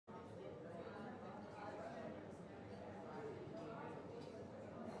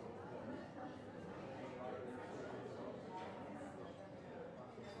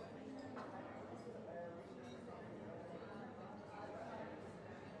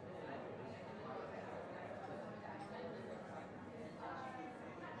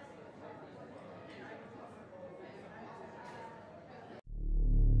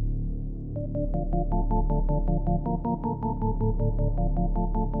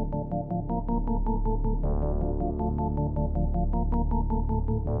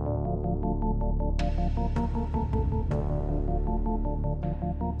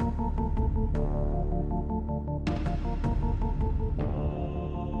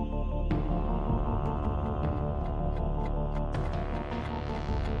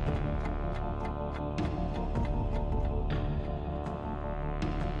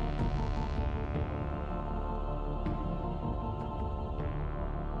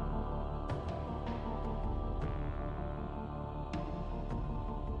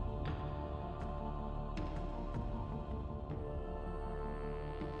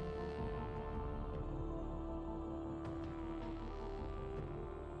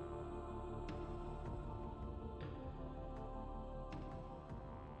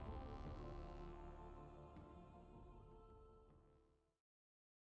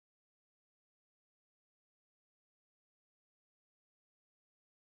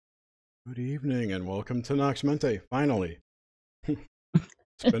Good evening and welcome to Nox Mente. Finally,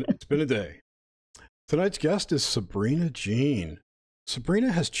 it's been a day. Tonight's guest is Sabrina Jean.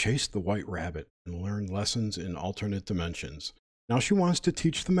 Sabrina has chased the white rabbit and learned lessons in alternate dimensions. Now she wants to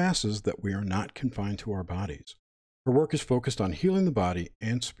teach the masses that we are not confined to our bodies. Her work is focused on healing the body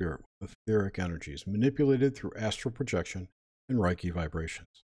and spirit with etheric energies manipulated through astral projection and Reiki vibrations.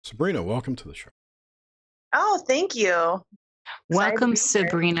 Sabrina, welcome to the show. Oh, thank you. Welcome,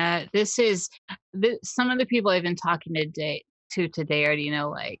 Sabrina. Some of the people I've been talking today already know,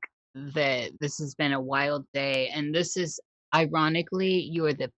 like, that this has been a wild day. And this is, ironically, you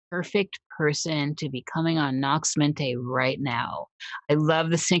are the perfect person to be coming on Nox Mente right now. I love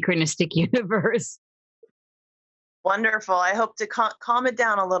the synchronistic universe. Wonderful. I hope to calm it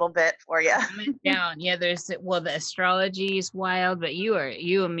down a little bit for you. Calm it down. Yeah, the astrology is wild, but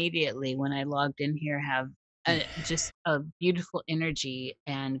you immediately, when I logged in here, have just a beautiful energy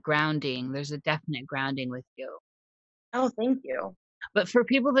and grounding. There's a definite grounding with you. Oh, thank you. But for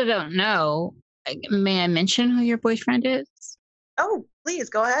people that don't know, may I mention who your boyfriend is? Oh, please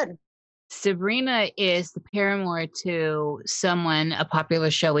go ahead. Sabrina is the paramour to a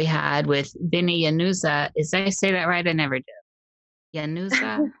popular show we had with Vinny Yanuza. Did I say that right? I never did.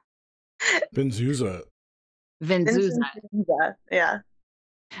 Yanuza? Vinzuza. Yeah.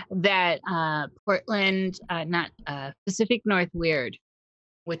 That Portland, not Pacific North Weird,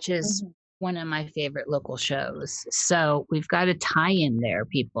 which is one of my favorite local shows. So we've got a tie-in there,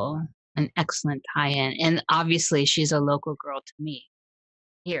 people. An excellent tie-in. And obviously she's a local girl to me.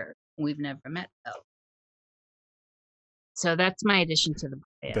 Here. We've never met, though. So that's my addition to the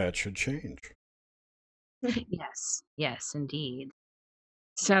bio. That should change. Yes, indeed.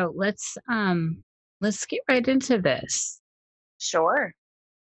 So let's get right into this. Sure.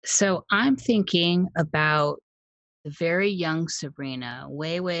 So I'm thinking about the very young Sabrina,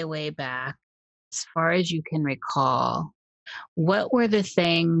 way, way, way back, as far as you can recall. What are the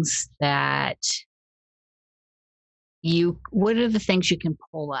things you can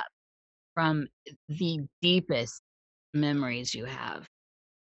pull up from the deepest memories you have?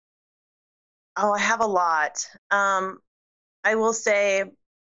 Oh, I have a lot. I will say,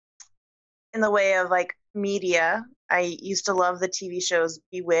 in the way of like media, I used to love the TV shows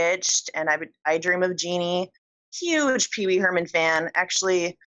Bewitched and I Dream of Jeannie. Huge Pee Wee Herman fan.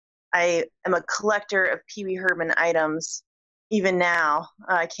 Actually, I am a collector of Pee Wee Herman items. Even now,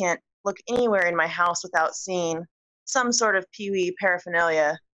 I can't look anywhere in my house without seeing some sort of Pee Wee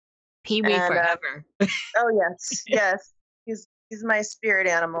paraphernalia. Pee Wee forever. Oh yes. He's my spirit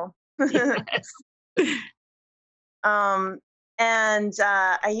animal. Yes. And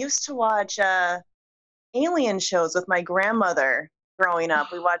I used to watch alien shows with my grandmother growing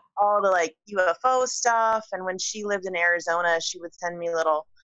up. We watched all the like UFO stuff, and when she lived in Arizona, she would send me little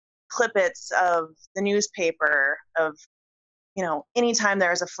clippets of the newspaper of, anytime there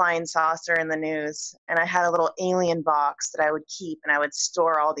was a flying saucer in the news. And I had a little alien box that I would keep, and I would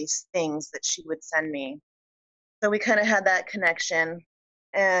store all these things that she would send me. So we kind of had that connection.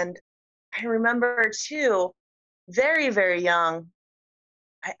 And I remember too, very, very young,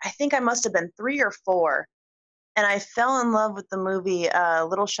 I think I must have been 3 or 4, and I fell in love with the movie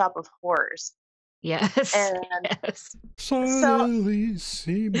Little Shop of Horrors. Yes. And yes. Suddenly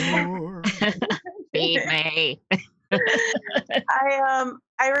Seymour. Feed me.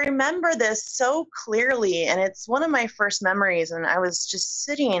 I remember this so clearly, and it's one of my first memories, and I was just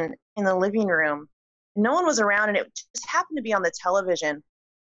sitting in the living room. No one was around, and it just happened to be on the television,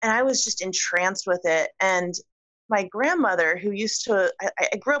 and I was just entranced with it. And my grandmother, who used to,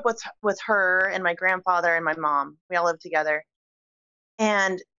 I grew up with her and my grandfather and my mom. We all lived together.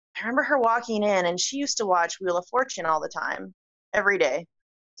 And I remember her walking in, and she used to watch Wheel of Fortune all the time, every day.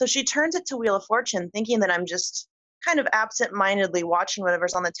 So she turns it to Wheel of Fortune thinking that I'm just kind of absent-mindedly watching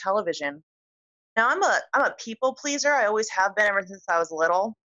whatever's on the television. Now I'm a people pleaser. I always have been ever since I was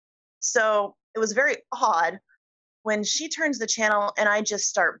little. So it was very odd when she turns the channel and I just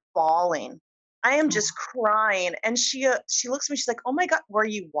start bawling. I am just crying, and she looks at me. She's like, "Oh my God, were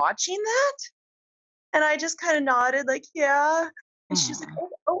you watching that?" And I just kind of nodded, like, "Yeah." And she's like,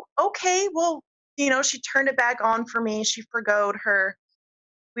 "Oh, okay. Well, she turned it back on for me. She forgoed her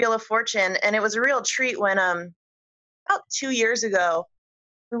Wheel of Fortune, and it was a real treat when about 2 years ago,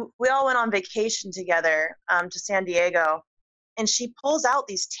 we all went on vacation together to San Diego, and she pulls out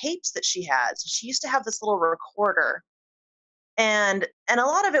these tapes that she has. She used to have this little recorder. And a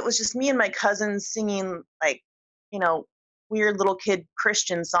lot of it was just me and my cousins singing like, weird little kid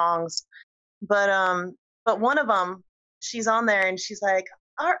Christian songs. But one of them, she's on there and she's like,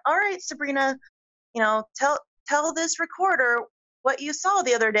 all right, Sabrina, tell this recorder what you saw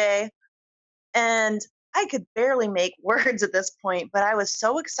the other day. And I could barely make words at this point, but I was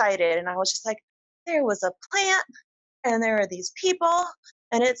so excited. And I was just like, there was a plant and there are these people.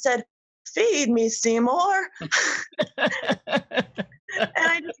 And it said, feed me, Seymour. And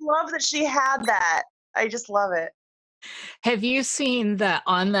I just love that she had that. I just love it. Have you seen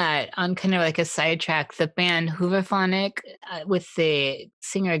on kind of like a sidetrack, the band Hooverphonic with the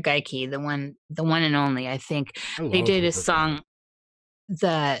singer Geiki, the one and only, I think I they love did a Hooverphonic. song.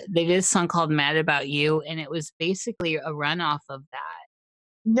 They did a song called "Mad About You," and it was basically a runoff of that.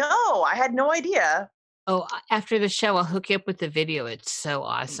 No, I had no idea. Oh, after the show, I'll hook you up with the video. It's so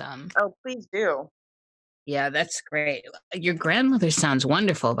awesome. Oh, please do. Yeah, that's great. Your grandmother sounds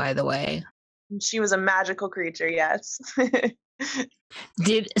wonderful, by the way. She was a magical creature, yes.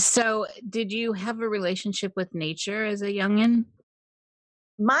 Did you have a relationship with nature as a youngin?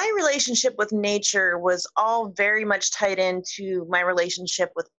 My relationship with nature was all very much tied into my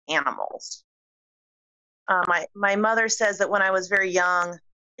relationship with animals. My mother says that when I was very young,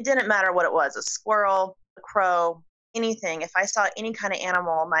 it didn't matter what it was, a squirrel, a crow, anything. If I saw any kind of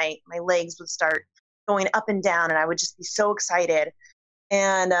animal, my legs would start going up and down, and I would just be so excited.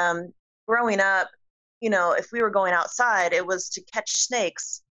 And growing up, if we were going outside, it was to catch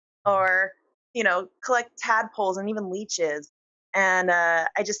snakes or, collect tadpoles and even leeches. And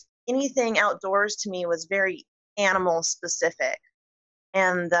anything outdoors to me was very animal specific.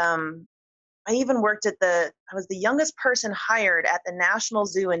 And I even worked I was the youngest person hired at the National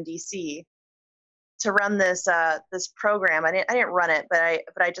Zoo in DC to run this program. I didn't run it, but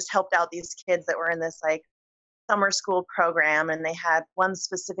I just helped out these kids that were in this like summer school program, and they had one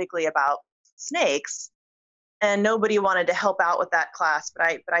specifically about snakes, and nobody wanted to help out with that class,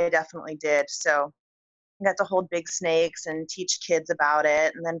 but I definitely did. So I got to hold big snakes and teach kids about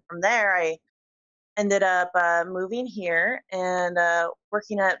it. And then from there, I ended up moving here and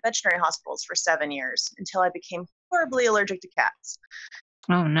working at veterinary hospitals for 7 years until I became horribly allergic to cats.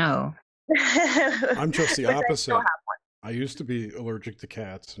 Oh, no. I'm just the opposite. I still have one. I used to be allergic to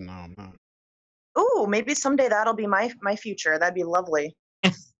cats, and now I'm not. Ooh, maybe someday that'll be my future. That'd be lovely.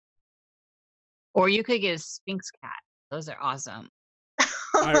 Or you could get a Sphinx cat. Those are awesome.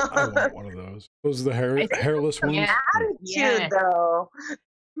 I want one of those. Those are the hairless ones. Attitude, though.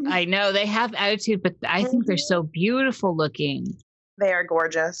 I know they have attitude, but I think they're so beautiful looking. They are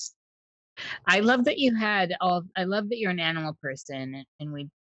gorgeous. I love that you're an animal person, and we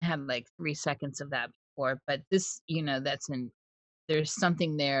had like 3 seconds of that before, but this, there's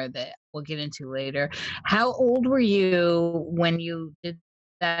something there that we'll get into later. How old were you when you did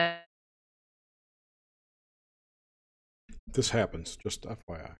that? This happens, just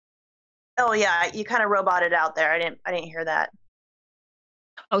FYI. Oh yeah, you kind of roboted out there. I didn't hear that.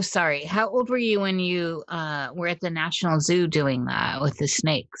 Oh, sorry. How old were you when you were at the National Zoo doing that with the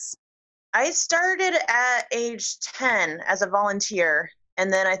snakes? I started at age 10 as a volunteer,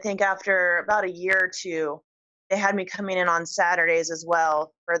 and then I think after about a year or two, they had me coming in on Saturdays as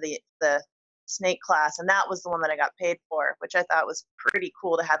well for the snake class, and that was the one that I got paid for, which I thought was pretty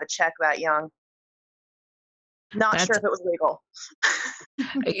cool to have a check that young. Not sure if it was legal.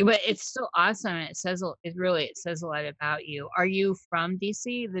 But it's so awesome. It says a lot about you. Are you from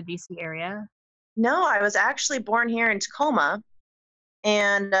DC, the DC area? No, I was actually born here in Tacoma,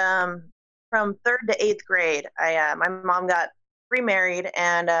 and from 3rd to 8th grade, my mom got remarried,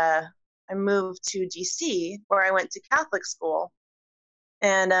 and I moved to DC, where I went to Catholic school.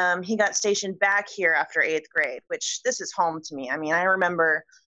 And he got stationed back here after 8th grade, which this is home to me. I mean, I remember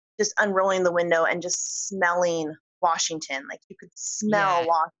just unrolling the window and just smelling Washington. Like you could smell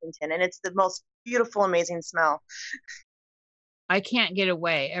Washington, and it's the most beautiful, amazing smell. I can't get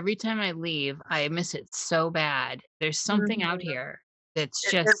away. Every time I leave, I miss it so bad. There's something out here that's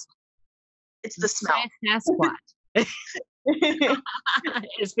it's the smell. Sasquatch.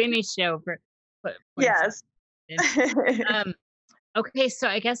 It's been a show for yes. Okay, so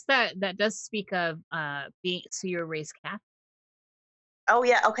I guess that does speak of so you're raised Catholic. Oh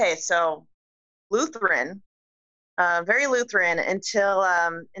yeah. Okay, so Lutheran, very Lutheran until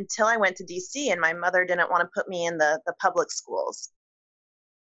I went to DC, and my mother didn't want to put me in the public schools.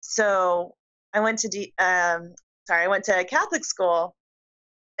 So I went to I went to Catholic school,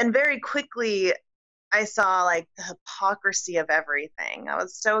 and very quickly I saw like the hypocrisy of everything. I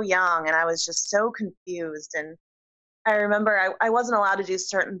was so young, and I was just so confused. And I remember I wasn't allowed to do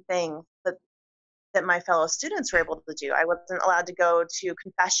certain things that my fellow students were able to do. I wasn't allowed to go to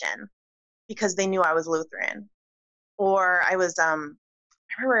confession because they knew I was Lutheran. Or I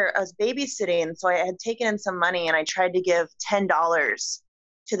remember I was babysitting, so I had taken in some money, and I tried to give $10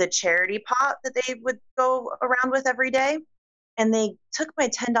 to the charity pot that they would go around with every day. and they took my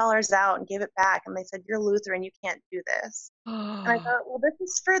 $10 out and gave it back, and they said, "You're Lutheran, you can't do this." And I thought, well, this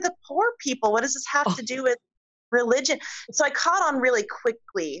is for the poor people. What does this have to do with religion? So I caught on really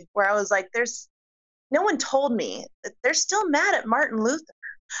quickly, where I was like, no one told me that they're still mad at Martin Luther.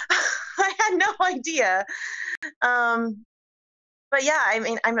 I had no idea. But yeah, I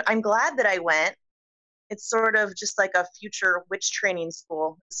mean, I'm glad that I went. It's sort of just like a future witch training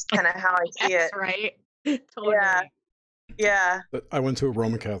school. It's kind of how I see it. That's right. Totally. Yeah. But I went to a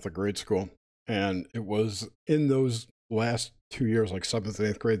Roman Catholic grade school, and it was in those last 2 years, like 7th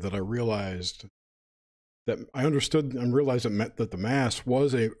and 8th grade, that I realized that I understood and realized it meant that the Mass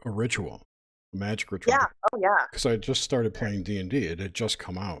was a ritual, a magic ritual. Yeah. Oh, yeah. Because I just started playing D&D. It had just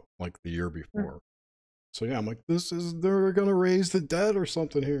come out like the year before. So yeah, I'm like, they're going to raise the dead or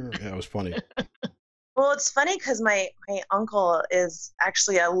something here. Yeah, it was funny. Well, it's funny because my uncle is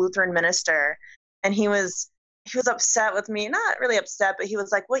actually a Lutheran minister, and he was upset with me. Not really upset, but he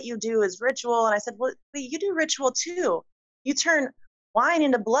was like, "What you do is ritual." And I said, "Well, wait, you do ritual too. You turn wine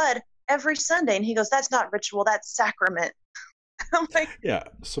into blood every Sunday." And he goes, "That's not ritual, that's sacrament." I'm like, yeah,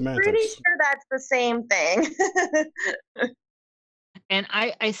 semantics. Pretty sure that's the same thing. And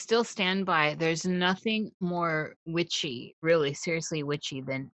I still stand by, there's nothing more witchy, really seriously witchy,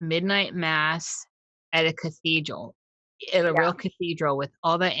 than midnight mass at a cathedral, at a real cathedral, with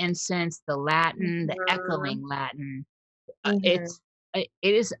all the incense, the Latin, the echoing Latin. It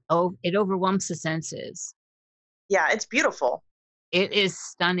overwhelms the senses. Yeah, it's beautiful. It is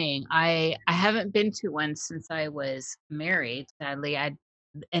stunning. I haven't been to one since I was married, sadly.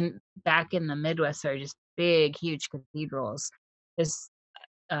 And back in the Midwest, there are just big, huge cathedrals. It's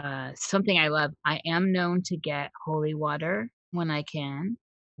something I love. I am known to get holy water when I can,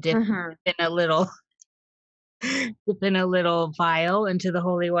 dip in a little vial into the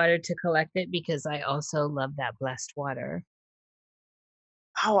holy water to collect it, because I also love that blessed water.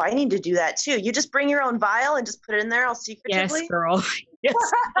 Oh, I need to do that too. You just bring your own vial and just put it in there all secretively? Yes, girl. Yes.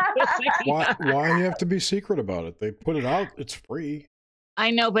 Why you have to be secret about it? They put it out. It's free. I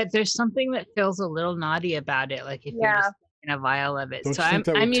know, but there's something that feels a little naughty about it. Like if you're just in a vial of it. Don't So you think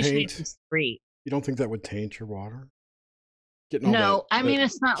that I'm would usually taint- discreet. You don't think that would taint your water? Getting all No, that, I mean,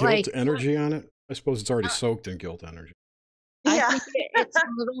 it's not guilt like energy on it. I suppose it's already soaked in guilt energy. I think it's a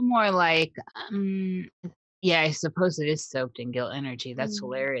little more like, yeah, I suppose it is soaked in guilt energy. That's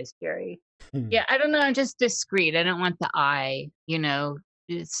hilarious, Jerry. Yeah, I don't know. I'm just discreet. I don't want the eye,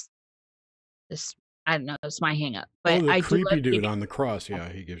 it's just, I don't know. It's my hang up. But the I creepy do dude on the cross. Yeah,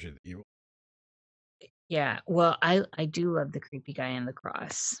 he gives you the evil. Yeah, well, I do love the creepy guy on the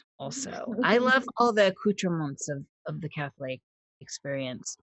cross also. I love all the accoutrements of the Catholic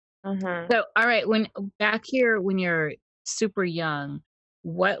experience. So, all right, when you're super young,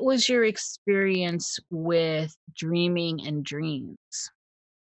 what was your experience with dreaming and dreams?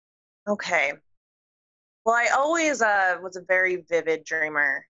 Okay. Well, I always was a very vivid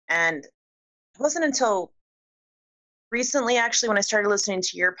dreamer, and it wasn't until recently, actually, when I started listening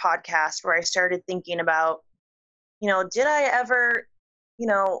to your podcast, where I started thinking about, did I ever,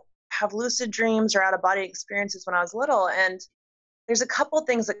 have lucid dreams or out-of-body experiences when I was little? And there's a couple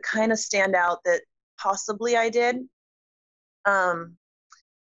things that kind of stand out that possibly I did.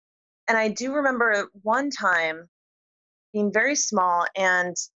 And I do remember one time being very small,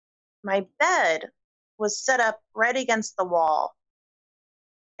 and my bed was set up right against the wall.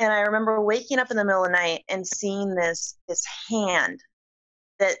 And I remember waking up in the middle of the night and seeing this hand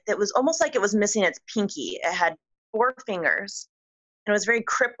that was almost like it was missing its pinky. It had 4 fingers, and it was very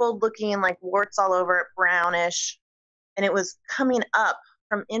crippled looking, like warts all over it, brownish. And it was coming up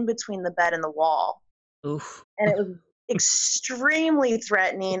from in between the bed and the wall. Oof. And it was extremely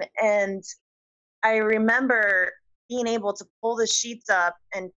threatening. And I remember being able to pull the sheets up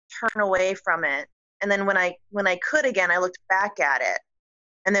and turn away from it. And then when I could again, I looked back at it,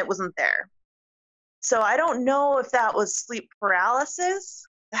 and it wasn't there. So I don't know if that was sleep paralysis.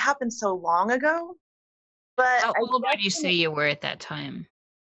 It happened so long ago. But how old would you say you were at that time?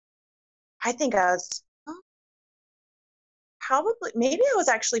 I think I was maybe I was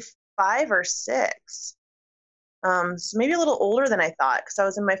actually 5 or 6. So maybe a little older than I thought, because I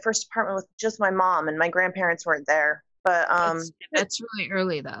was in my first apartment with just my mom, and my grandparents weren't there. But that's really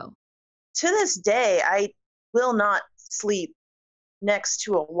early, though. To this day, I will not sleep next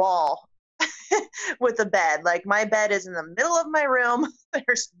to a wall with a bed. Like, my bed is in the middle of my room.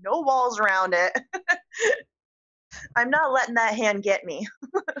 There's no walls around it. I'm not letting that hand get me.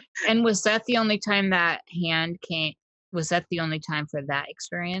 And was that the only time that hand came? Was that the only time for that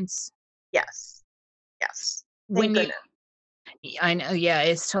experience? Yes. Thank goodness. I know, yeah,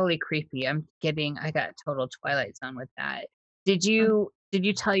 it's totally creepy. I got total Twilight Zone with that. Did you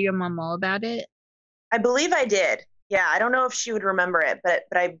tell your mom all about it? I believe I did. Yeah, I don't know if she would remember it, but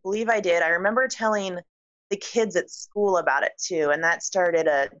I believe I did. I remember telling the kids at school about it too, and that started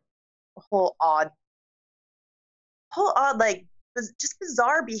a whole odd like just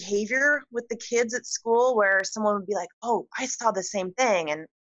bizarre behavior with the kids at school where someone would be like, "Oh, I saw the same thing," and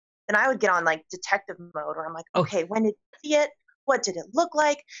then I would get on like detective mode where I'm like, Oh, "Okay, when did you see it? What did it look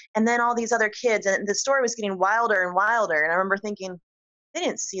like?" And then all these other kids, and the story was getting wilder and wilder, and I remember thinking, they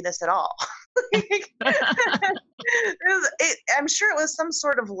didn't see this at all. I'm sure it was some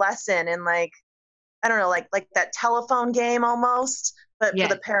sort of lesson in like, I don't know, like that telephone game almost, but for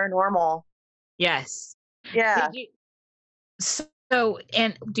yes, the paranormal. yes. Did Yeah. you so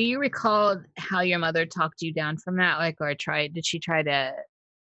and do you recall how your mother talked you down from that? Like, or did she try to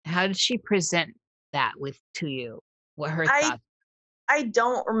how did she present that with to you? What her I thoughts? I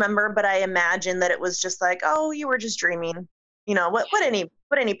don't remember, but I imagine that it was just like, "Oh, you were just dreaming."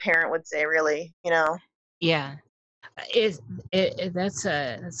 What any parent would say really, you know. Yeah. Is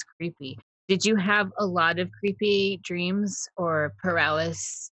that's creepy. Did you have a lot of creepy dreams or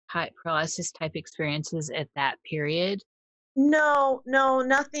paralysis type experiences at that period? No, no,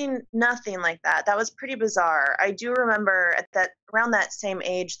 nothing like that. That was pretty bizarre. I do remember at that around that same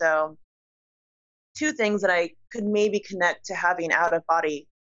age though, two things that I could maybe connect to having out of body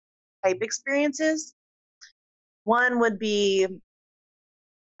type experiences. One would be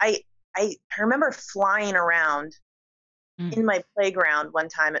I I remember flying around Mm, in my playground one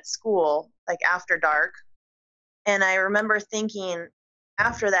time at school, like after dark, and I remember thinking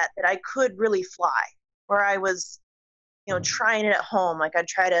after that that I could really fly, where I was, trying it at home, like I'd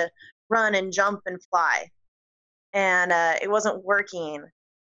try to run and jump and fly, and it wasn't working.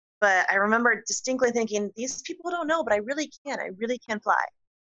 But I remember distinctly thinking, these people don't know, but I really can. I really can fly.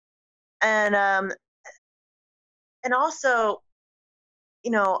 And also,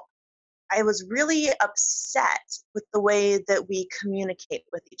 you know, I was really upset with the way that we communicate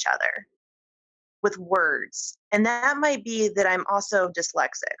with each other with words. And that might be that I'm also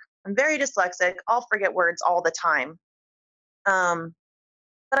dyslexic. I'm very dyslexic. I'll forget words all the time. Um,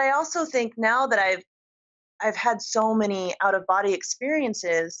 but I also think now that I've had so many out of body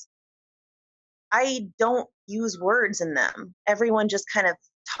experiences, I don't use words in them. Everyone just kind of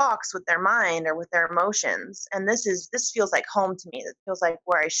talks with their mind or with their emotions. And this feels like home to me. It feels like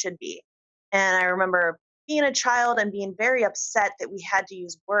where I should be. And I remember being a child and being very upset that we had to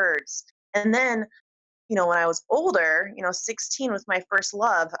use words. And then, when I was older, 16 with my first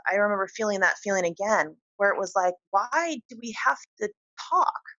love, I remember feeling that feeling again, where it was like, why do we have to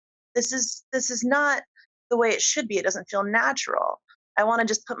talk? This is not the way it should be. It doesn't feel natural. I want to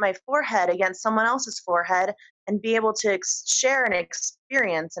just put my forehead against someone else's forehead and be able to share an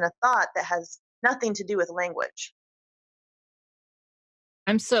experience and a thought that has nothing to do with language.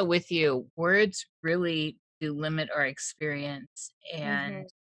 I'm so with you. Words really do limit our experience, and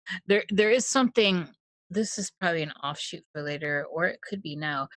Hmm. there is something this is probably an offshoot for later, or it could be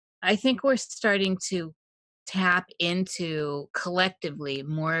now. I think we're starting to tap into collectively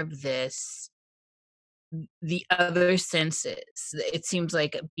more of this the other senses. It seems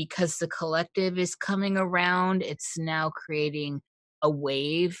like because the collective is coming around, it's now creating a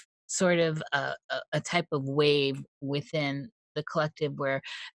wave, sort of a type of wave within the collective where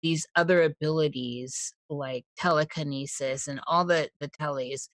these other abilities like telekinesis and all the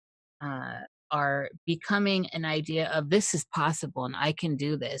tellies uh, are becoming an idea of this is possible and I can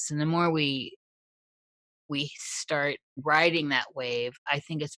do this. And the more we start riding that wave, I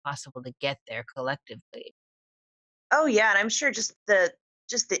think it's possible to get there collectively. Oh yeah, and I'm sure just the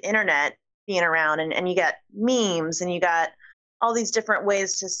internet being around, and you got memes and you got all these different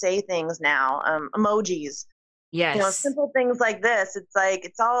ways to say things now, emojis, Yes. simple things like this. It's like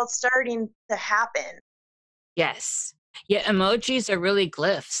it's all starting to happen. Yes. Yeah, emojis are really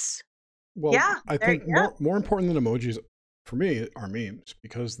glyphs. Well, Yeah, I there. think more important than emojis for me are memes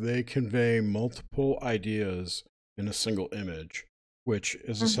because they convey multiple ideas in a single image, which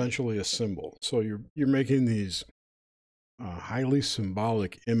is Mhm. essentially a symbol. So you're making these highly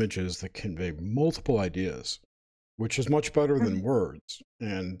symbolic images that convey multiple ideas, which is much better than Mhm. words.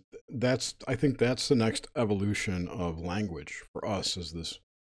 And I think that's the next evolution of language for us is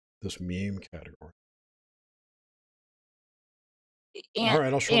this meme category. All And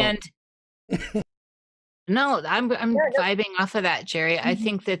right, I'll shut up. and no, I'm Yeah, no, vibing off of that, Jerry. mhm.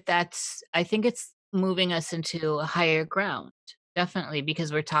 I think it's moving us into a higher ground. Definitely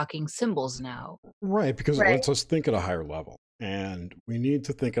because we're talking symbols now. Right, because it Right. lets us think at a higher level. And we need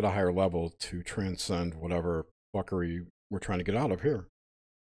to think at a higher level to transcend whatever fuckery we're trying to get out of here.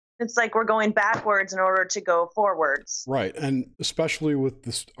 It's like we're going backwards in order to go forwards. Right. And especially with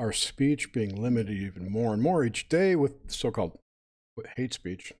this, our speech being limited even more and more each day with so-called hate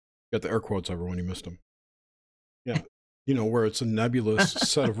speech. Got the air quotes, everyone, you missed them. Yeah. You know, where it's a nebulous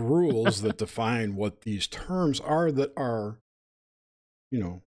set of rules that define what these terms are that are, you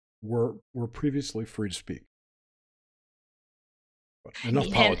know, were previously free to speak. But enough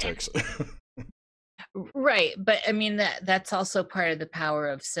politics. Right, but I mean that's also part of the power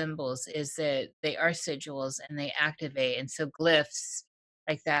of symbols, is that they are sigils and they activate, and so glyphs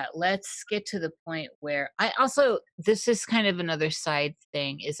like that. Let's get to the point where I also, this is kind of another side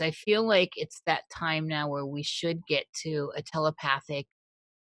thing, is I feel like it's that time now where we should get to a telepathic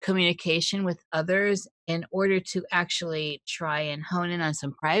communication with others in order to actually try and hone in on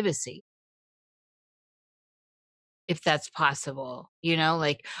some privacy, if that's possible. You know,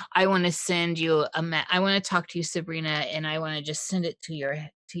 like, I want to send you I want to talk to you, Sabrina, and I want to just send it to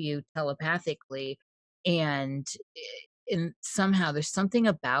you telepathically, and somehow there's something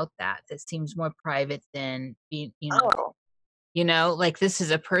about that that seems more private than being, Oh, like, this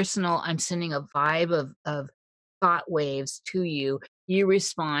is a personal, I'm sending a vibe of thought waves to you. You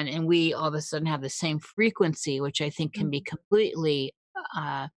respond, and we all of a sudden have the same frequency, which I think can be completely,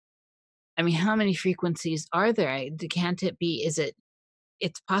 I mean, how many frequencies are there? Can't it be?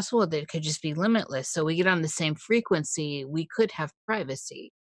 It's possible that it could just be limitless. So we get on the same frequency, we could have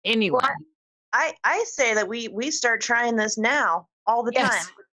privacy. well, Anyone. I say that we start trying this now all the time,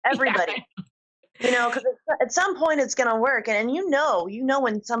 Yes. everybody. Yeah. You know, because at some point it's going to work, and you know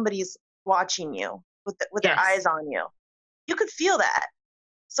when somebody's watching you with their Yes. eyes on you. You could feel that.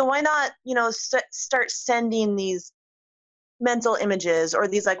 So why not, start sending these mental images or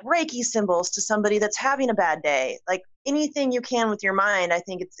these like Reiki symbols to somebody that's having a bad day? Like anything you can with your mind. I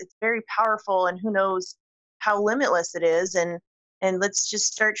think it's very powerful, and who knows how limitless it is. And let's just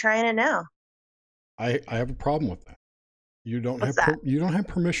start trying it now. I have a problem with that. You don't What's have that? you don't have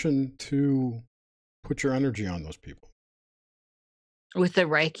permission to put your energy on those people With the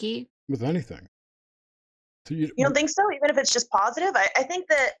Reiki? with anything. So You don't think so? Even if it's just positive? I think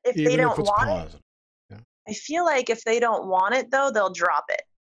that if they even don't if it's want it, positive. Yeah. I feel like if they don't want it though, they'll drop it.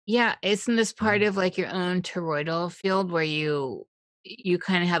 Yeah. Isn't this part of like your own toroidal field where you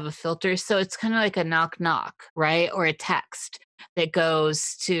kind of have a filter? So it's kind of like a knock knock, right? Or a text that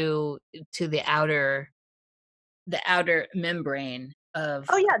goes to the outer membrane of.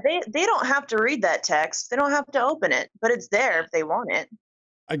 Oh yeah, they don't have to read that text. They don't have to open it, but it's there if they want it.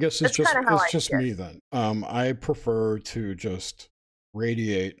 I guess That's kind of how I it's just see it. me then. I prefer to just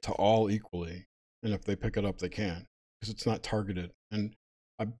radiate to all equally, and if they pick it up, they can, because it's not targeted. And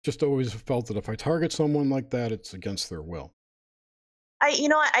I've just always felt that if I target someone like that, it's against their will. I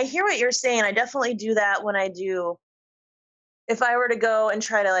hear what you're saying. I definitely do that when I do. If I were to go and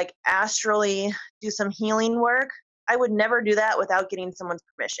try to like astrally do some healing work, I would never do that without getting someone's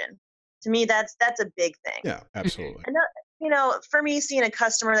permission. To me, that's a big thing. Yeah, absolutely. And for me, seeing a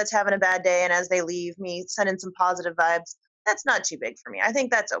customer that's having a bad day and as they leave me, sending some positive vibes, that's not too big for me. I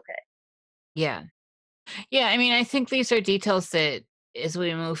think that's okay. Yeah. Yeah, I mean, I think these are details that as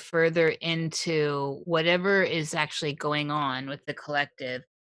we move further into whatever is actually going on with the collective,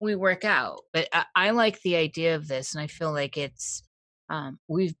 we work out. But I like the idea of this, and I feel like it's I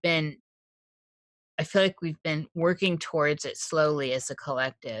feel like we've been working towards it slowly as a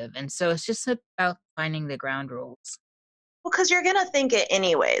collective, and so it's just about finding the ground rules. Well, because you're gonna think it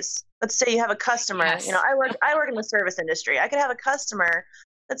anyways. Let's say you have a customer. Yes. I work in the service industry. I could have a customer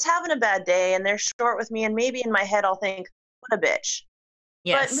that's having a bad day and they're short with me, and maybe in my head I'll think, "What a bitch."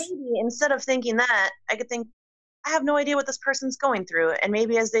 But Yes. maybe instead of thinking that, I could think, "I have no idea what this person's going through." And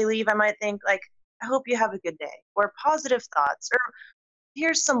maybe as they leave, I might think like, "I hope you have a good day," or positive thoughts, or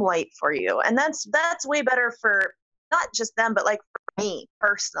 "Here's some light for you." And that's way better for not just them, but like for me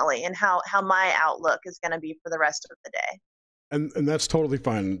personally, and how my outlook is going to be for the rest of the day. And that's totally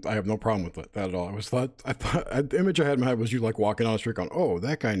fine. I have no problem with that at all. I thought the image I had in my head was you like walking down the street going, "Oh,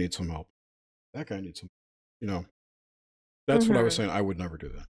 that guy needs some help. That guy needs some," you know. That's what I was saying. I would never do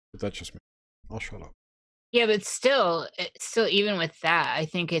that. But that's just me. I'll shut up. Yeah, but still, even with that, I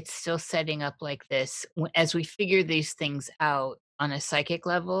think it's still setting up like this. As we figure these things out on a psychic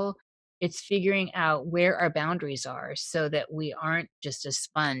level, it's figuring out where our boundaries are so that we aren't just a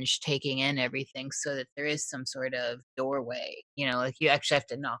sponge taking in everything, so that there is some sort of doorway, like you actually have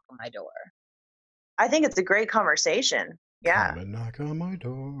to knock on my door. I think it's a great conversation. Yeah. Come and knock on my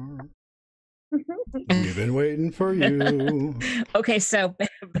door. We've been waiting for you. Okay, so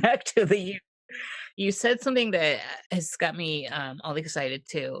back to you said something that has got me all excited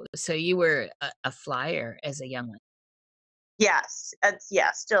too. So you were a flyer as a young one. Yes.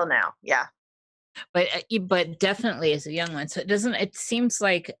 Yeah, still now. Yeah. But definitely as a young one. So it doesn't. It seems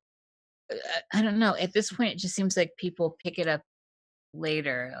like I don't know. At this point, it just seems like people pick it up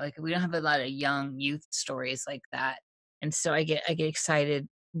later. Like we don't have a lot of young youth stories like that, and so I get excited.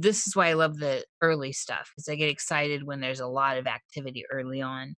 This is why I love the early stuff because I get excited when there's a lot of activity early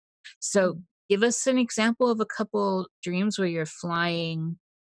on. So give us an example of a couple dreams where you're flying.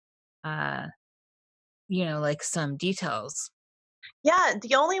 Uh, like some details. Yeah,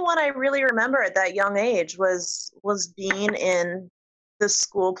 the only one I really remember at that young age was being in the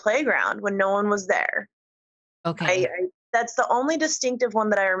school playground when no one was there. Okay. I That's the only distinctive one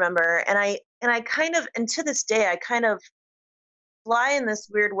that I remember, and I kind of, and to this day I kind of fly in this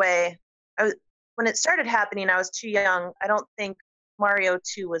weird way. When it started happening, I was too young. I don't think Mario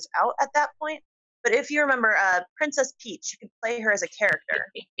 2 was out at that point. But if you remember Princess Peach, you could play her as a character.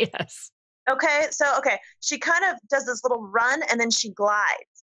 Yes. Okay, she kind of does this little run and then she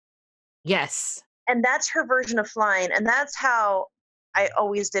glides. Yes. And that's her version of flying, and that's how I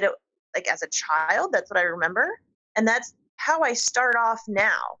always did it, like, as a child. That's what I remember, and that's how I start off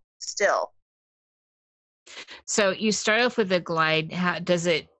now still. So you start off with a glide. How, does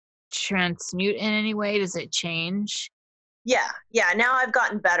it transmute in any way? Does it change? Yeah, now I've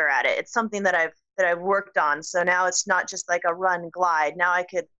gotten better at it. It's something that I've worked on, so now it's not just like a run glide. Now I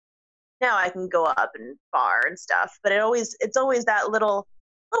can go up and far and stuff, but it's always that little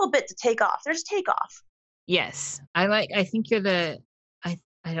bit to take off. There's takeoff. Yes. I think you're the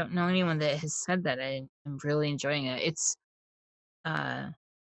I don't know anyone that has said that. I'm really enjoying it. Uh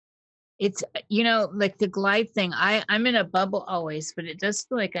like the glide thing. I'm in a bubble always, but it does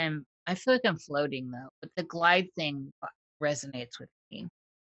feel like I feel like I'm floating though. But the glide thing resonates with me.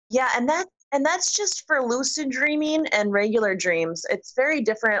 Yeah, and that's just for lucid dreaming and regular dreams. It's very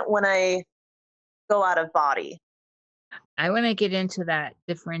different when I go out of body. I want to get into that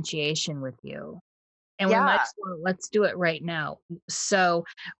differentiation with you. And we might Yeah. as well let's do it right now. So,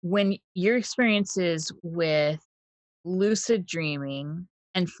 when your experiences with lucid dreaming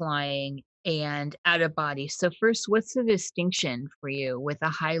and flying and out of body. So first, what's the distinction for you with a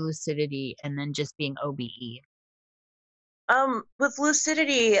high lucidity and then just being OBE? With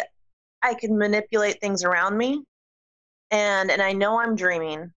lucidity, I can manipulate things around me, and I know I'm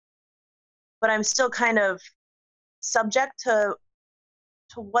dreaming, but I'm still kind of subject to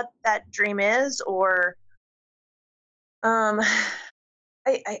what that dream is, or um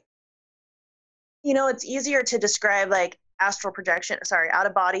I it's easier to describe like astral projection, sorry, out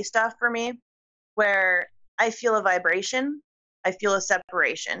of body stuff for me, where I feel a vibration, I feel a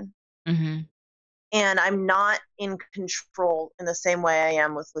separation, Hmm. and I'm not in control in the same way I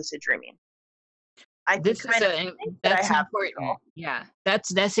am with lucid dreaming. I can This is kind of a think that I that's have important. control. Yeah,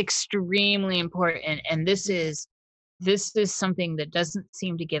 that's extremely important. And this is something that doesn't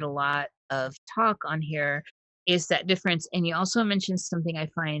seem to get a lot of talk on here. Is that difference? And you also mentioned something I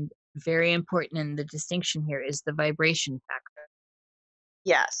find very important, in the distinction here is the vibration factor.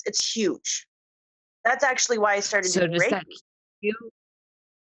 Yes, it's huge. That's actually why I started So doing does that Reiki. you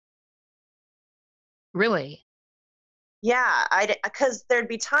really? Yeah, I because there'd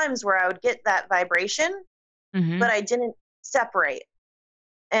be times where I would get that vibration, but Hmm. I didn't separate.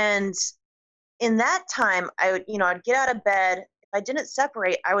 And in that time, I'd get out of bed. If I didn't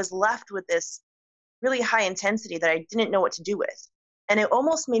separate, I was left with this really high intensity that I didn't know what to do with. And it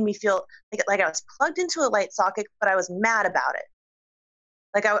almost made me feel like I was plugged into a light socket, but I was mad about it.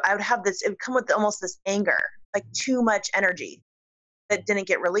 Like I would have this, it would come with almost this anger, like too much energy that didn't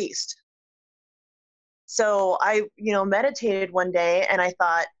get released. So I, meditated one day and I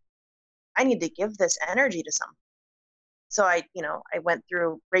thought, I need to give this energy to someone. So I went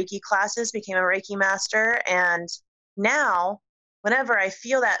through Reiki classes, became a Reiki master, and now whenever I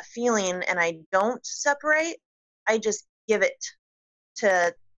feel that feeling and I don't separate, I just give it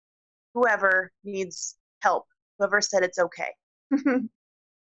to whoever needs help, whoever said it's okay.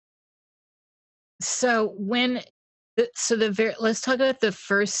 So when so the very let's talk about the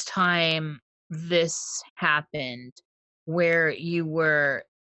first time this happened where you were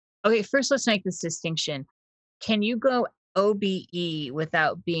okay, first let's make this distinction. Can you go OBE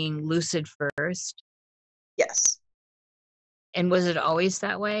without being lucid first? Yes. And was it always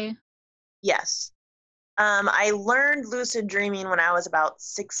that way? Yes. I learned lucid dreaming when I was about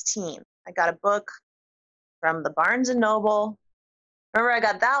 16. I got a book from the Barnes and Noble. Remember, I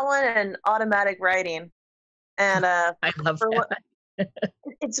got that one and automatic writing. And I love for what that.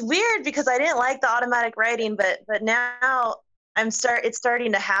 it's weird because I didn't like the automatic writing, but now it's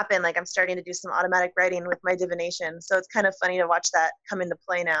starting to happen. Like I'm starting to do some automatic writing with my divination. So it's kind of funny to watch that come into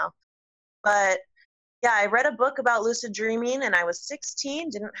play now. But Yeah, I read a book about lucid dreaming, and I was 16,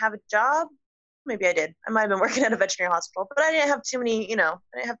 didn't have a job. Maybe I did. I might have been working at a veterinary hospital, but I didn't have too many, I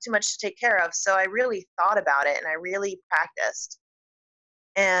didn't have too much to take care of. So I really thought about it and I really practiced.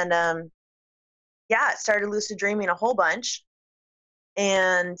 And yeah, I started lucid dreaming a whole bunch.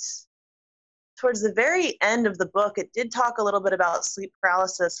 And towards the very end of the book, it did talk a little bit about sleep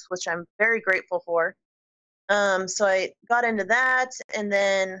paralysis, which I'm very grateful for. So I got into that, and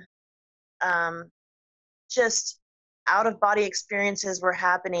then um, just out of body experiences were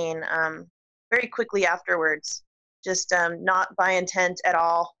happening very quickly afterwards, just not by intent at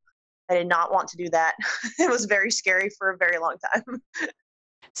all. I did not want to do that. It was very scary for a very long time.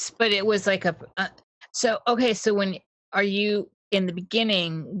 But it was like so okay, so when are you in the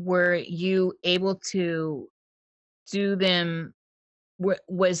beginning, were you able to do them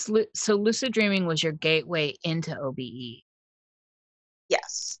so lucid dreaming was your gateway into OBE?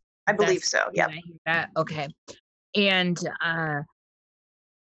 Yes, I believe so. Did Yep. I hear that? Okay. And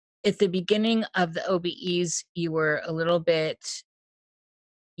at the beginning of the OBEs, you were a little bit,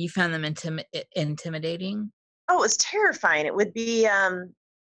 you found them intimidating? Oh, it was terrifying. It would be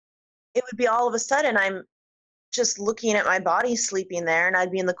all of a sudden I'm just looking at my body sleeping there, and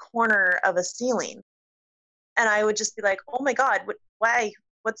I'd be in the corner of a ceiling, and I would just be like, "Oh my God, why?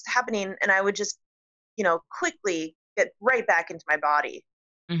 What's happening?" And I would just, quickly get right back into my body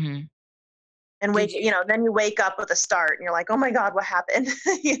Mhm. and Did you then you wake up with a start, and you're like, "Oh my God, what happened?"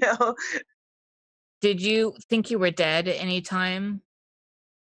 you know. did you think you were dead at any time?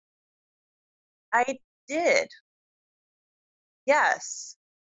 I did, yes.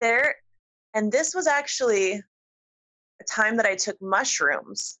 There, and this was actually a time that I took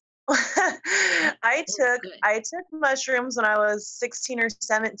mushrooms. I Oh, took good. I took mushrooms when I was 16 or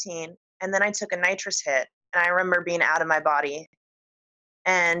 17, and then I took a nitrous hit, and I remember being out of my body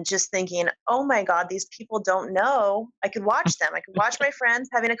and just thinking, "Oh my God, these people don't know." I could watch them. I could watch my friends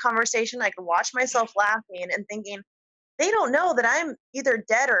having a conversation. I could watch myself laughing and thinking, "They don't know that I'm either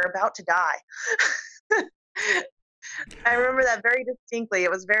dead or about to die." I remember that very distinctly.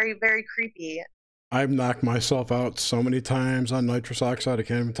 It was very, very creepy. I've knocked myself out so many times on nitrous oxide, I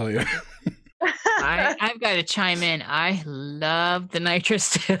can't even tell you. I've got to chime in. I love the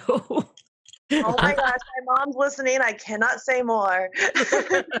nitrous too. Oh my gosh, my mom's listening. I cannot say more.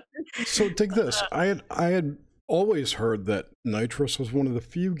 So dig this. I had always heard that nitrous was one of the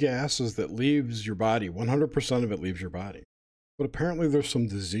few gases that leaves your body. 100% of it leaves your body. But apparently there's some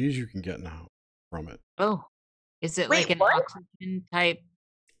disease you can get now from it. Oh, is it Wait, like an what? oxygen type?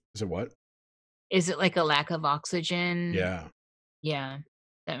 Is it what? Is it like a lack of oxygen? Yeah. Yeah,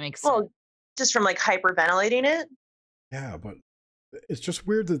 that makes sense. Well, just from like hyperventilating it? Yeah, but it's just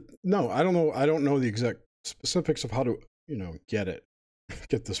weird that I don't know. I don't know the exact specifics of how to, get it.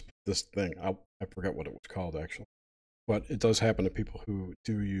 Get this thing. I forget what it was called actually. But it does happen to people who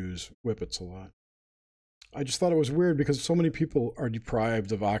do use whippets a lot. I just thought it was weird because so many people are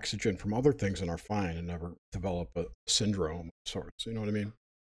deprived of oxygen from other things and are fine and never develop a syndrome of sorts. You know what I mean?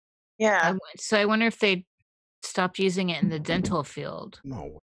 Yeah. So I wonder if they stopped using it in the dental field,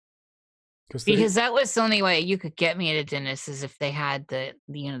 No, because because that was the only way you could get me at a dentist is if they had they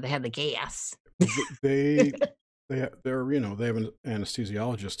had the gas. they they have an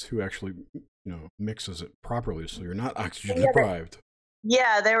anesthesiologist who actually mixes it properly so you're not oxygen Yeah, deprived.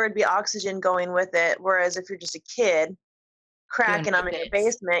 there would be oxygen going with it. Whereas if you're just a kid cracking them in your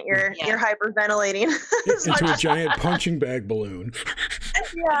whippets. basement, you're hyperventilating. as Into a much- giant punching bag balloon.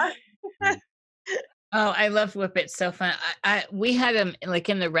 yeah. Oh, I love whippets. So fun. We had them like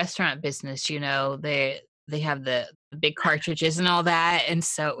in the restaurant business. They have the big cartridges and all that, and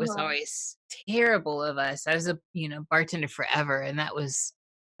so it was Uh-huh. always terrible of us. I was a bartender forever, and that was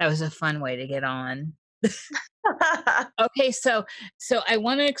a fun way to get on. Okay, so I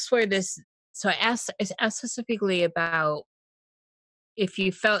want to explore this. So I asked specifically about if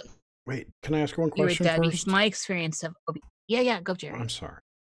you felt Wait, can I ask one you were question dead, because first? my experience of yeah, go Jerry. I'm sorry.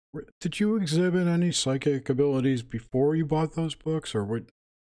 Did you exhibit any psychic abilities before you bought those books, or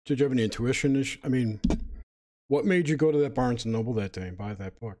did you have any intuition? I mean, what made you go to that Barnes and Noble that day and buy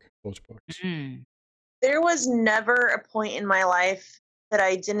those books? Mm. There was never a point in my life that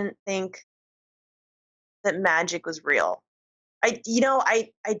I didn't think that magic was real. I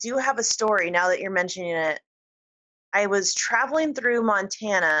do have a story now that you're mentioning it. I was traveling through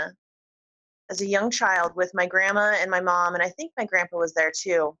Montana as a young child with my grandma and my mom, and I think my grandpa was there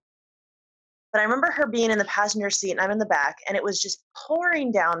too. But I remember her being in the passenger seat and I'm in the back, and it was just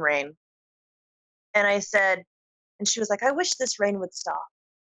pouring down rain. And and she was like, "I wish this rain would stop."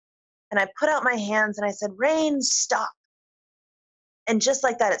 And I put out my hands and I said, "Rain, stop." And just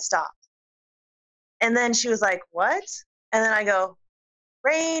like that, it stopped. And then she was like, what? And then I go,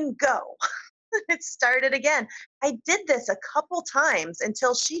 rain, go. It started again. I did this a couple times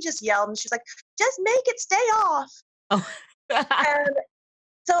until she just yelled and she's like, just make it stay off. Oh. And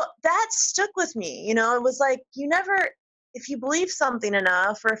so that stuck with me. You know, it was like, you never, if you believe something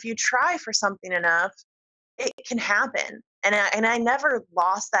enough or if you try for something enough, it can happen. And I never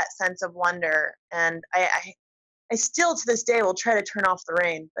lost that sense of wonder. And I still to this day will try to turn off the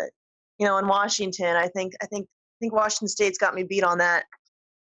rain. But, you know, in Washington, I think Washington State's got me beat on that.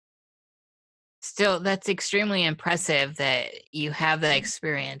 Still, that's extremely impressive that you have that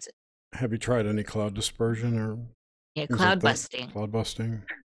experience. Have you tried any cloud dispersion or Yeah, things cloud like that? busting. Cloud busting.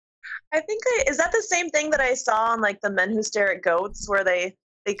 I think is that the same thing that I saw on like the Men Who Stare at Goats, where they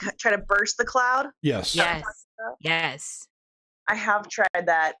try to burst the cloud? Yes. Yes. Yes. I have tried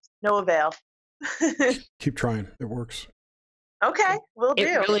that. No avail. Keep trying. It works. Okay, will do.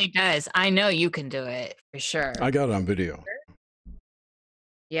 It really does. I know you can do it for sure. I got it on video.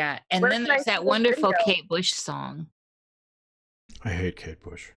 Yeah. And Where's then my there's that video? wonderful Kate Bush song. I hate Kate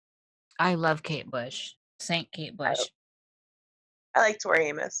Bush. I love Kate Bush. Saint Kate Bush. I like Tori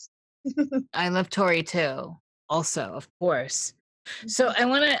Amos. I love Tori too. Also, of course. So I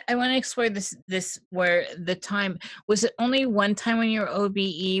want to explore this where the time was it only one time when you were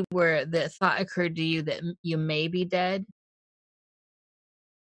OBE where the thought occurred to you that you may be dead?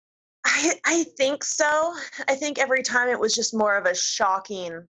 I think so. I think every time it was just more of a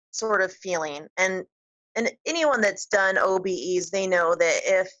shocking sort of feeling. And anyone that's done OBEs, they know that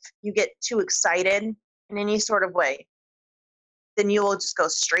if you get too excited in any sort of way, then you will just go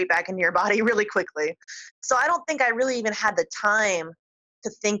straight back into your body really quickly. So I don't think I really even had the time to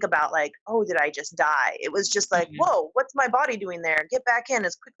think about like, oh, did I just die? It was just like, whoa, what's my body doing there? Get back in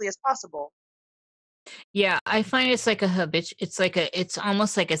as quickly as possible. Yeah, I find it's like a habit. It's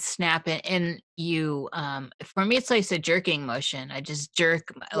almost like a snap and you, for me, it's like a jerking motion. I just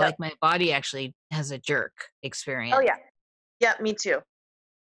jerk, like my body actually has a jerk experience. Oh yeah. Yeah, me too.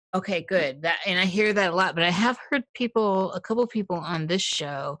 Okay, good. And I hear that a lot, but I have heard a couple people on this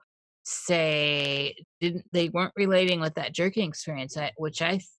show say they weren't relating with that jerking experience, which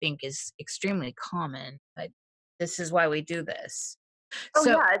I think is extremely common. But this is why we do this. Oh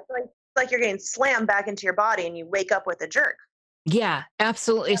So, yeah, it's like you're getting slammed back into your body and you wake up with a jerk. yeah,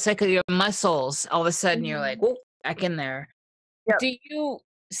 absolutely. It's like your muscles, all of a sudden you're like, whoa, back in there. Yep.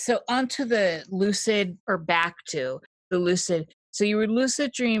 So onto the lucid or back to the lucid. So you were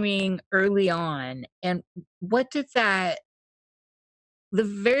lucid dreaming early on. And what did the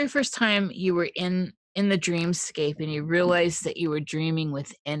very first time you were in the dreamscape and you realized that you were dreaming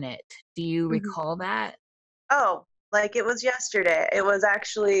within it, do you recall that? Oh, like it was yesterday. It was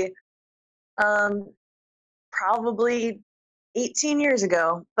actually probably 18 years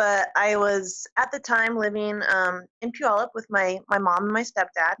ago, but I was at the time living in Puyallup with my mom and my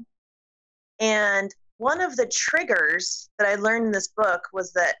stepdad. And one of the triggers that I learned in this book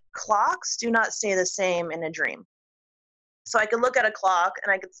was that clocks do not stay the same in a dream. So I could look at a clock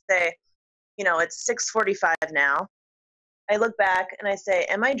and I could say, you know, it's 6:45 now. I look back and I say,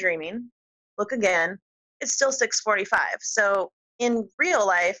 am I dreaming? Look again. It's still 6:45. So in real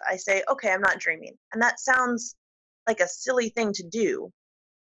life, I say, okay, I'm not dreaming. And that sounds like a silly thing to do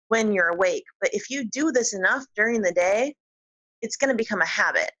when you're awake. But if you do this enough during the day, it's going to become a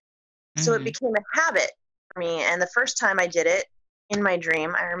habit. So it became a habit for me. And the first time I did it in my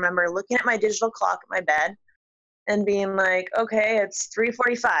dream, I remember looking at my digital clock at my bed and being like, okay, it's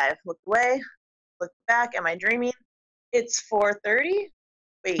 3:45. Look away, look back. Am I dreaming? It's 4:30.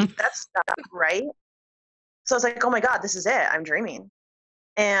 Wait, that's not right. So I was like, oh my God, this is it. I'm dreaming.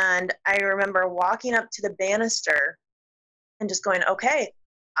 And I remember walking up to the banister and just going, okay,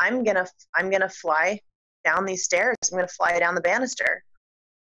 I'm gonna fly down these stairs. I'm gonna fly down the banister.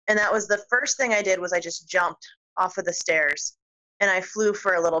 And that was the first thing I did was I just jumped off of the stairs and I flew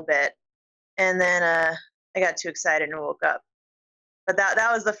for a little bit. And then I got too excited and woke up. But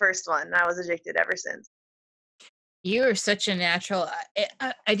that was the first one. And I was addicted ever since. You are such a natural.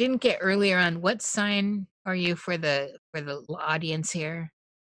 I didn't get earlier on. What sign are you for the audience here?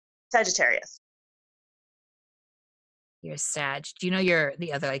 Sagittarius. You're Sag. Do you know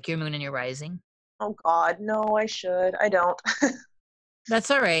the other, like your moon and your rising? Oh God, no, I should. I don't.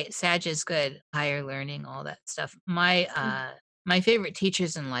 That's all right. Sag is good. Higher learning, all that stuff. My favorite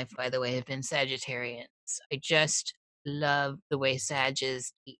teachers in life, by the way, have been Sagittarians. I just love the way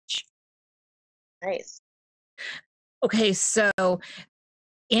Sages teach. Nice. Okay, so I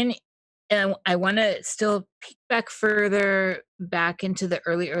want to still peek back further back into the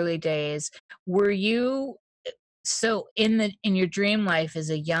early days. Were you so in your dream life as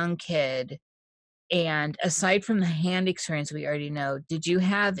a young kid? And aside from the hand experience we already know, did you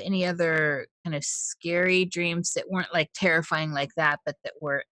have any other kind of scary dreams that weren't like terrifying like that, but that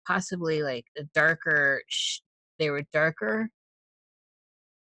were possibly like a darker, they were darker?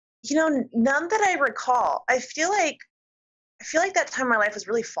 None that I recall. I feel like that time in my life was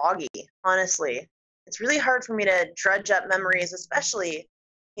really foggy, honestly. It's really hard for me to drudge up memories, especially,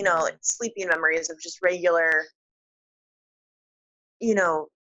 like sleeping memories of just regular, you know,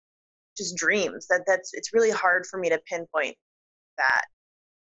 just dreams. It's really hard for me to pinpoint that.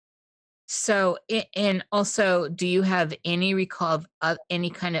 So, and also, do you have any recall of any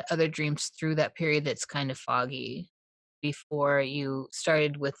kind of other dreams through that period that's kind of foggy before you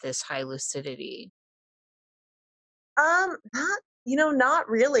started with this high lucidity? Not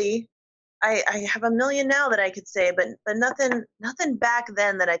really. I have a million now that I could say, but nothing back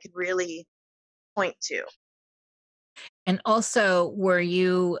then that I could really point to. And also,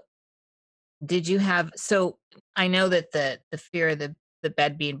 did you have, so I know that the fear of the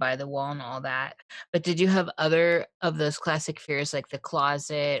bed being by the wall and all that, but did you have other of those classic fears like the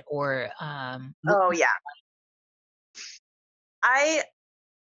closet or Oh yeah. I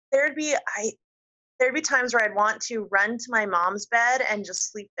there'd be I there'd be times where I'd want to run to my mom's bed and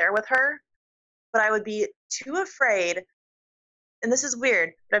just sleep there with her, but I would be too afraid, and this is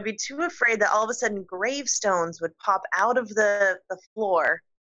weird, but I'd be too afraid that all of a sudden gravestones would pop out of the floor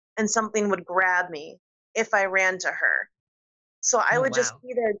and something would grab me if I ran to her. So I Oh, would just wow.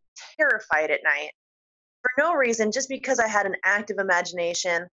 be there terrified at night for no reason, just because I had an active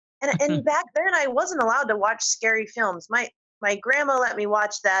imagination. And back then I wasn't allowed to watch scary films. My grandma let me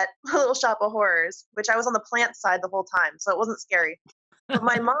watch that Little Shop of Horrors, which I was on the plant side the whole time, so it wasn't scary. But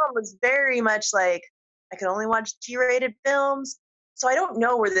my mom was very much like, I could only watch G-rated films. So I don't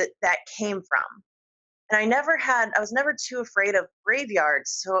know where that came from. And I was never too afraid of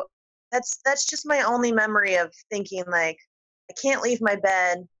graveyards. So that's just my only memory of thinking like, I can't leave my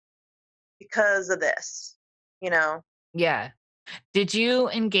bed because of this, you know? Yeah. Did you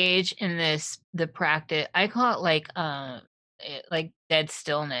engage in the practice? I call it like dead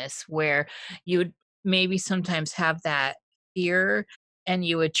stillness, where you would maybe sometimes have that fear and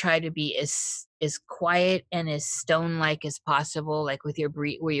you would try to be as quiet and as stone like as possible, like with your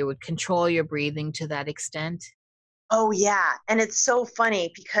breathe, where you would control your breathing to that extent. Oh yeah. And it's so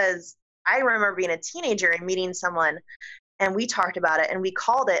funny because I remember being a teenager and meeting someone and we talked about it and we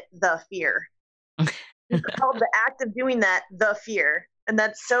called it the fear. We called the act of doing that the fear. And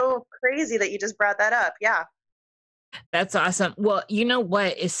that's so crazy that you just brought that up. Yeah. That's awesome. Well, you know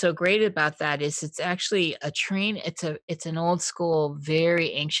what is so great about that is it's actually it's an old school,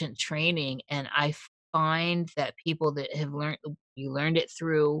 very ancient training. And I find that people that have you learned it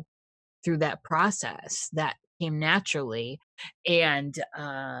through that process that came naturally. And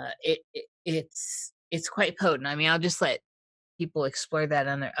it's quite potent. I mean, I'll just let people explore that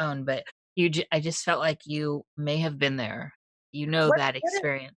on their own, but I just felt like you may have been there. You know What that what is,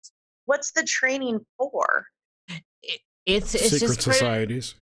 experience. what's the training for? It's Secret just part of,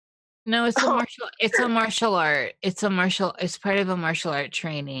 societies. no, Oh, it's a martial art. It's part of a martial art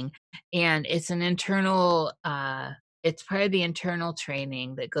training, and it's an internal, it's part of the internal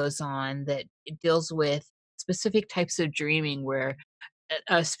training that goes on that it deals with specific types of dreaming where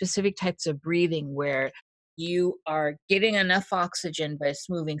specific types of breathing where you are getting enough oxygen, but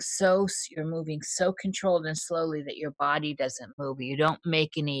you're moving so controlled and slowly that your body doesn't move. You don't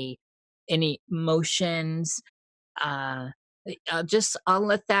make any motions. Uh, I'll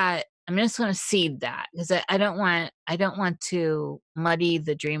let that. I'm just going to seed that because I don't want to muddy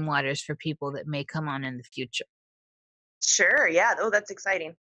the dream waters for people that may come on in the future. sure. Yeah. Oh, that's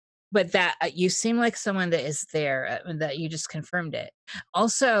exciting. But that you seem like someone that is there, and that you just confirmed it.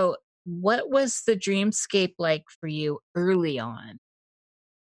 Also, what was the dreamscape like for you early on?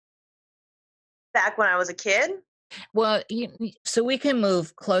 Back when I was a kid? Well, so we can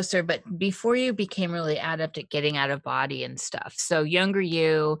move closer, but before you became really adept at getting out of body and stuff. So younger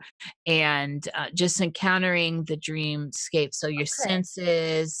you, and just encountering the dreamscape. So your Okay.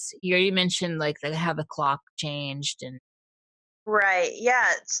 senses. You already mentioned like that have a clock changed, and Right. Yeah.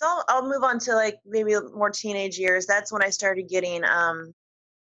 So I'll move on to like maybe more teenage years. That's when I started getting uh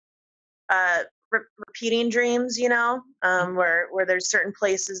repeating dreams, where there's certain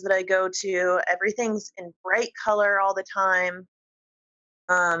places that I go to. Everything's in bright color all the time.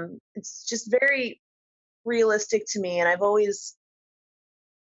 It's just very realistic to me, and I've always,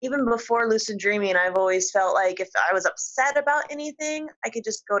 even before lucid dreaming, I've always felt like if I was upset about anything, I could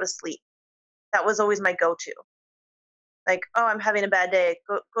just go to sleep. That was always my go-to. Like, oh, I'm having a bad day.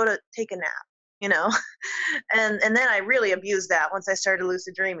 Go to take a nap. you know. And then I really abused that once I started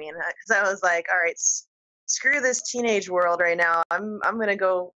lucid dreaming, because I was like, all right, screw this teenage world right now. I'm gonna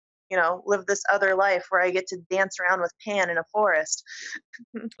go, live this other life where I get to dance around with Pan in a forest.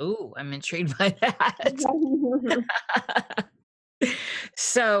 Ooh, I'm intrigued by that.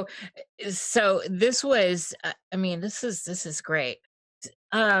 So this was, I mean, this is great.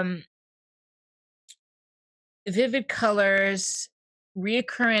 Um, vivid colors,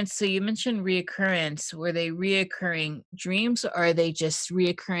 reoccurrence. So you mentioned reoccurrence. Were they reoccurring dreams, or are they just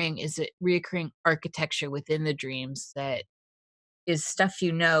reoccurring? Is it reoccurring architecture within the dreams that is stuff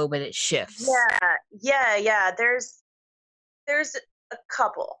but it shifts? Yeah. There's a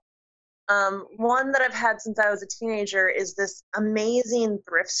couple. One that I've had since I was a teenager is this amazing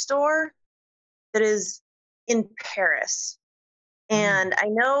thrift store that is in Paris. Mm. And I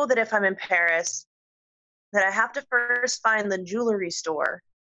know that if I'm in Paris, that I have to first find the jewelry store,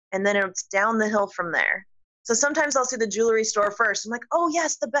 and then it's down the hill from there. So sometimes I'll see the jewelry store first. I'm like, oh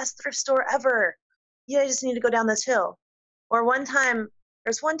yes, the best thrift store ever. Yeah, I just need to go down this hill. Or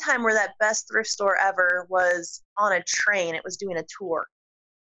there's one time where that best thrift store ever was on a train. It was doing a tour.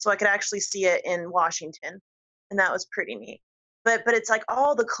 So I could actually see it in Washington. And that was pretty neat. But it's like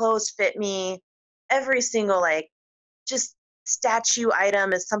all the clothes fit me. Every single just statue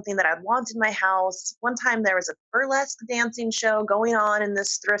item is something that I'd want in my house. One time there was a burlesque dancing show going on in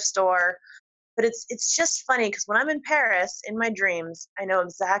this thrift store. But it's just funny because when I'm in Paris in my dreams, I know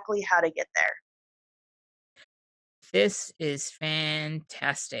exactly how to get there. This is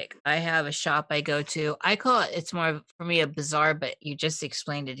fantastic. I have a shop I go to. I call it, it's more for me a bazaar, but you just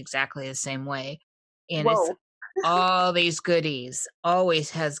explained it exactly the same way. And it's Whoa. all these goodies,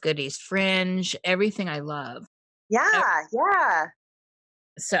 always has goodies, fringe, everything I love. Uh, Yeah.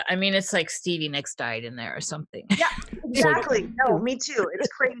 So, I mean, it's like Stevie Nicks died in there or something. Yeah, It's like exactly. No, me too. It's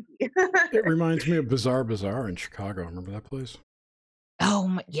crazy. it reminds me of Bazaar in Chicago. Remember that place?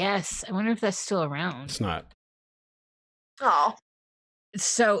 Oh, yes. I wonder if that's still around. It's not. Oh,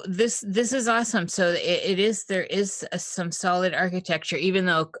 So this is awesome. So it is, there is some solid architecture, even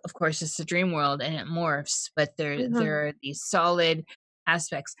though of course it's a dream world and it morphs, but there are these solid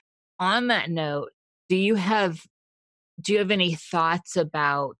aspects. On that note, do you have any thoughts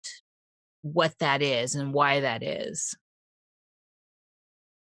about what that is and why that is?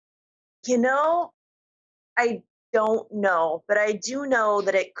 I don't know, but I do know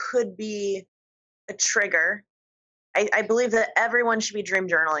that it could be a trigger. I believe that everyone should be dream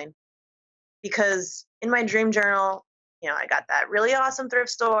journaling, because in my dream journal, I got that really awesome thrift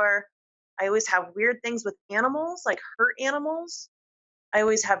store. I always have weird things with animals, like hurt animals. I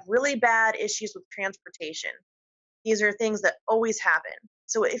always have really bad issues with transportation. These are things that always happen.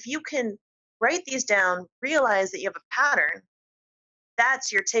 So if you can write these down, realize that you have a pattern, that's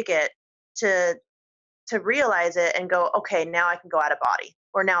your ticket to realize it and go, okay, now I can go out of body,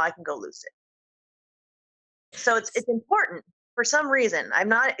 or now I can go lucid. So it's important for some reason. I'm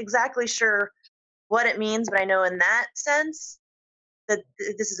not exactly sure what it means, but I know in that sense that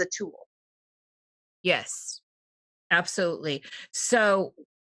this is a tool. Yes, absolutely. So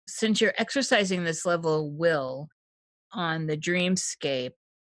since you're exercising this level of will on the dreamscape,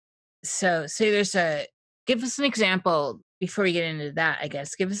 so say give us an example before we get into that, I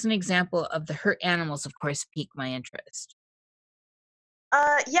guess. Give us an example of the hurt animals, of course, piqued my interest.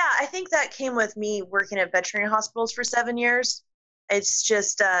 Yeah, I think that came with me working at veterinary hospitals for 7 years. It's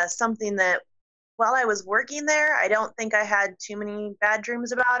just something that while I was working there, I don't think I had too many bad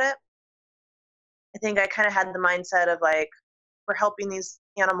dreams about it. I think I kind of had the mindset of like, we're helping these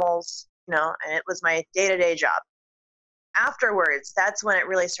animals, and it was my day-to-day job. Afterwards, that's when it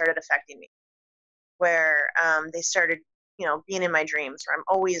really started affecting me, where they started, being in my dreams, where I'm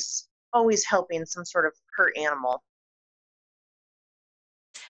always helping some sort of hurt animal.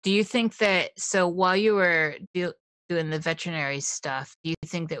 Do you think that, so while you were doing the veterinary stuff, do you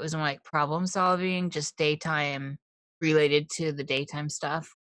think that was more like problem solving, just daytime related to the daytime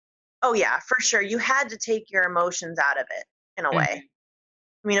stuff? Oh yeah, for sure. You had to take your emotions out of it in a way. Mhm.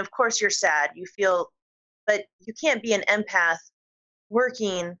 I mean, of course you're sad, you feel, but you can't be an empath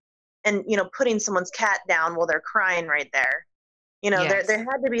working and putting someone's cat down while they're crying right there. There Yes.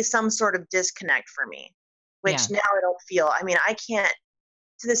 had to be some sort of disconnect for me, Yeah. which now I don't feel. I mean, I can't,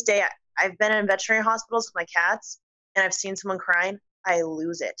 to this day. I've been in veterinary hospitals with my cats, and I've seen someone crying, I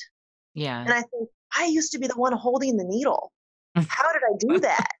lose it. Yeah. And I think, I used to be the one holding the needle. How did I do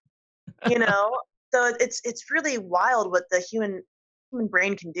that? you know so it's really wild what the human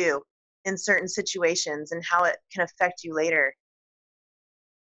brain can do in certain situations and how it can affect you later.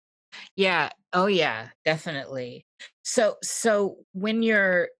 Yeah. Oh yeah, definitely. So when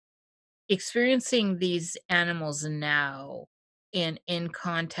you're experiencing these animals now in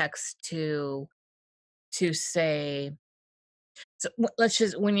context to say, so let's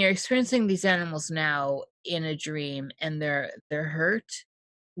just, when you're experiencing these animals now in a dream and they're hurt,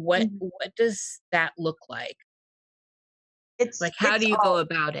 Mhm. what does that look like? It's Like, how it's do you go all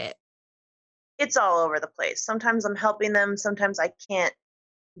about it? it's all over the place. Sometimes I'm helping them, sometimes I can't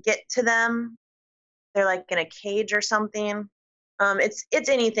get to them. They're like in a cage or something. It's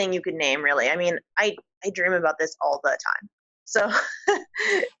anything you could name, really. I mean, I dream about this all the time. So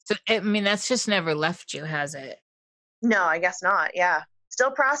So, I mean, that's just never left you, has it? no, I guess not. Yeah,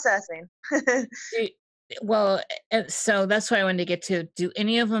 still processing. Do well, so that's what I wanted to get to. Do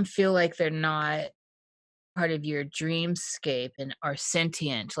any of them feel like they're not part of your dreamscape and are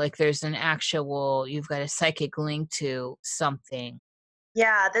sentient? Like there's an actual, you've got a psychic link to something.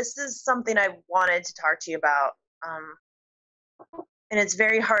 Yeah, this is something I wanted to talk to you about. Um, and it's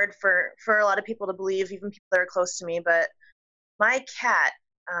very hard for a lot of people to believe, even people that are close to me. But my cat,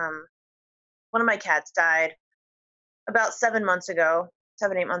 um, one of my cats died about 7 months ago,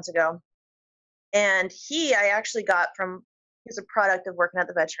 7, 8 months ago, and I actually got from, he's a product of working at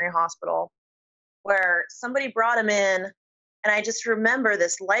the veterinary hospital, where somebody brought him in, and I just remember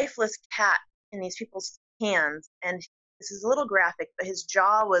this lifeless cat in these people's hands, and this is a little graphic, but his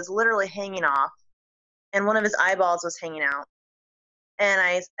jaw was literally hanging off, and one of his eyeballs was hanging out.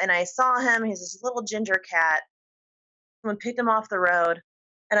 And I saw him. He's this little ginger cat. Someone picked him off the road,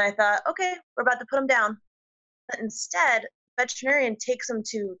 and I thought, okay, we're about to put him down. But instead, the veterinarian takes him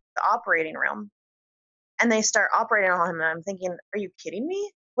to the operating room, and they start operating on him. And I'm thinking, are you kidding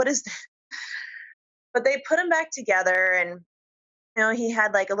me? What is this? But they put him back together, and he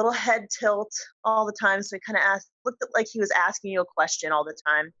had like a little head tilt all the time. So he kind of looked like he was asking you a question all the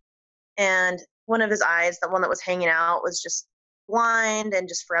time. And one of his eyes, the one that was hanging out, was just blind and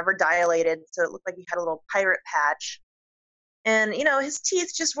just forever dilated. So it looked like he had a little pirate patch. And, his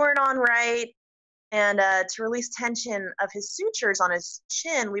teeth just weren't on right. And to release tension of his sutures on his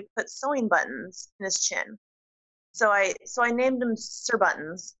chin, we put sewing buttons in his chin. So I named him Sir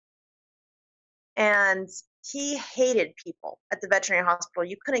Buttons. And he hated people at the veterinary hospital.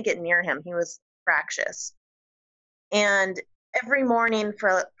 You couldn't get near him. He was fractious. And every morning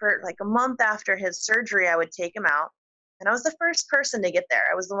for like a month after his surgery, I would take him out. And I was the first person to get there.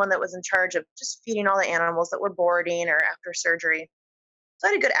 I was the one that was in charge of just feeding all the animals that were boarding or after surgery. So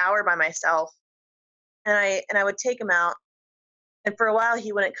I had a good hour by myself. And I would take him out. And for a while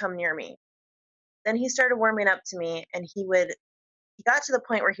he wouldn't come near me. Then he started warming up to me, and he got to the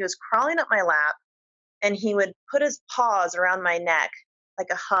point where he was crawling up my lap, and he would put his paws around my neck like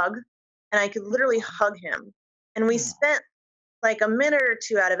a hug, and I could literally hug him. And we spent like a minute or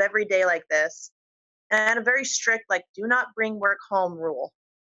two out of every day like this. And I had a very strict, like, do not bring work home rule.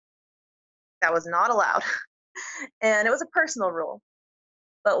 That was not allowed. And it was a personal rule.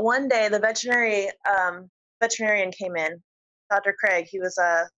 But one day the veterinarian came in, Dr. Craig. He was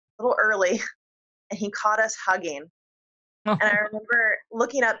a little early, and he caught us hugging. And I remember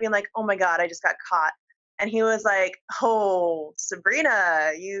looking up being like, oh my God, I just got caught. And he was like, oh,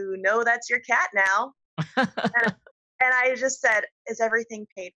 Sabrina, that's your cat now. And I just said, is everything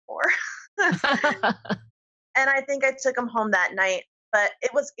paid for? And I think I took him home that night, but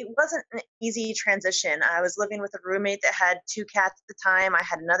it wasn't an easy transition. I was living with a roommate that had two cats at the time. I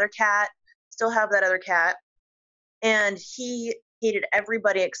had another cat, still have that other cat, and he hated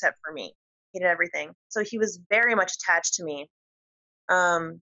everybody except for me. Hated everything. So he was very much attached to me.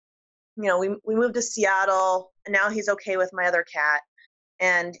 We moved to Seattle, and now he's okay with my other cat.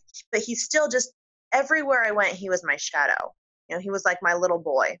 But he's still just, everywhere I went, he was my shadow. He was like my little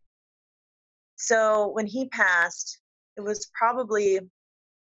boy. So when he passed, it was probably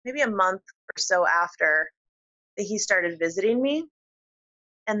maybe a month or so after that he started visiting me.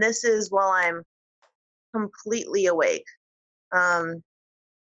 And this is while I'm completely awake. And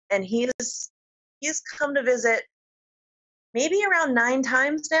he's come to visit maybe around 9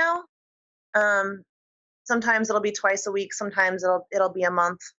 times now. Sometimes it'll be twice a week. Sometimes it'll be a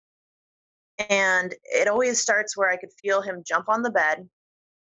month. And it always starts where I could feel him jump on the bed.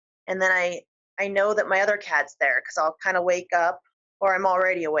 And then I know that my other cat's there, because I'll kind of wake up, or I'm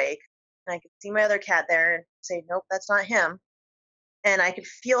already awake, and I could see my other cat there and say, nope, that's not him. And I could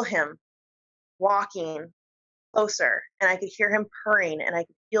feel him walking closer, and I could hear him purring, and I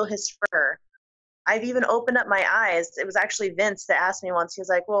could feel his fur. I've even opened up my eyes. It was actually Vince that asked me once. He was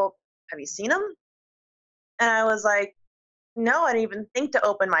like, well, have you seen him? And I was like, no, I didn't even think to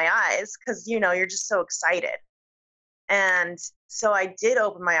open my eyes, because, you're just so excited. And so I did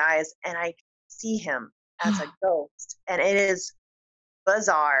open my eyes, and I see him as a ghost. And it is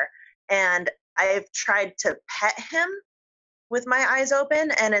bizarre. and I've tried to pet him with my eyes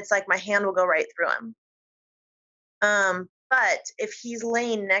open, and it's like my hand will go right through him. But if he's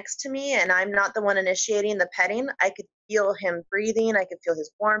laying next to me and I'm not the one initiating the petting, I could feel him breathing. I could feel his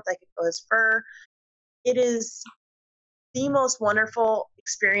warmth. I could feel his fur. It is the most wonderful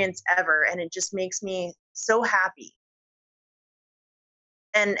experience ever, and it just makes me so happy.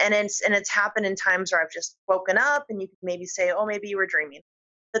 And it's happened in times where I've just woken up, and you could maybe say, oh, maybe you were dreaming.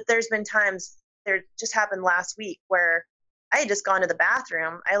 But there's been times, there just happened last week, where I had just gone to the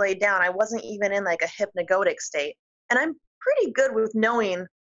bathroom. I laid down. I wasn't even in like a hypnagogic state. And I'm pretty good with knowing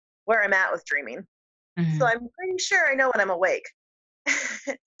where I'm at with dreaming. So I'm pretty sure I know when I'm awake.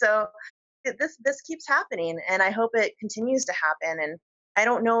 So this keeps happening, and I hope it continues to happen. And I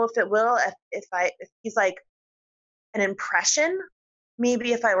don't know if it will, if he's like an impression.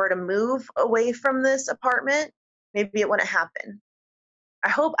 Maybe if I were to move away from this apartment, maybe it wouldn't happen. I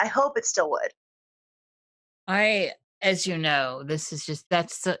hope it still would. As you know, this is just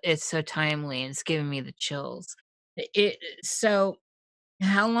it's so timely and it's giving me the chills. So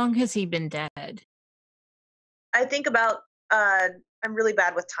how long has he been dead? I think about I'm really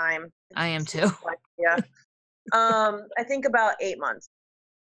bad with time. I am too. Yeah. I think about 8 months.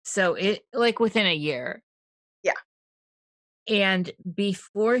 So it like within a year. Yeah. And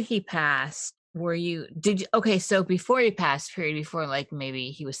before he passed, okay, so before he passed, period, before like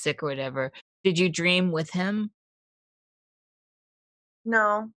maybe he was sick or whatever, did you dream with him?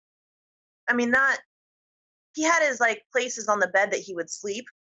 No. I mean, not he had his like places on the bed that he would sleep.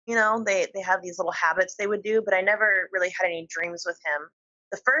 They have these little habits they would do, but I never really had any dreams with him.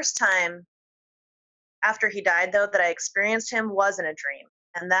 The first time after he died, though, that I experienced him was in a dream,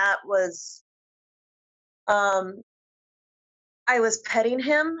 and that was I was petting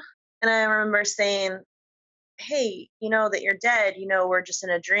him, and I remember saying, hey, you know that you're dead, we're just in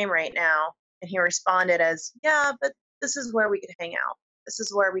a dream right now. And he responded as, yeah, but this is where we could hang out. This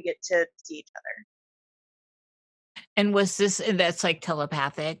is where we get to see each other. And that's like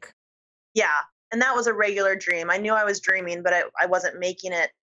telepathic? Yeah. And that was a regular dream. I knew I was dreaming, but I wasn't making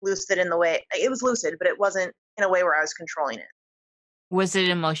it lucid in the way it was lucid, but it wasn't in a way where I was controlling it. Was it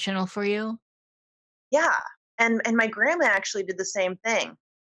emotional for you? Yeah. And my grandma actually did the same thing.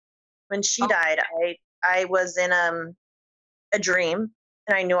 When she died, I was in a dream,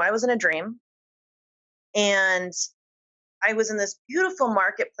 and I knew I was in a dream. And I was in this beautiful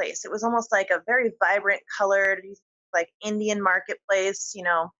marketplace. It was almost like a very vibrant colored, like Indian marketplace,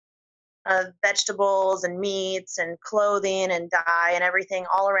 vegetables and meats and clothing and dye and everything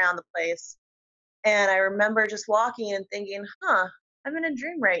all around the place. And I remember just walking and thinking, I'm in a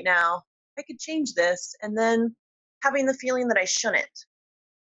dream right now. I could change this. And then having the feeling that I shouldn't.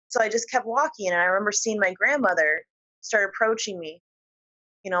 So I just kept walking. And I remember seeing my grandmother start approaching me,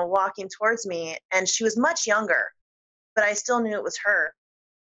 walking towards me. And she was much younger, but I still knew it was her.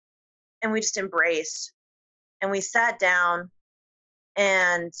 And we just embraced. And we sat down,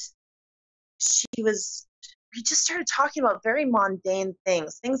 and we just started talking about very mundane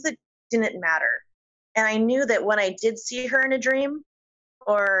things that didn't matter. And I knew that when I did see her in a dream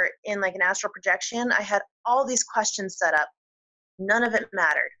or in like an astral projection, I had all these questions set up. None of it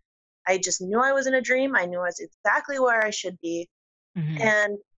mattered. I just knew I was in a dream. I knew I was exactly where I should be. Mm-hmm.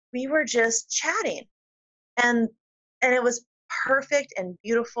 And we were just chatting. And it was perfect and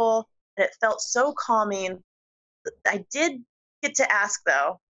beautiful. And it felt so calming. I did get to ask,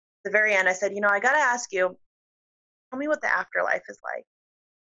 though, at the very end, I said, I got to ask you, tell me what the afterlife is like.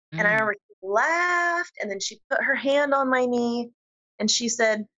 And I remember she laughed, and then she put her hand on my knee, and she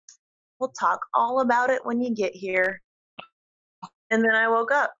said, we'll talk all about it when you get here. And then I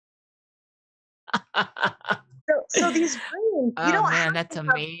woke up. So these dreams, you don't have that's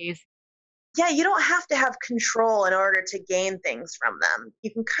amazing. Yeah, you don't have to have control in order to gain things from them.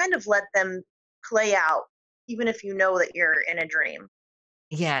 You can kind of let them play out, even if you know that you're in a dream.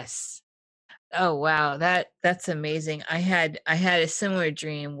 Yes. Oh wow, that's amazing. I had a similar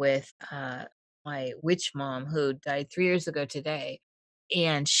dream with my witch mom who died 3 years ago today.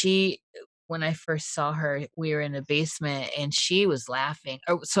 And when I first saw her, we were in the basement and she was laughing.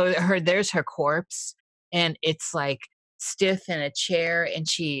 Oh, so there's her corpse, and it's like stiff in a chair, and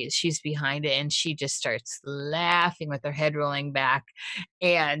she's behind it, and she just starts laughing with her head rolling back.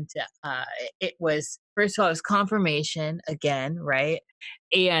 And it was, first of all, it was confirmation again, right?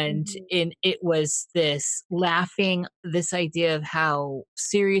 And it was this laughing, this idea of how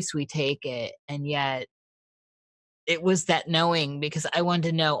serious we take it, and yet it was that knowing, because I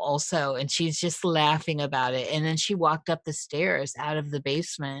wanted to know also, and she's just laughing about it. And then she walked up the stairs out of the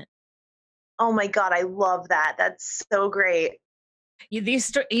basement. Oh my God, I love that. That's so great.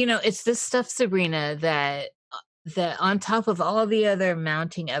 It's this stuff, Sabrina, that on top of all the other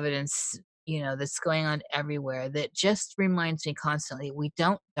mounting evidence, that's going on everywhere, that just reminds me constantly, we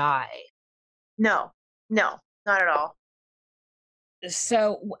don't die. No, no, not at all.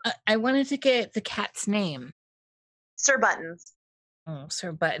 So I wanted to get the cat's name. Sir Buttons. Oh,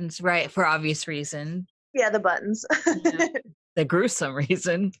 Sir Buttons, right? For obvious reason. Yeah, the buttons. Yeah. The gruesome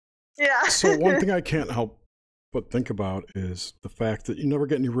reason. Yeah. So one thing I can't help but think about is the fact that you never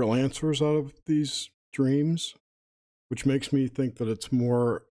get any real answers out of these dreams, which makes me think that it's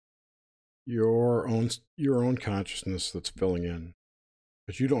more your own consciousness that's filling in,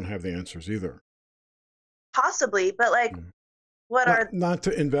 because you don't have the answers either. Possibly, but like, not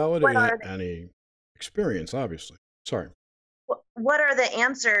to invalidate any experience, obviously. Sorry. What are the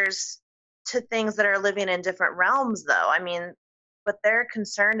answers to things that are living in different realms, though? I mean, what they're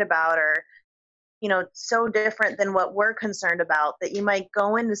concerned about are, so different than what we're concerned about, that you might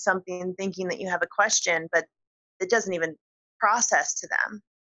go into something thinking that you have a question, but it doesn't even process to them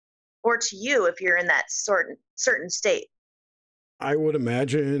or to you if you're in that certain state. I would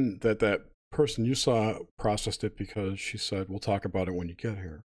imagine that person you saw processed it because she said, we'll talk about it when you get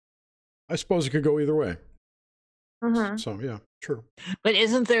here. I suppose it could go either way. Mm-hmm. So, yeah, true. But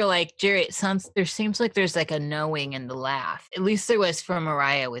isn't there, like, Jerry, there seems like there's like a knowing in the laugh. At least there was for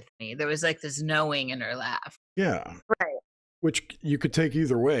Mariah with me. There was like this knowing in her laugh. Yeah. Right. Which you could take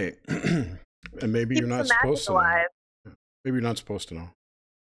either way. And maybe you're not supposed to know. Maybe you're not supposed to know.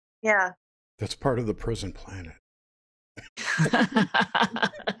 Yeah. That's part of the prison planet.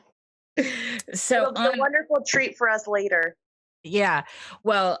 So a wonderful treat for us later. Yeah.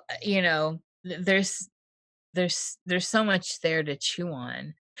 Well, there's so much there to chew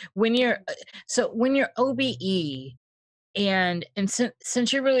on when you're OBE, and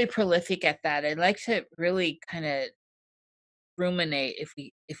since you're really prolific at that, I'd like to really kind of ruminate, if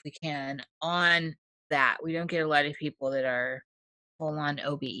we can, on that. We don't get a lot of people that are full on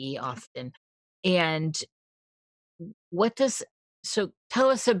OBE often. And so tell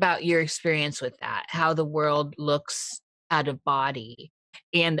us about your experience with that, how the world looks out of body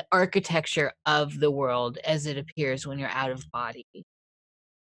and the architecture of the world as it appears when you're out of body.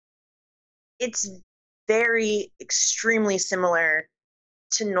 It's very extremely similar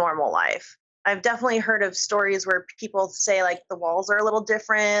to normal life. I've definitely heard of stories where people say like the walls are a little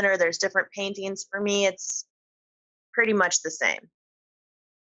different or there's different paintings. For me, it's pretty much the same.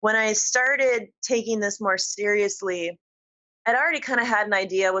 When I started taking this more seriously, I'd already kind of had an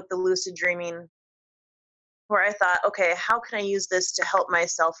idea with the lucid dreaming, where I thought, okay, how can I use this to help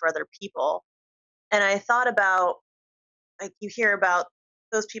myself or other people? And I thought about, like, you hear about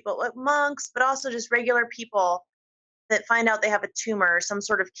those people like monks, but also just regular people that find out they have a tumor or some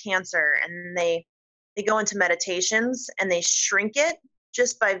sort of cancer, and they go into meditations and they shrink it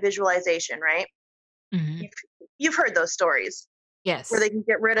just by visualization, right? Mm-hmm. You've heard those stories. Yes. Where they can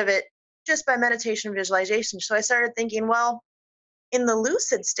get rid of it just by meditation and visualization. So I started thinking, well, in the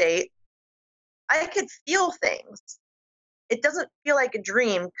lucid state, I could feel things. It doesn't feel like a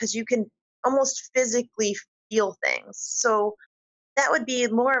dream because you can almost physically feel things. So that would be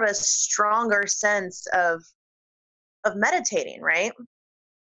more of a stronger sense of meditating, right?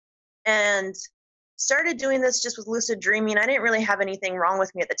 And started doing this just with lucid dreaming. I didn't really have anything wrong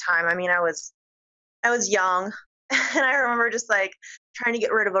with me at the time. I mean, I was young, and I remember just like trying to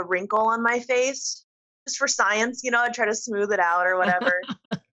get rid of a wrinkle on my face just for science, I'd try to smooth it out or whatever.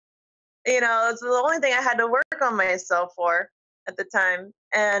 It's the only thing I had to work on myself for at the time.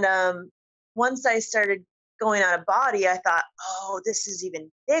 And once I started going out of body, I thought, oh, this is even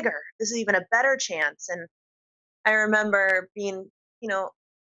bigger. This is even a better chance. And I remember being,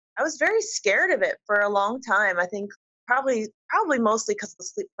 I was very scared of it for a long time. I think probably mostly because of the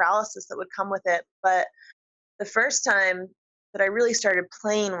sleep paralysis that would come with it. But the first time that I really started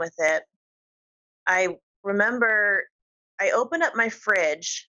playing with it, I remember I opened up my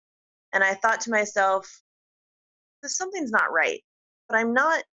fridge and I thought to myself, something's not right, but I'm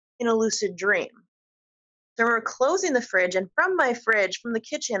not in a lucid dream. So we're closing the fridge, and from my fridge, from the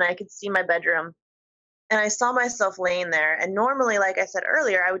kitchen, I could see my bedroom. And I saw myself laying there. And normally, like I said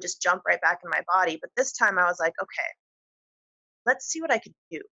earlier, I would just jump right back in my body. But this time I was like, okay, let's see what I could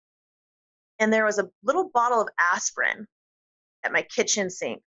do. And there was a little bottle of aspirin at my kitchen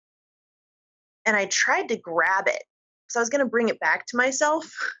sink. And I tried to grab it because I was going to bring it back to myself.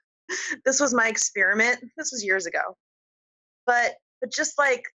 This was my experiment. This was years ago. But just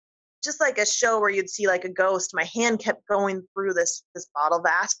like a show where you'd see like a ghost, my hand kept going through this bottle of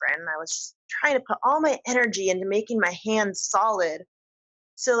aspirin. And I was just trying to put all my energy into making my hand solid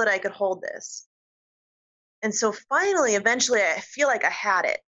so that I could hold this. And so finally, eventually, I feel like I had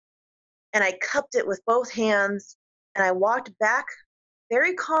it. And I cupped it with both hands and I walked back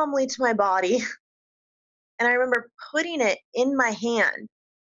very calmly to my body. And I remember putting it in my hand,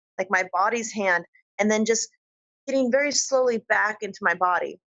 like my body's hand, and then just getting very slowly back into my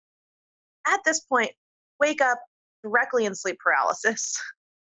body. At this point, wake up directly in sleep paralysis.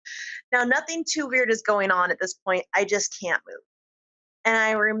 Now, nothing too weird is going on at this point. I just can't move. And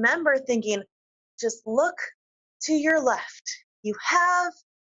I remember thinking, just look to your left. You have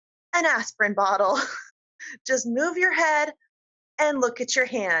an aspirin bottle. Just move your head and look at your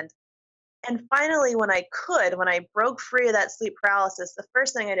hand. And finally, when I broke free of that sleep paralysis, the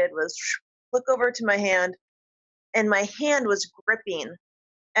first thing I did was look over to my hand, and my hand was gripping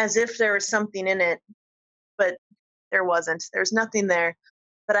as if there was something in it, but there wasn't. There's nothing there.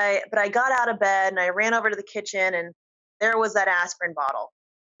 But I got out of bed and I ran over to the kitchen, and there was that aspirin bottle,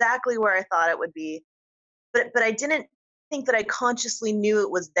 exactly where I thought it would be. But I didn't think that I consciously knew it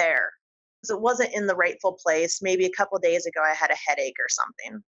was there because it wasn't in the rightful place. Maybe a couple of days ago I had a headache or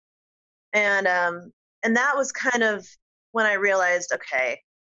something. And that was kind of when I realized, okay,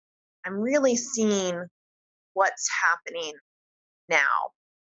 I'm really seeing what's happening now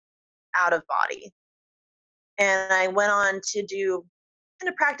out of body. And I went on to do kind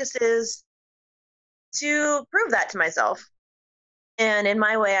of practices to prove that to myself. And in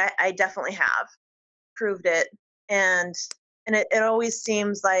my way, I definitely have proved it. And it always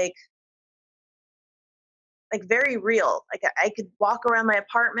seems like very real. Like I could walk around my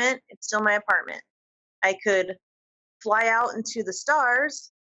apartment, it's still my apartment. I could fly out into the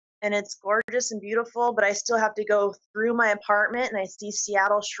stars and it's gorgeous and beautiful, but I still have to go through my apartment and I see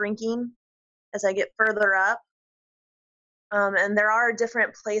Seattle shrinking as I get further up. And there are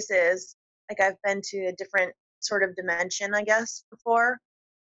different places, like I've been to a different sort of dimension, I guess, before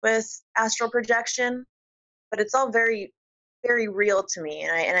with astral projection, but it's all very, very real to me.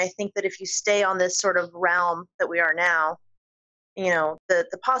 And I think that if you stay on this sort of realm that we are now,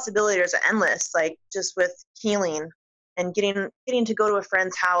 the possibilities are endless, like just with healing and getting to go to a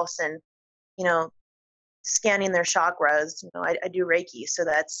friend's house and, you know, scanning their chakras. I do Reiki, so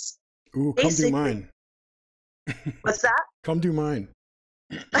that's Ooh, come do mine. What's that? Come do mine.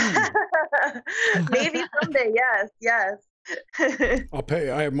 Maybe someday, yes. I'll pay.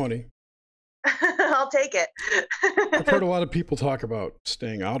 I have money. I'll take it. I've heard a lot of people talk about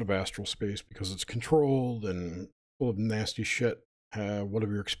staying out of astral space because it's controlled and full of nasty shit. What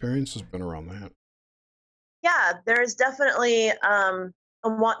have your experiences been around that? Yeah, there's definitely a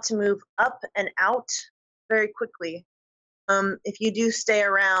want to move up and out very quickly. If you do stay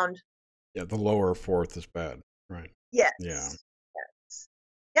around. Yeah, the lower fourth is bad, right? Yes. Yeah. Yes.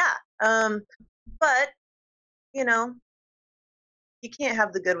 Yeah. But, you can't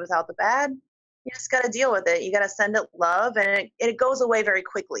have the good without the bad. You just got to deal with it. You got to send it love, and it goes away very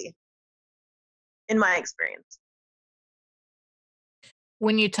quickly, in my experience.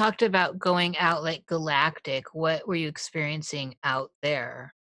 When you talked about going out like galactic, what were you experiencing out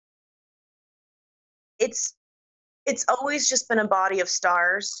there? It's always just been a body of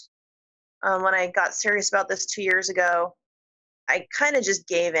stars. When I got serious about this 2 years ago, I kind of just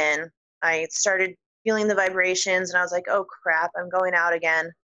gave in. I started feeling the vibrations, and I was like, oh crap, I'm going out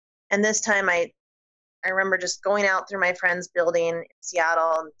again. And this time I remember just going out through my friend's building in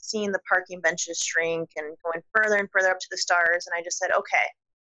Seattle and seeing the parking benches shrink and going further and further up to the stars. And I just said, okay,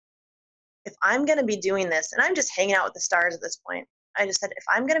 if I'm going to be doing this, and I'm just hanging out with the stars at this point, I just said, if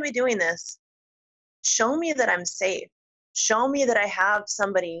I'm going to be doing this, show me that I'm safe. Show me that I have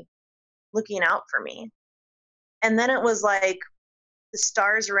somebody looking out for me. And then it was like the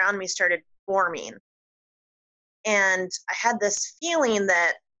stars around me started forming. And I had this feeling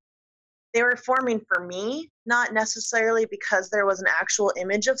that they were forming for me, not necessarily because there was an actual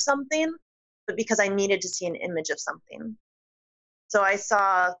image of something, but because I needed to see an image of something. So I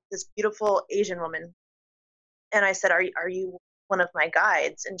saw this beautiful Asian woman, and I said, are you one of my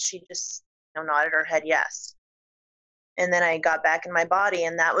guides? And she just nodded her head yes. And then I got back in my body,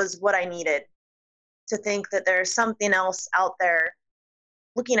 and that was what I needed, to think that there's something else out there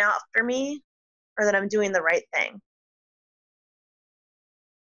looking out for me, or that I'm doing the right thing.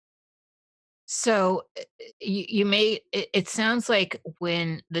 So you may it sounds like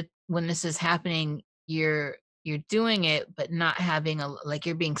when this is happening, you're doing it but not having like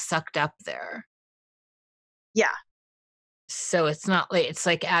you're being sucked up there. Yeah. So it's not like it's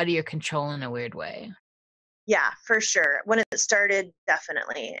like out of your control in a weird way. Yeah, for sure. When it started,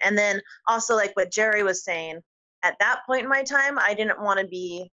 definitely. And then also like what Jerry was saying, at that point in my time, I didn't want to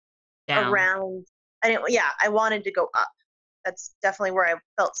be Down. around. I wanted to go up. That's definitely where I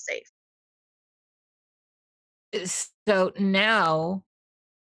felt safe. So now,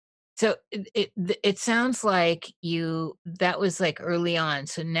 so it sounds like that was like early on.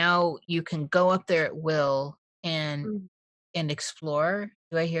 So now you can go up there at will Mm. and explore.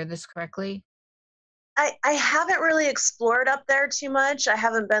 Do I hear this correctly? I haven't really explored up there too much. I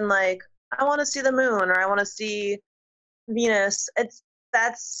haven't been like, I want to see the moon or I want to see Venus.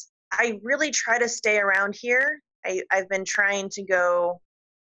 I really try to stay around here. I've been trying to go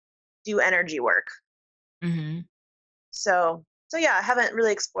do energy work. Hmm. So yeah, I haven't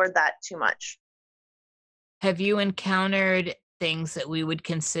really explored that too much. Have you encountered things that we would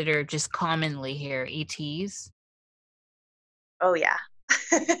consider just commonly here, ETs? Oh yeah.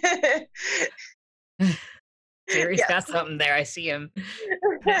 Jerry's Yes. got something there. I see him.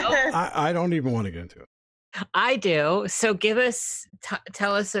 No? I don't even want to get into it. I do. So give us,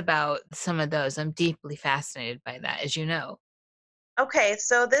 tell us about some of those. I'm deeply fascinated by that, as you know. Okay,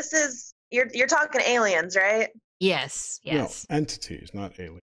 so this is you're talking aliens, right? Yes, No, yes. entities, not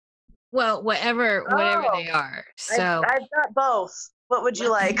aliens. Well, whatever Oh, they are. I've So I've got both. What would you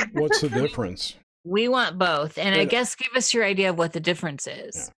like? What's the difference? we want both. And I And guess give us your idea of what the difference yeah,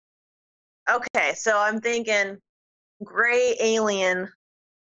 is. Okay, so I'm thinking gray alien,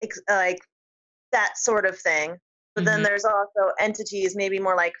 like that sort of thing. But then Hmm. there's also entities, maybe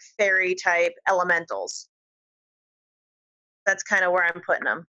more like fairy type elementals. That's kind of where I'm putting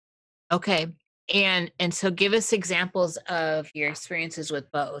them. Okay. And so give us examples of your experiences with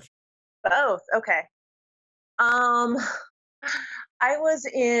both. Both. Okay. Um, I was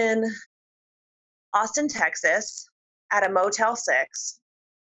in Austin, Texas, at a Motel 6,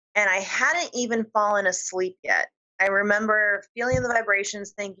 and I hadn't even fallen asleep yet. I remember feeling the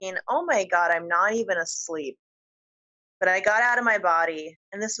vibrations, thinking, "Oh my God, I'm not even asleep." But I got out of my body,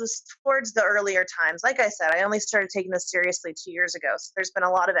 and this was towards the earlier times. Like I said, I only started taking this seriously 2 years ago, so there's been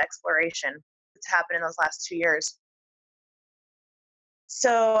a lot of exploration that's happened in those last 2 years.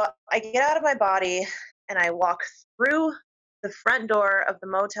 So I get out of my body and I walk through the front door of the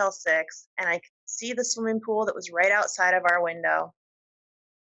Motel 6, and I could see the swimming pool that was right outside of our window.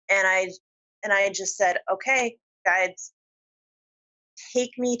 And I just said, "Okay, guides,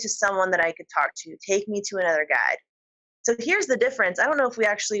 take me to someone that I could talk to. Take me to another guide." So here's the difference. I don't know if we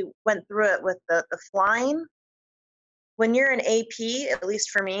actually went through it with the flying. When you're an AP, at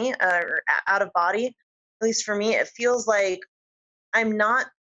least for me, or out of body, at least for me, it feels like I'm not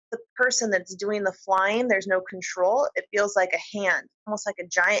the person that's doing the flying. There's no control. It feels like a hand, almost like a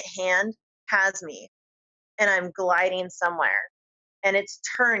giant hand has me, and I'm gliding somewhere. And it's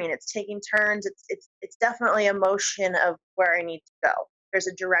turning, it's taking turns. It's definitely a motion of where I need to go. There's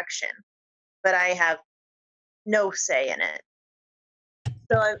a direction, but I have no say in it.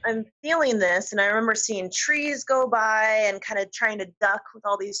 So I'm feeling this, and I remember seeing trees go by and kind of trying to duck with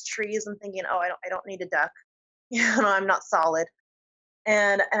all these trees. And thinking, "Oh, I don't need to duck. I'm not solid."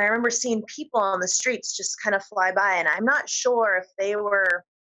 And I remember seeing people on the streets just kind of fly by, and I'm not sure if they were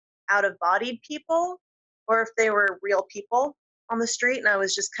out of bodied people or if they were real people on the street, and I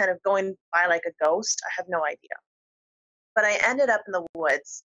was just kind of going by like a ghost. I have no idea. But I ended up in the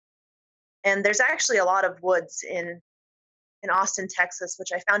woods, and there's actually a lot of woods in Austin, Texas,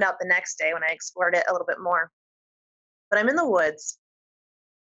 which I found out the next day when I explored it a little bit more. But I'm in the woods,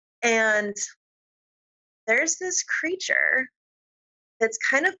 and there's this creature that's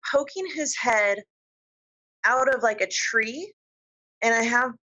kind of poking his head out of like a tree. And I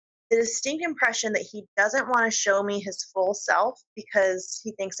have the distinct impression that he doesn't want to show me his full self because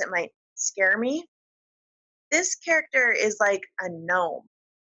he thinks it might scare me. This character is like a gnome,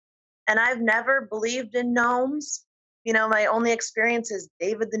 and I've never believed in gnomes. My only experience is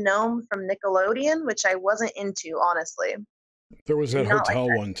David the Gnome from Nickelodeon, which I wasn't into, honestly. there was Did that not like hotel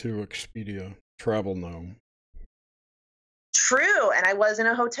that. one too, Expedia Travel Gnome. True, and I was in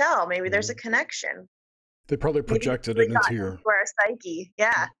a hotel. Maybe there's a Mhm. connection. They probably Maybe he projected really it got into our psyche.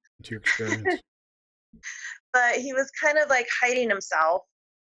 Yeah. into your experience. But he was kind of like hiding himself.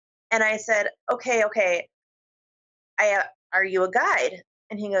 And I said, "Okay, okay, are you a guide?"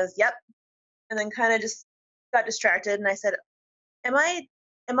 And he goes, "Yep." And then kind of just got distracted. And I said, "Am I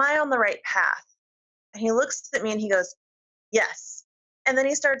on the right path?" And he looks at me and he goes, "Yes." And then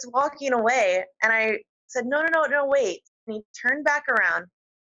he starts walking away. And I said, "No, no, no, no, wait." And he turned back around,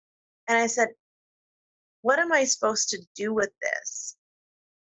 and I said, "What am I supposed to do with this?"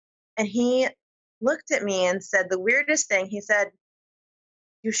 And he looked at me and said the weirdest thing. He said,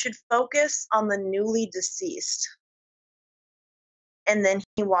 "You should focus on the newly deceased." And then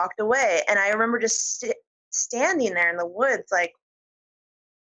he walked away. And I remember just standing there in the woods, like,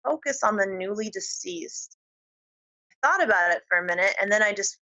 focus on the newly deceased. I thought about it for a minute, and then I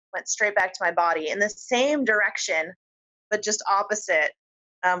just went straight back to my body in the same direction, but just opposite,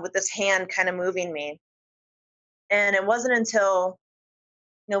 with this hand kind of moving me. And it wasn't until,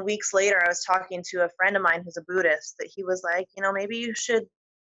 weeks later, I was talking to a friend of mine who's a Buddhist that he was like, maybe you should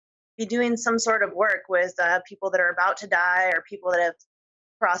be doing some sort of work with people that are about to die or people that have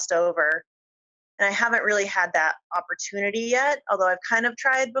crossed over. And I haven't really had that opportunity yet, although I've kind of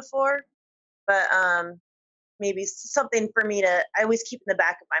tried before. But maybe something for me to, I always keep in the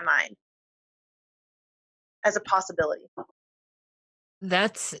back of my mind as a possibility.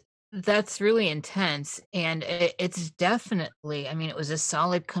 That's really intense, and it's definitely, I mean, it was a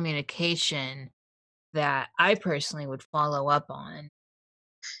solid communication that I personally would follow up on.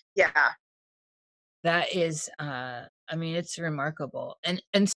 Yeah. That is, I mean, it's remarkable, and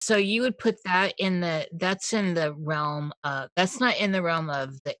so you would put that in that's in the realm of, that's not in the realm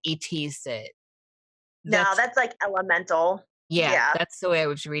of the ETs that No, that's that's like elemental. yeah, Yeah. that's the way I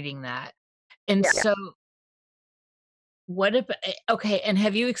was reading that. And Yeah. so what if okay, and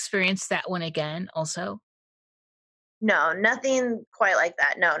have you experienced that one again also? No, nothing quite like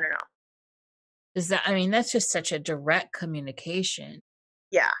that. No, no, no. Is that, I mean, that's just such a direct communication.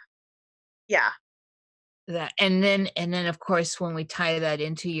 Yeah. Yeah. That, and then of course when we tie that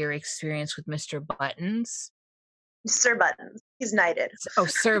into your experience with Mr. Buttons. Sir Buttons. He's knighted. Oh,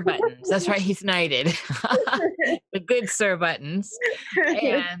 Sir Buttons. That's right, he's knighted. The good Sir Buttons.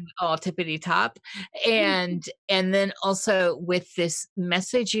 And all tippity top. And then also with this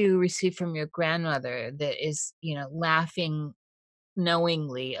message you received from your grandmother that is, laughing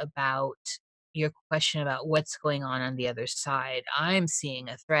knowingly about your question about what's going on the other side. I'm seeing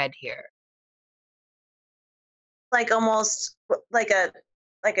a thread here. Like almost like a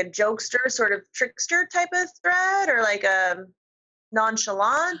jokester, sort of trickster type of thread, or like a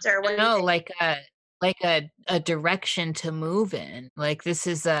nonchalant, or what do you No, think? like a direction to move in. Like this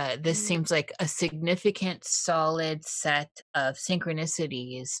Mm. seems like a significant, solid set of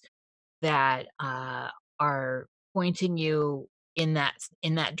synchronicities that are pointing you in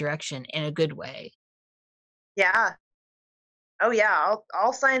that direction in a good way. Yeah. Oh yeah.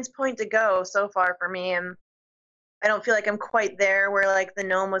 All signs point to go so far for me, and I don't feel like I'm quite there where like the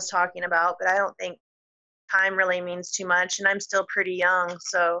gnome was talking about, but I don't think time really means too much, and I'm still pretty young,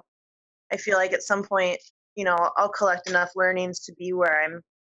 so I feel like at some point, I'll collect enough learnings to be where I'm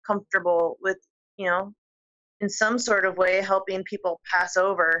comfortable with, you know, in some sort of way helping people pass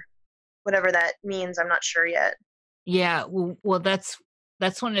over, whatever that means. I'm not sure yet. Yeah, well, that's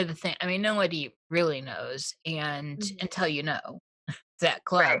one of the things. I mean, nobody really knows, and Mhm. until you know that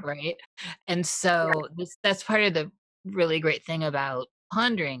Right. club, right? And Right. so that's part of the really great thing about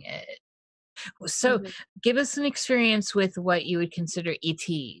pondering it. So, Mhm. give us an experience with what you would consider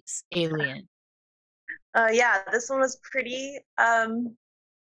ETs, alien. Yeah, this one was pretty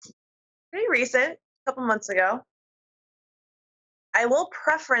recent, a couple months ago. I will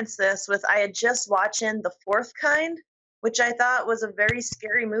preference this with I had just watching The Fourth Kind, which I thought was a very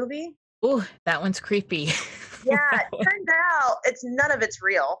scary movie. Ooh, that one's creepy. Yeah, it turns out none of it's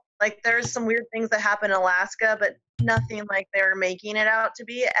real. Like there's some weird things that happen in Alaska, but nothing like they're making it out to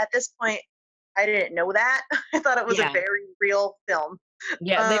be. At this point, I didn't know that. I thought it was a Yeah, very real film.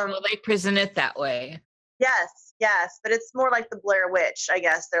 yeah, Um, they present it that way. yes, yes, but it's more like the Blair Witch, I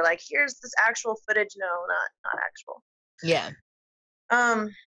guess. They're like, here's this actual footage. No, not actual. Yeah.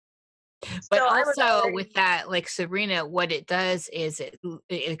 Um, But so I was also already with that, like Sabrina, what it does is it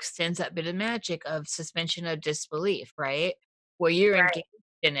extends that bit of magic of suspension of disbelief, right? Where you're right. engaged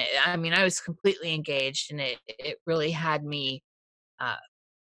in it. I mean, I was completely engaged, and it really had me uh,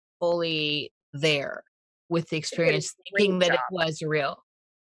 fully there with the They did a experience, great thinking that it job. was real.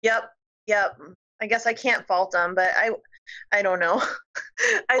 Yep, yep. I guess I can't fault them, but I don't know.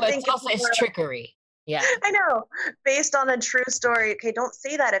 I Well, it's think it's also it's more trickery. Yeah, I know, based on a true story. Okay, don't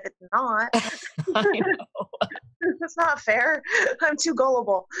say that if it's not. I know. It's not fair. I'm too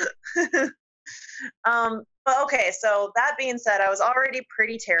gullible. But okay, so that being said, I was already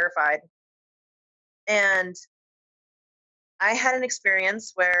pretty terrified. And I had an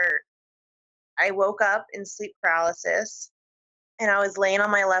experience where I woke up in sleep paralysis and I was laying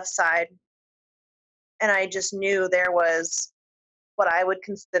on my left side and I just knew there was what I would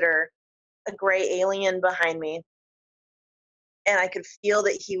consider a gray alien behind me. And I could feel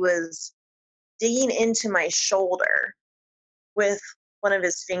that he was digging into my shoulder with one of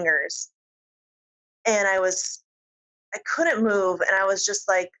his fingers. And I couldn't move. And I was just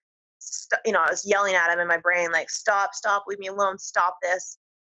like, I was yelling at him in my brain, like, stop, stop, leave me alone, stop this.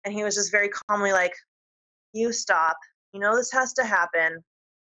 And he was just very calmly like, you stop. You know, this has to happen.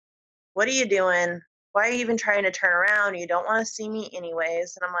 What are you doing? why are you even trying to turn around? You don't want to see me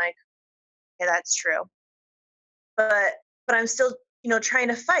anyways. And I'm like, yeah, that's true. But I'm still, trying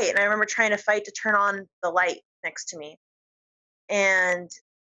to fight. And I remember trying to fight to turn on the light next to me. And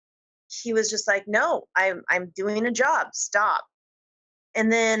he was just like, no, I'm doing a job. Stop.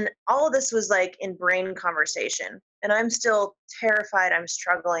 And then all of this was like in brain conversation. And I'm still terrified. I'm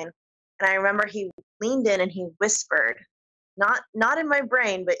struggling. And I remember he leaned in and he whispered, not in my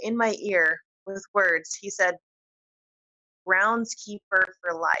brain, but in my ear with words. He said, groundskeeper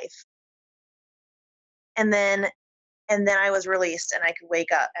for life. And then I was released and I could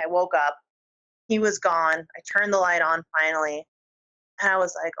wake up. I woke up. He was gone. I turned the light on finally. And I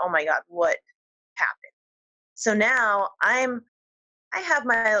was like, oh my God, what happened? So now I have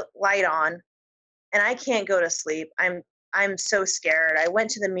my light on and I can't go to sleep. I'm so scared. I went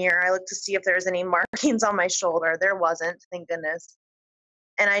to the mirror. I looked to see if there was any markings on my shoulder. There wasn't, thank goodness.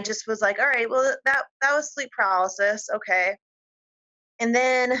 And I just was like, all right, well, that was sleep paralysis. Okay. And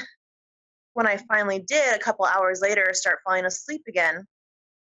then when I finally did, a couple hours later, start falling asleep again.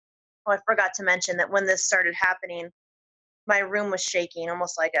 Oh, I forgot to mention that when this started happening, my room was shaking,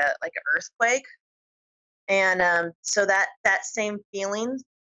 almost like an earthquake. And so that same feeling,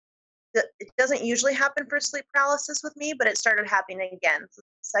 it doesn't usually happen for sleep paralysis with me, but it started happening again, the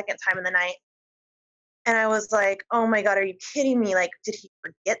second time in the night. And I was like, oh my God, are you kidding me? Like, did he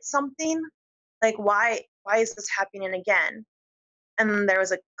forget something? Like, why is this happening again? And there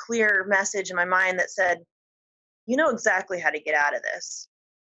was a clear message in my mind that said, you know exactly how to get out of this.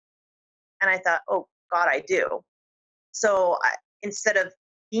 And I thought, oh God, I do. So instead of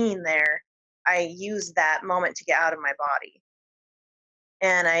being there, I used that moment to get out of my body.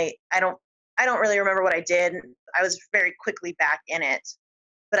 And I don't really remember what I did. I was very quickly back in it,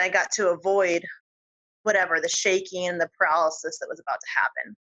 but I got to avoid whatever, the shaking and the paralysis that was about to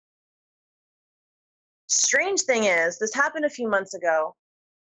happen. Strange thing is, this happened a few months ago.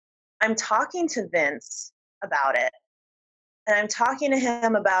 I'm talking to Vince about it, and I'm talking to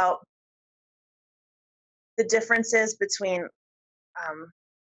him about the differences between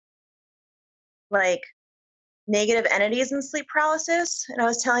like negative entities and sleep paralysis. And I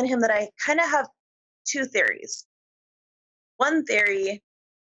was telling him that I kind of have two theories. One theory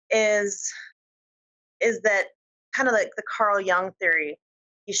is that kind of like the Carl Jung theory.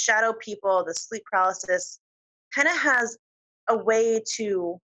 You shadow people, the sleep paralysis kind of has a way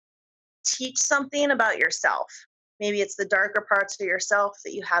to teach something about yourself. Maybe it's the darker parts of yourself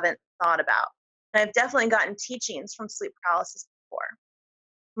that you haven't thought about. And I've definitely gotten teachings from sleep paralysis before.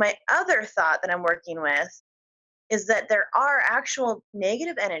 My other thought that I'm working with is that there are actual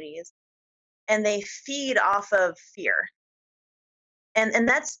negative entities and they feed off of fear. And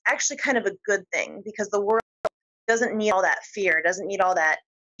that's actually kind of a good thing because the world doesn't need all that fear, doesn't need all that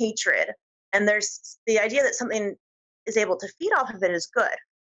hatred. And there's the idea that something is able to feed off of it is good.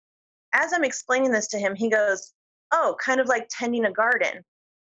 As I'm explaining this to him, he goes, oh, kind of like tending a garden.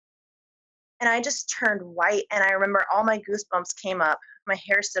 And I just turned white and I remember all my goosebumps came up. My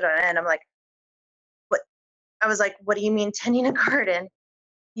hair stood on end. I'm like, what? I was like, what do you mean tending a garden?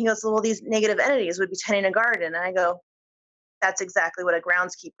 He goes, well, these negative entities would be tending a garden. And I go, that's exactly what a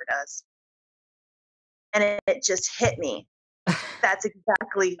groundskeeper does. And it just hit me. That's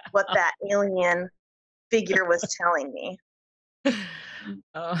exactly what that alien figure was telling me.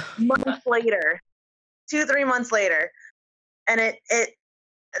 Months later, 2-3 months later. And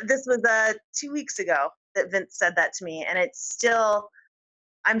this was 2 weeks ago that Vince said that to me. And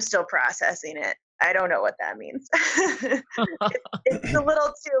I'm still processing it. I don't know what that means. It's a little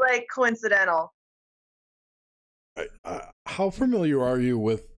too like coincidental. How familiar are you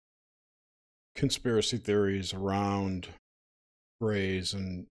with conspiracy theories around rays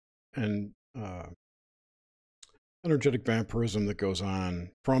and energetic vampirism that goes on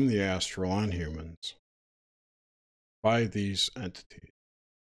from the astral on humans by these entities?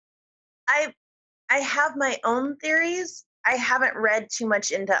 I have my own theories. I haven't read too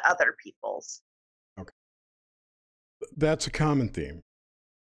much into other people's. Okay. That's a common theme,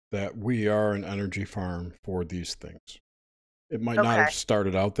 that we are an energy farm for these things. It might not have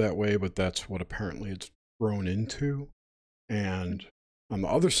started out that way, but that's what apparently it's grown into. And on the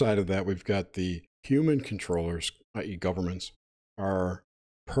other side of that, we've got the human controllers, i.e. governments, are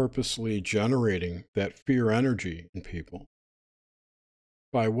purposely generating that fear energy in people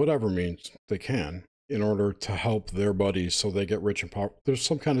by whatever means they can in order to help their buddies so they get rich and powerful. There's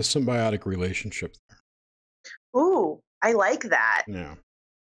some kind of symbiotic relationship there. Ooh, I like that. Yeah.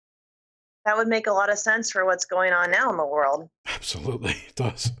 That would make a lot of sense for what's going on now in the world. Absolutely, it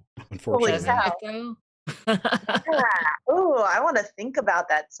does. Unfortunately. Holy cow. Yeah. Ooh, I want to think about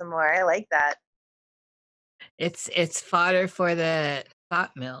that some more. I like that. It's fodder for the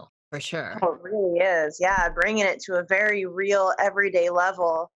thought mill for sure. Oh, it really is. Yeah, bringing it to a very real, everyday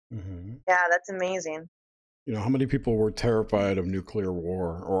level. Hmm. Yeah, that's amazing. You know, how many people were terrified of nuclear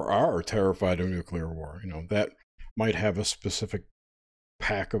war or are terrified of nuclear war? You know, that might have a specific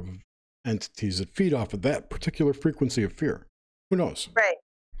pack of entities that feed off of that particular frequency of fear. Who knows? Right.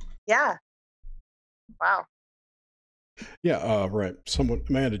 Yeah. Wow. Yeah, right. Someone,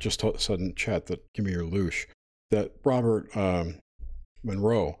 Amanda just said in chat that, give me your loosh, that Robert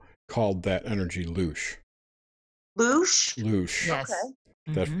Monroe called that energy loosh. Loosh? Loosh. Yes. Okay.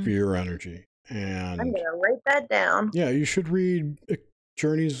 That Mhm. fear energy. I'm And going to write that down. yeah, you should read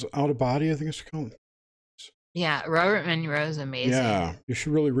Journeys Out of Body, I think it's called. Yeah, Robert Monroe's amazing. Yeah, you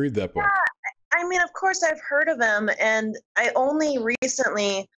should really read that book. I mean, of course, I've heard of him, and I only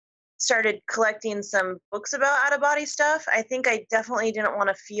recently started collecting some books about out of body stuff. I think I definitely didn't want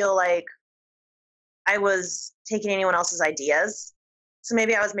to feel like I was taking anyone else's ideas. So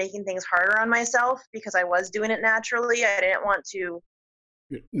maybe I was making things harder on myself because I was doing it naturally. I didn't want to,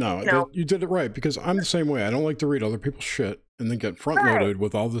 No, you know, you did it right, because I'm the same way. I don't like to read other people's shit and then get front right, loaded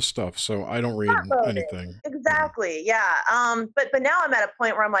with all this stuff. So I don't read front-loaded. anything. Exactly. Yeah. But now I'm at a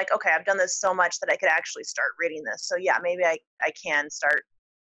point where I'm like, okay, I've done this so much that I could actually start reading this. So yeah, maybe I can start,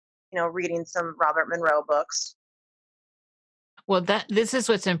 reading some Robert Monroe books. Well, this is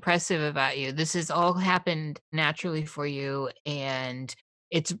what's impressive about you. This has all happened naturally for you, and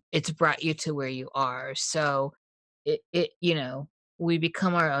it's brought you to where you are. So we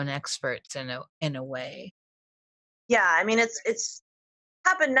become our own experts in a way. Yeah. I mean, it's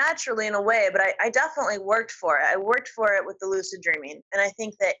happened naturally in a way, but I definitely worked for it. I worked for it with the lucid dreaming. And I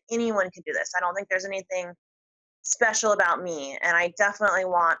think that anyone can do this. I don't think there's anything special about me. And I definitely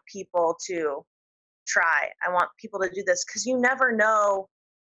want people to try. I want people to do this because you never know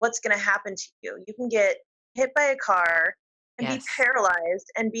what's going to happen to you. You can get hit by a car and be Yes.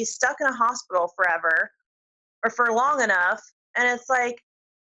 paralyzed and be stuck in a hospital forever or for long enough. And it's like,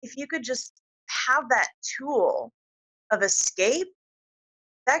 if you could just have that tool of escape,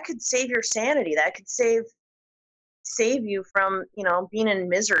 that could save your sanity. That could save you from, being in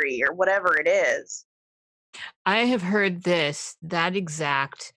misery or whatever it is. I have heard that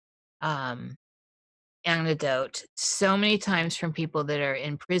exact um anecdote so many times from people that are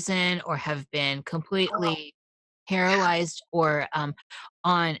in prison or have been Oh, completely paralyzed or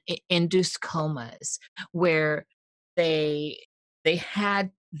on induced comas where they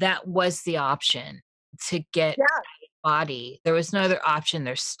had that was the option to get yeah. body. There was no other option.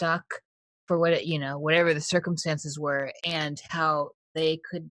 They're stuck for whatever the circumstances were, and how they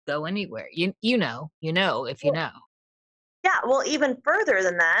could go anywhere. You know if you Well, know. yeah. Well, even further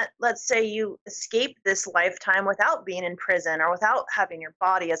than that, let's say you escape this lifetime without being in prison or without having your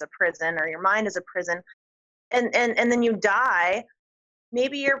body as a prison or your mind as a prison, and then you die.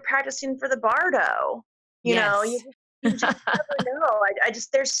 Maybe you're practicing for the bardo. You know, Yes. you just never know. I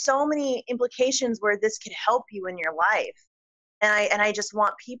just there's so many implications where this could help you in your life. And I just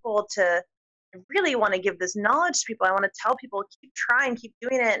want people to I really want to give this knowledge to people. I want to tell people keep trying, keep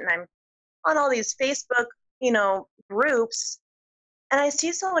doing it. And I'm on all these Facebook, groups, and I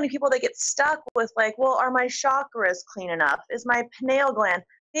see so many people that get stuck with like, well, are my chakras clean enough? Is my pineal gland?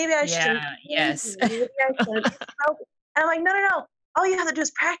 Maybe I shouldn't Yeah, be yes. drinking. Maybe I shouldn't be smoking. And I'm like, no, no, no. All you have to do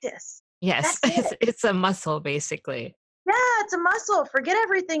is practice. Yes, That's it. it's a muscle basically. Yeah, it's a muscle. Forget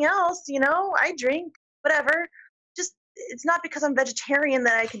everything else. I drink, whatever. Just it's not because I'm vegetarian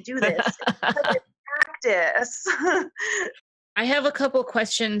that I can do this. It's because I practice. I have a couple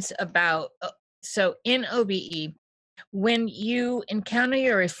questions about so in OBE, when you encounter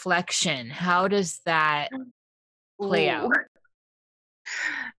your reflection, how does that play Ooh. out?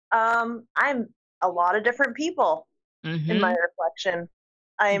 I'm a lot of different people in my Mhm. reflection.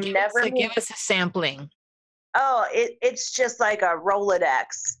 I'm never me. Give us a sampling. Oh, it's just like a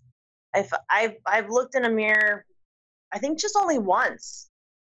Rolodex. I've looked in a mirror, I think just only once,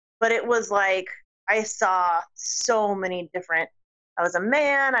 but it was like I saw so many different. I was a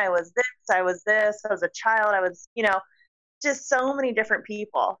man. I was this. I was this. I was a child. I was, just so many different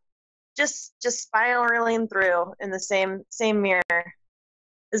people, just spiraling through in the same mirror.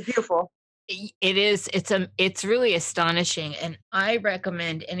 It's beautiful. It is. It's really astonishing, and I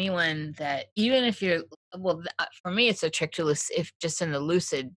recommend anyone that even if you're for me, it's a trick to if just in the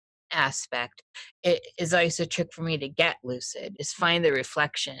lucid aspect, it is always a trick for me to get lucid is find the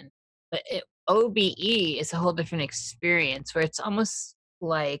reflection. But OBE is a whole different experience where it's almost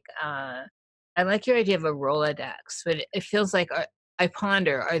like I like your idea of a Rolodex, but it feels like I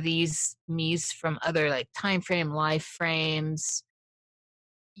ponder, are these me's from other like time frame, life frames?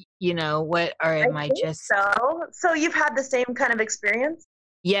 you know, what, or I am I think just so. So you've had the same kind of experience?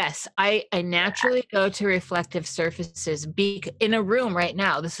 Yes, I naturally go to reflective surfaces in a room right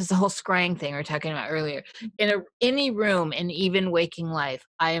now. This is the whole scrying thing we were talking about earlier. In any room, and even waking life,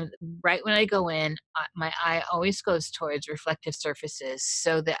 I am right when I go in. My eye always goes towards reflective surfaces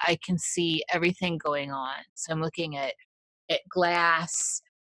so that I can see everything going on. So I'm looking at glass,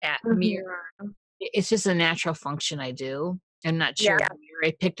 at mirror. Mhm. It's just a natural function I do. I'm not Yeah. sure where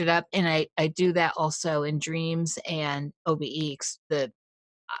I picked it up, and I do that also in dreams and OBE.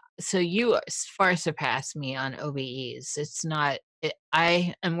 So you far surpass me on OBEs. It's not.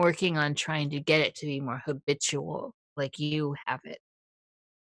 I am working on trying to get it to be more habitual, like you have it.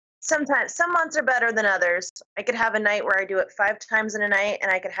 Sometimes some months are better than others. I could have a night where I do it 5 times in a night,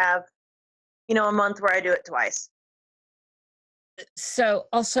 and I could have, a month where I do it twice. So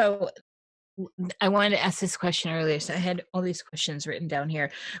also, I wanted to ask this question earlier. So I had all these questions written down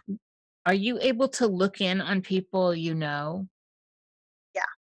here. Are you able to look in on people you know? Yeah.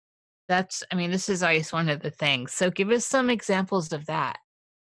 I mean, this is always one of the things. So give us some examples of that.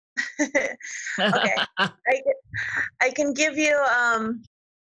 Okay. I can give you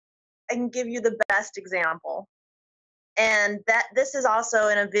the best example. And this is also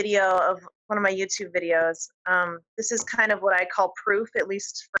in a video of one of my YouTube videos. This is kind of what I call proof, at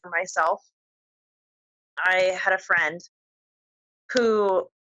least for myself. I had a friend who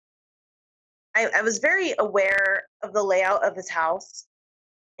I was very aware of the layout of his house,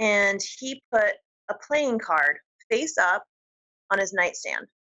 and he put a playing card face up on his nightstand.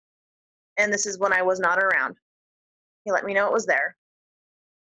 And this is when I was not around. He let me know it was there.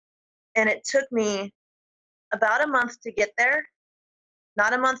 And it took me about a month to get there,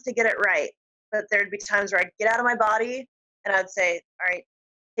 not a month to get it right. But there'd be times where I'd get out of my body and I'd say, all right,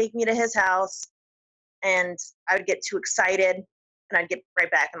 take me to his house. And I would get too excited and I'd get right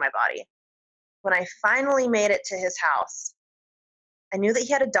back in my body. When I finally made it to his house, I knew that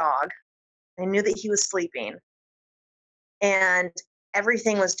he had a dog. I knew that he was sleeping. And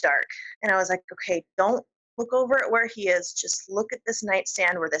everything was dark. And I was like, okay, don't look over at where he is. Just look at this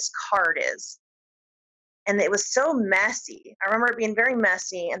nightstand where this card is. And it was so messy. I remember it being very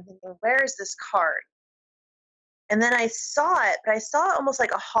messy and thinking, where is this card? And then I saw it, but I saw it almost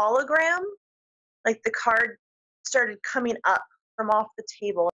like a hologram. Like the card started coming up from off the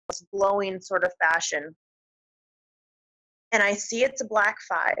table in this glowing sort of fashion. And I see it's a black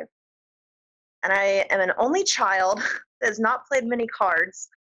 5. And I am an only child that has not played many cards.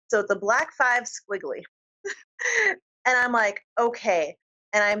 So it's a black 5 squiggly. And I'm like, okay.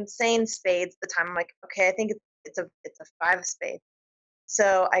 And I'm saying spades at the time. I'm like, okay, I think it's a 5 of spades.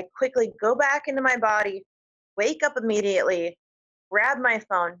 So I quickly go back into my body, wake up immediately, grab my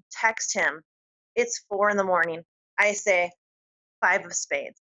phone, text him. It's 4 a.m. I say 5 of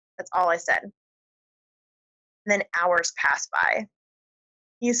spades. That's all I said. And then hours pass by.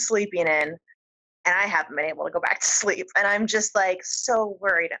 He's sleeping in, and I haven't been able to go back to sleep. And I'm just like so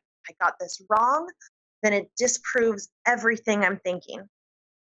worried. I got this wrong. Then it disproves everything I'm thinking.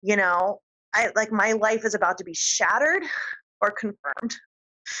 My life is about to be shattered or confirmed.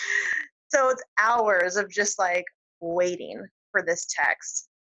 So it's hours of just like waiting for this text.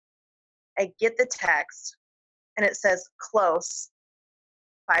 I get the text and it says close,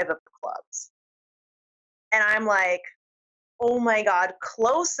 5 of clubs. And I'm like, oh my God,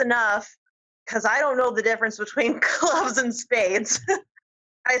 close enough, because I don't know the difference between clubs and spades.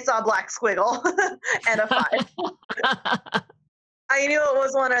 I saw a black squiggle and a 5. I knew it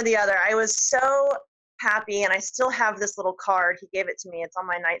was one or the other. I was so happy, and I still have this little card. He gave it to me. It's on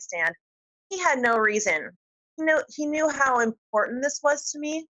my nightstand. He had no reason. He knew how important this was to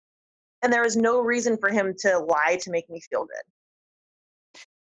me, and there was no reason for him to lie to make me feel good.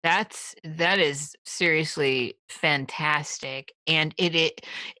 That is seriously fantastic. And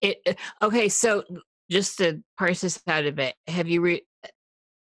okay, so just to parse this out a bit,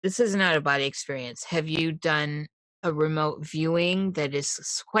 this is an out of body experience. Have you done a remote viewing that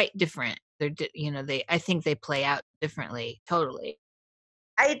is quite different? I think they play out differently, totally.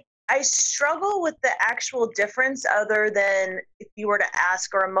 I struggle with the actual difference, other than if you were to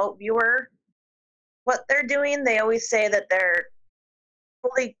ask a remote viewer what they're doing, they always say that they're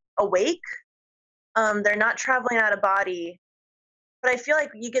fully awake. They're not traveling out of body, but I feel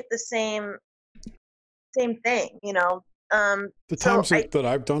like you get the same thing, The times that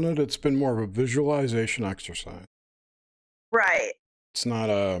I've done it, it's been more of a visualization exercise. Right. It's not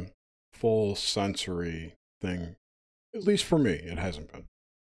a full sensory thing. At least for me, it hasn't been.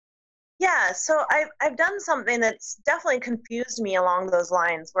 Yeah, so I've done something that's definitely confused me along those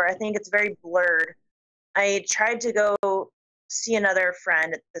lines, where I think it's very blurred. I tried to go see another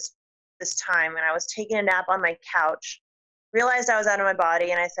friend at this time, and I was taking a nap on my couch. Realized I was out of my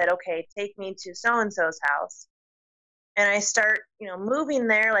body, and I said, "Okay, take me to so and so's house." And I start, moving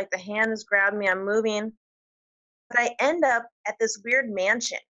there, like the hands grab me, I'm moving, but I end up at this weird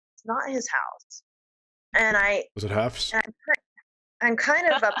mansion. It's not his house, and Was it Hef's? I'm kind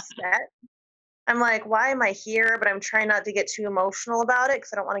of upset. I'm like, why am I here? But I'm trying not to get too emotional about it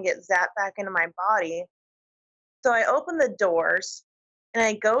because I don't want to get zapped back into my body. So I open the doors and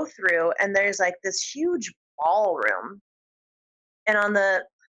I go through, and there's like this huge ballroom. And I'm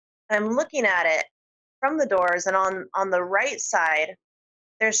looking at it from the doors, and on the right side,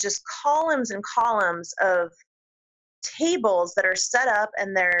 there's just columns and columns of tables that are set up,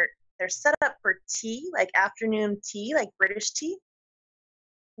 and they're set up for tea, like afternoon tea, like British tea,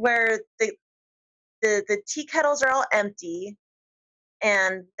 where the tea kettles are all empty,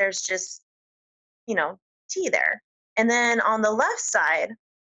 and there's just, tea there. And then on the left side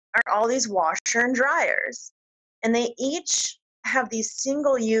are all these washer and dryers, and they each have these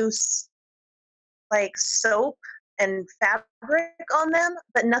single use like soap and fabric on them,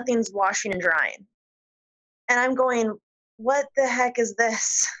 but nothing's washing and drying. And I'm going, what the heck is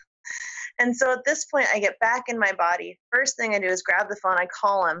this? And so at this point, I get back in my body. First thing I do is grab the phone. I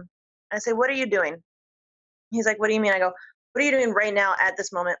call him. I say, "What are you doing?" He's like, "What do you mean?" I go, "What are you doing right now at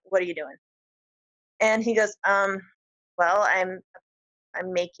this moment? What are you doing?" And he goes, well, I'm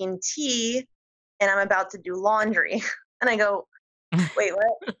making tea and I'm about to do laundry." And I go, "Wait,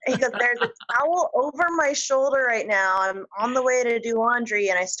 what?" He goes, "There's a towel over my shoulder right now. I'm on the way to do laundry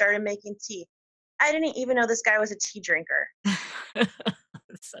and I started making tea." I didn't even know this guy was a tea drinker.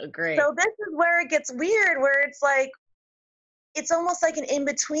 So great. So this is where it gets weird, where it's like, it's almost like an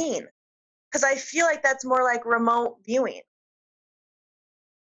in-between. Because I feel like that's more like remote viewing.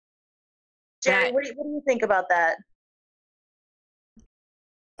 Jerry, what do you think about that?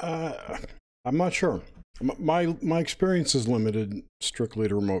 I'm not sure. My experience is limited strictly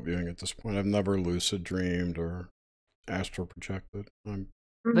to remote viewing at this point. I've never lucid dreamed or astral projected.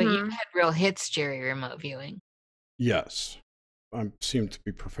 But you had real hits, Jerry, remote viewing. Yes. I seem to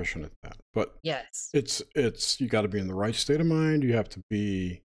be proficient at that. But yes, it's you got to be in the right state of mind. You have to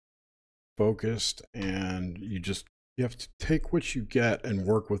be focused, and you have to take what you get and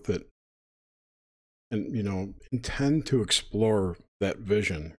work with it, and intend to explore that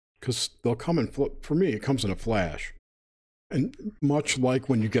vision, because they'll come in. For me, it comes in a flash, and much like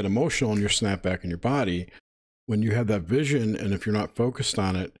when you get emotional and you're snapped back in your body, when you have that vision, and if you're not focused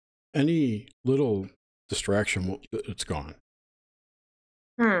on it, any little distraction it's gone.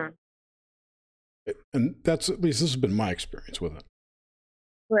 And that's, at least this has been my experience with it.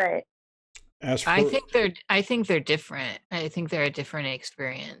 Right. I think they're different. I think they're a different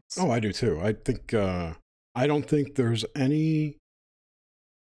experience. Oh, I do too. I think I don't think there's any.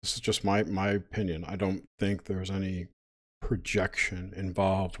 This is just my opinion. I don't think there's any projection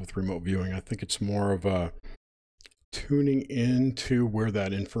involved with remote viewing. I think it's more of a tuning into where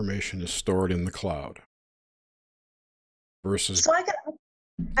that information is stored in the cloud. Versus. So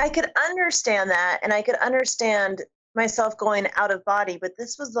I could understand that, and I could understand myself going out of body, but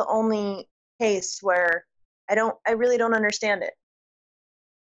this was the only case where I really don't understand it.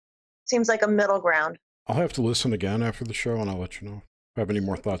 Seems like a middle ground. I'll have to listen again after the show, and I'll let you know if I have any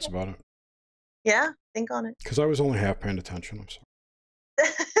more thoughts about it. Yeah, think on it. Because I was only half paying attention. I'm sorry.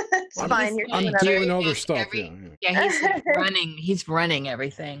 It's fine. I'm doing other stuff. He's running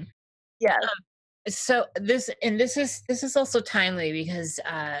everything. Yeah. So this is also timely because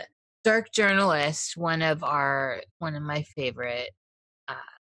Dark Journalist, one of my favorite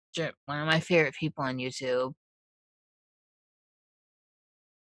people on YouTube,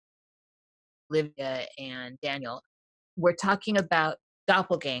 Olivia and Daniel, were talking about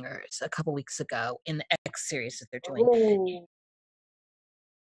doppelgangers a couple weeks ago in the X series that they're doing. Ooh.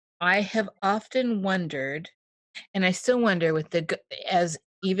 I have often wondered, and I still wonder, as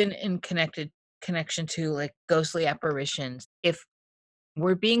even in connection to like ghostly apparitions, if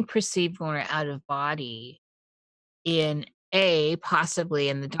we're being perceived when we're out of body, in possibly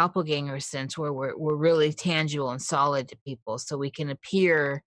in the doppelganger sense, where we're really tangible and solid to people, so we can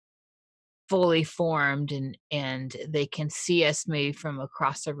appear fully formed, and they can see us maybe from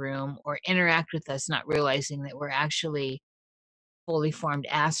across the room or interact with us, not realizing that we're actually fully formed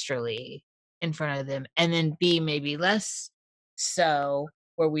astrally in front of them, and then B, maybe less so,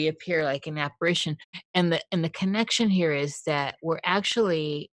 where we appear like an apparition. And the connection here is that we're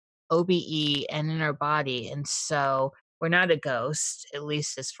actually OBE and in our body, and so we're not a ghost, at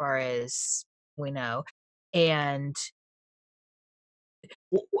least as far as we know. And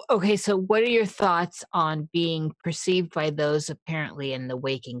Okay, so what are your thoughts on being perceived by those apparently in the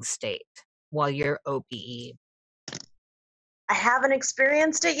waking state while you're OBE? I haven't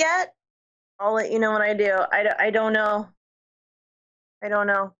experienced it yet. I'll let you know when I do. I don't know. I don't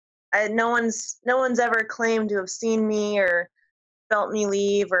know. No one's ever claimed to have seen me or felt me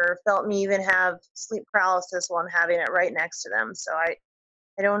leave or felt me even have sleep paralysis while I'm having it right next to them. So I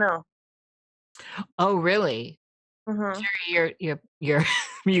don't know. Oh, really? Hmm. You're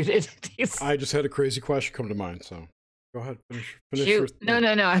muted. I just had a crazy question come to mind, so go ahead, finish your Shoot. No, thing.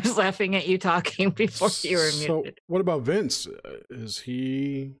 no, no. I was laughing at you talking before you were So, muted. what about Vince? Is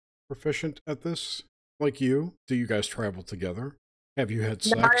he proficient at this, like you? Do you guys travel together? Have you had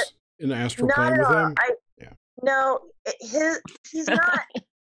Not sex in the astral not plane at with all. him? Yeah. No, he's not.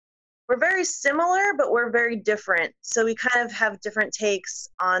 We're very similar, but we're very different. So we kind of have different takes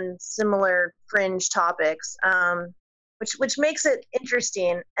on similar fringe topics, which makes it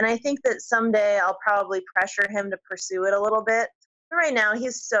interesting. And I think that someday I'll probably pressure him to pursue it a little bit. But right now,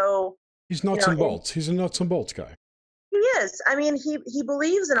 he's so, He's you nuts know, and bolts. He's a nuts and bolts guy. he is. I mean, he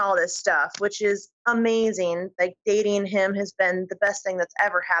believes in all this stuff, which is amazing. Like dating him has been the best thing that's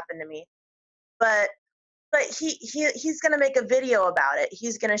ever happened to me. But he's going to make a video about it.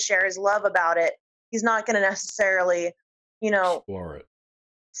 He's going to share his love about it. He's not going to necessarily, Explore it.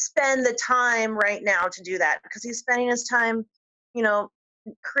 spend the time right now to do that because he's spending his time, you know,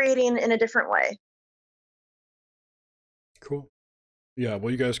 creating in a different way. Cool. Yeah,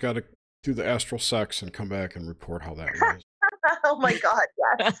 well, you guys got to do the astral sex and come back and report how that was. Oh my God,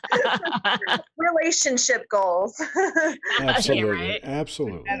 yes. Relationship goals. Absolutely. Right?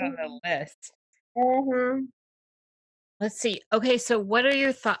 Absolutely. That on the list. Hmm. Let's see. Okay, so what are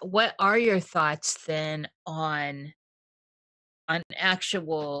your thoughts then on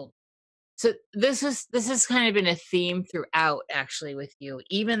actual, so this has kind of been a theme throughout actually with you,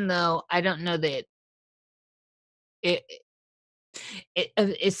 even though I don't know that it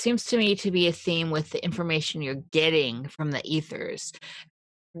it seems to me to be a theme with the information you're getting from the ethers.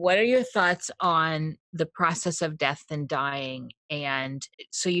 What are your thoughts on the process of death and dying? And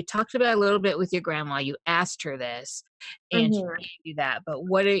so you talked about a little bit with your grandma. You asked her this, and she Hmm. gave you that. But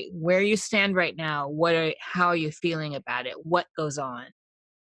where you stand right now? How are you feeling about it? What goes on?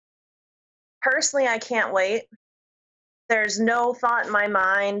 Personally, I can't wait. There's no thought in my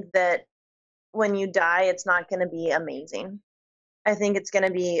mind that when you die, it's not going to be amazing. I think it's going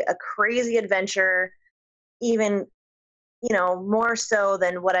to be a crazy adventure, even more so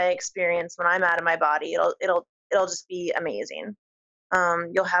than what I experience when I'm out of my body. It'll just be amazing.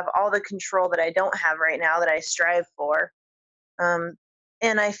 You'll have all the control that I don't have right now that I strive for. Um,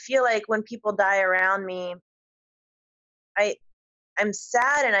 and I feel like when people die around me, I I'm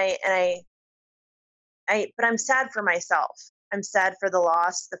sad, but I'm sad for myself. I'm sad for the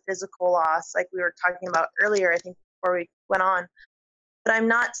loss, the physical loss, like we were talking about earlier. I think before we went on, but I'm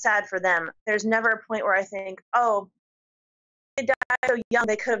not sad for them. There's never a point where I think, oh, they died so young,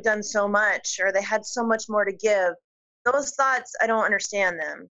 they could have done so much, or they had so much more to give. Those thoughts, I don't understand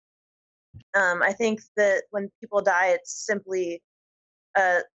them. I think that when people die, it's simply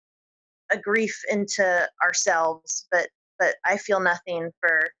a, a grief into ourselves, but I feel nothing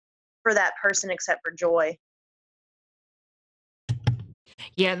for that person except for joy.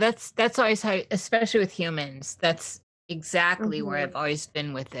 Yeah, that's always how, especially with humans. That's exactly where Hmm. I've always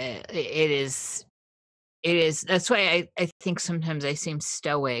been with it. It is. That's why I think sometimes I seem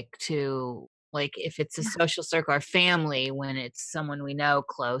stoic to, like, if it's a social circle or family, when it's someone we know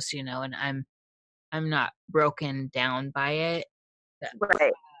close, and I'm not broken down by it.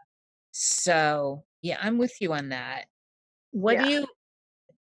 Right. So yeah, I'm with you on that. What do Yeah. you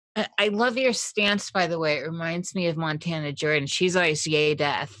I love your stance, by the way. It reminds me of Montana Jordan. She's always yay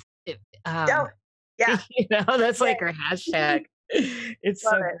death. Oh, yeah. That's like her Yeah. hashtag. It's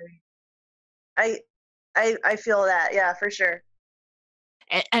Love so it. great. I feel that. Yeah, for sure.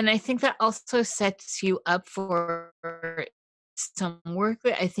 And I think that also sets you up for some work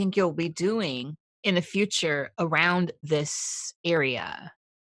that I think you'll be doing in the future around this area.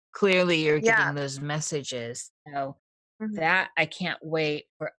 Clearly, you're Yeah. getting those messages. So Hmm. that I can't wait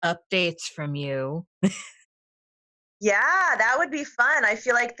for updates from you. Yeah, that would be fun. I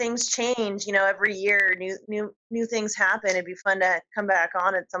feel like things change, every year. New things happen. It'd be fun to come back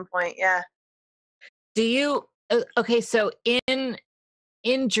on at some point. Yeah. Do you okay, so in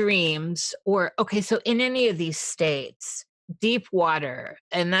dreams, or okay, so in any of these states, deep water,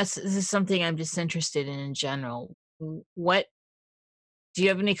 and this is something I'm just interested in general. What do you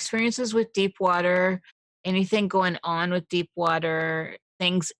have any experiences with deep water? Anything going on with deep water?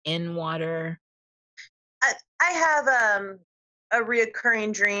 Things in water? I have a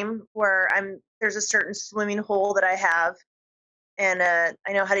reoccurring dream where there's a certain swimming hole that I have, and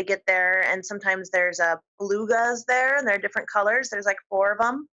I know how to get there. And sometimes there's belugas there, and they're different colors. There's like 4 of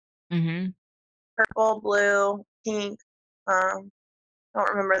them: Mm-hmm. purple, blue, pink. Don't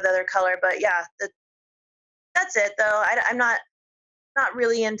remember the other color, but yeah, that's it though. I'm not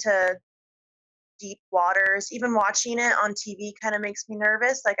really into deep waters. Even watching it on TV kind of makes me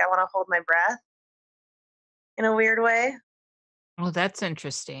nervous. Like I want to hold my breath in a weird way. Oh, that's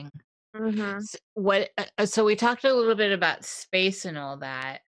interesting. Hmm. So we talked a little bit about space and all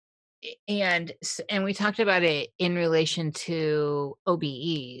that, and we talked about it in relation to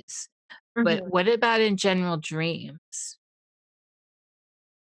OBEs. But Hmm. what about in general dreams?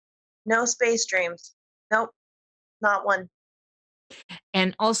 No space dreams. Nope, not one.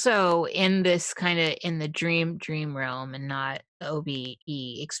 And also in this kind of in the dream realm and not the OBE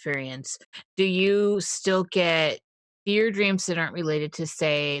experience, do you still get fear dreams that aren't related to,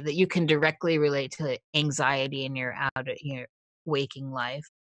 say, that you can directly relate to anxiety in your waking life?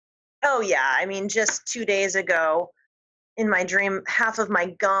 Oh yeah, I mean, just 2 days ago in my dream, half of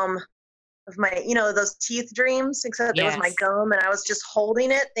my gum of my, those teeth dreams, except it was my Yes. gum, and I was just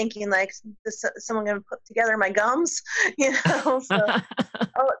holding it, thinking like, is someone gonna put together my gums? So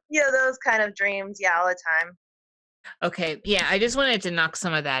oh yeah, those kind of dreams, yeah, all the time. Okay, yeah, I just wanted to knock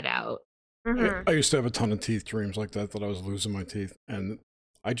some of that out. Hmm. I used to have a ton of teeth dreams like that I was losing my teeth, and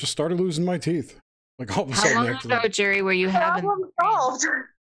I just started losing my teeth. Like all of a How sudden long after ago, that. Jerry, were you having Problem these dreams?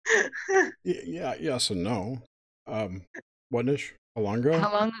 solved. Yeah, yes and no. What-ish? How long ago?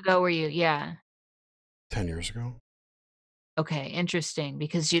 How long ago were you? Yeah. 10 years ago. Okay, interesting,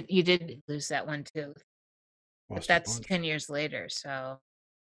 because you did lose that one too, but Lost a that's bunch. 10 years later, so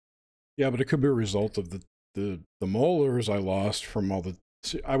Yeah, but it could be a result of the molars I lost from all the.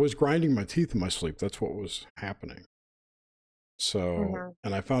 See, I was grinding my teeth in my sleep. That's what was happening. So, Hmm.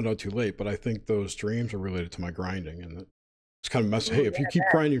 and I found out too late, but I think those dreams are related to my grinding, and it's kind of messy. Hey, Ooh, if you keep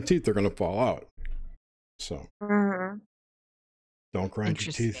grinding your teeth, they're going to fall out. So yeah. Hmm. don't grind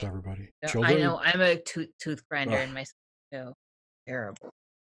your teeth, interesting. everybody. No, I know, Children. I'm a tooth grinder Ugh. in my sleep too. Terrible.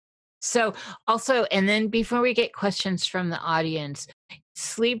 So, also, and then before we get questions from the audience,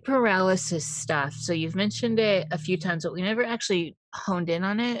 sleep paralysis stuff. So you've mentioned it a few times, but we never actually honed in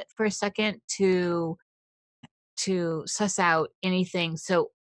on it for a second to suss out anything.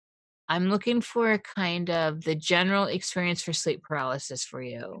 So I'm looking for kind of the general experience for sleep paralysis for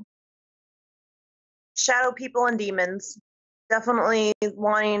you. Shadow people and demons definitely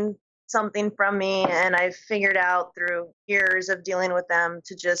wanting something from me, and I've figured out through years of dealing with them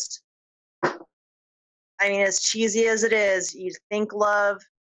to just, I mean, as cheesy as it is, you think love,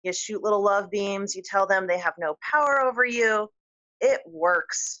 you shoot little love beams, you tell them they have no power over you. It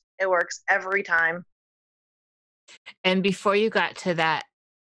works. It works every time. And before you got to that,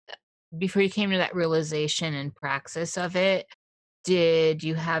 before you came to that realization and praxis of it, did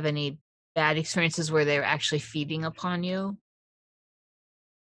you have any bad experiences where they were actually feeding upon you?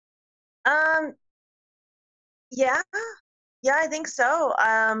 Um, yeah, yeah, I think so.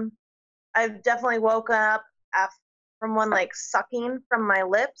 I've definitely woken up from one like sucking from my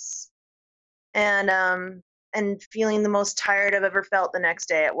lips, and feeling the most tired I've ever felt the next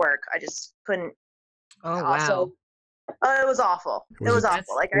day at work. I just couldn't. Oh, Also, wow. oh, it was awful. It It was a was awful. That's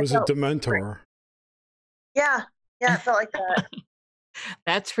Like it I was a felt, Dementor. yeah, yeah, it felt like that.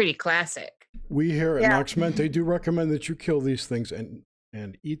 that's pretty classic. We here at Yeah, Nox Mente do recommend that you kill these things and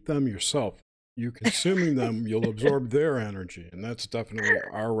eat them yourself. You consuming them, you'll absorb their energy, and that's definitely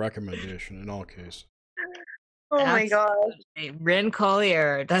our recommendation in all cases. oh my god, Absolutely. Ren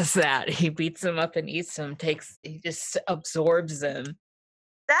Collier does that. He beats them up and eats them, he just absorbs them.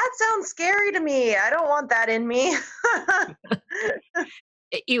 that sounds scary to me. I don't want that in me.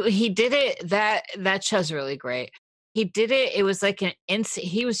 He did it, that show's really great. He did it, it was like an instant.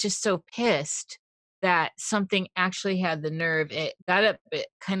 He was just so pissed that something actually had the nerve. It got up, it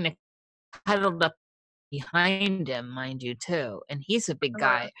kind of huddled up behind him, mind you, too, and he's a big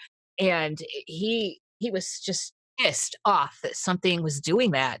Uh-huh. guy, and he was just pissed off that something was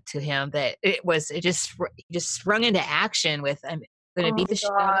doing that to him, that he just sprung into action with, "I'm gonna Oh beat my the shit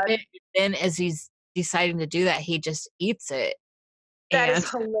out of god, it," and then as he's deciding to do that, he just eats it, that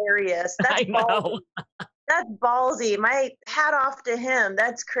is and hilarious. I That's know. ballsy. That's ballsy. My hat off to him.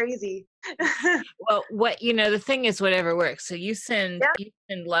 That's crazy. Well, the thing is whatever works. So Yeah. you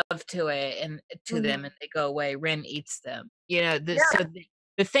send love to it and to them, Hmm. and they go away. Ren eats them. Yeah.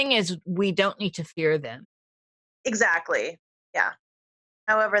 The thing is, we don't need to fear them. Exactly. Yeah.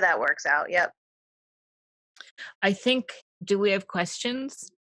 However that works out. Yep. I think, do we have questions?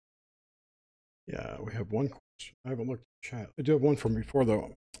 Yeah, we have one question. I haven't looked Chat. I do have one from before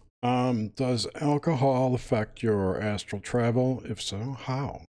though. Does alcohol affect your astral travel? If so,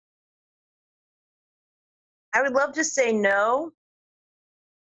 how? I would love to say no,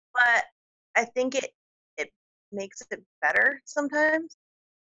 but I think it makes it better sometimes.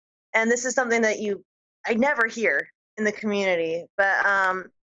 And this is something that I never hear in the community, but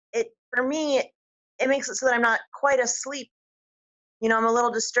it for me it makes it so that I'm not quite asleep. I'm a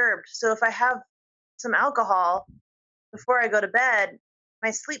little disturbed. So if I have some alcohol before I go to bed,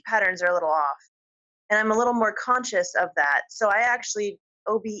 my sleep patterns are a little off, and I'm a little more conscious of that. So I actually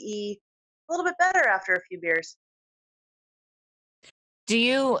OBE a little bit better after a few beers. Do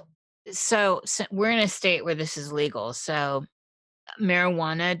you? So we're in a state where this is legal. So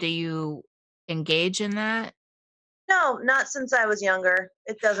marijuana, do you engage in that? No, not since I was younger.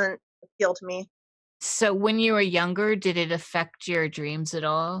 It doesn't appeal to me. So when you were younger, did it affect your dreams at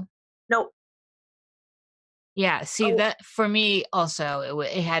all? Nope. Yeah, see Oh, that for me also,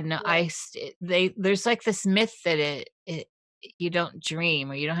 it had no yeah. there's like this myth that it you don't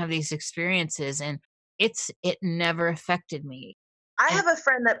dream or you don't have these experiences, and it never affected me. I And have a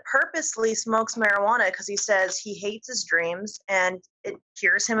friend that purposely smokes marijuana because he says he hates his dreams and it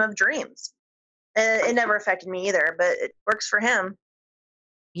cures him of dreams. It never affected me either, but it works for him.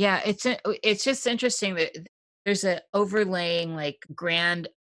 yeah, it's just interesting that there's a overlaying like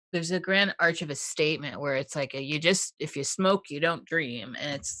there's a grand arch of a statement where it's like you just if you smoke you don't dream,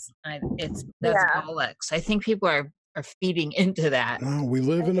 and that's Yeah. bollocks. I think people are feeding into that. No, we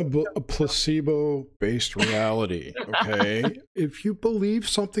live in a placebo-based reality, okay? If you believe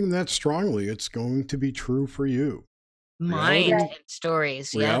something that strongly, it's going to be true for you. Mind Yeah. and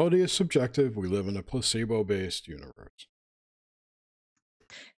stories, yeah. Reality is subjective. We live in a placebo-based universe.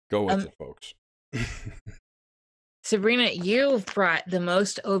 Go with it, folks. Sabrina, you've brought the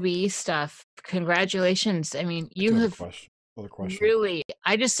most OBE stuff. Congratulations. I mean, you have Another question. really,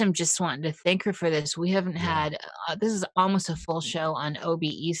 I am just wanting to thank her for this. We haven't had, this is almost a full show on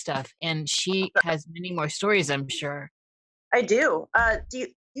OBE stuff, and she has many more stories, I'm sure. I do. Do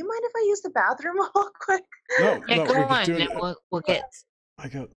you mind if I use the bathroom real quick? Yeah, No, go we could on. do And it. we'll get.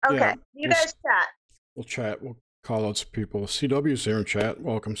 Okay. Yeah, You guys chat. we'll chat. We'll call out some people. CW's here in chat.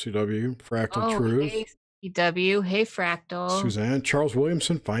 Welcome, CW. Fractal Truth. Hey, CW. Hey, Fractal. Suzanne. Charles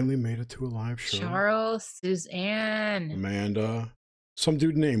Williamson finally made it to a live show. Charles, Suzanne. Amanda. Some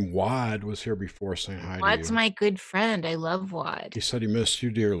dude named Wad was here before saying hi to you. Wad's my good friend. I love Wad. He said he missed you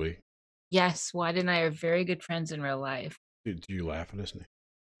dearly. Yes, Wad and I are very good friends in real life. Do you laugh at his name?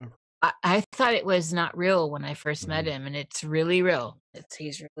 I thought it was not real when I first met him, and it's really real.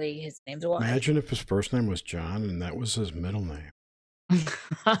 His name's Wad. Imagine if his first name was John and that was his middle name.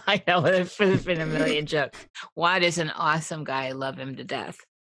 I know, there's been a million jokes. Wad is an awesome guy. I love him to death.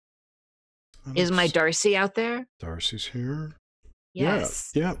 Is my Darcy out there? Darcy's here. Yes.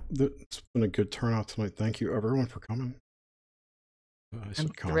 Yeah. It's been a good turnout tonight. Thank you, everyone, for coming. I'm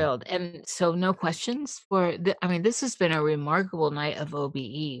thrilled. And so no questions for this has been a remarkable night of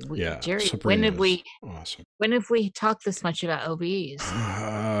OBE. Jerry, when have we talked this much about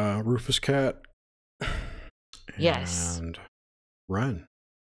OBEs? Rufus Cat. Yes. And Ren.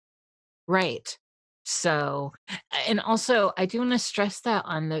 Right. So, and also I do want to stress that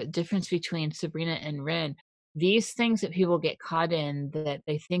on the difference between Sabrina and Ren. These things that people get caught in that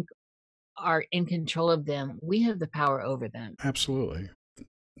they think are in control of them, we have the power over them. Absolutely.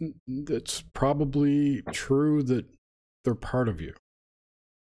 It's probably true that they're part of you.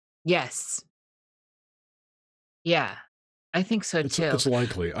 Yes. Yeah. I think so too. It's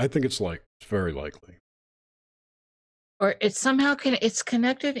likely. I think it's very likely. Or it's somehow it's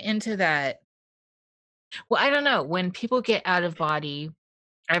connected into that. Well, I don't know. When people get out of body,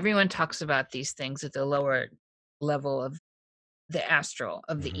 everyone talks about these things at the lower level of the astral,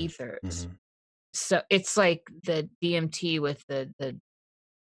 of the ethers. So it's like the DMT with the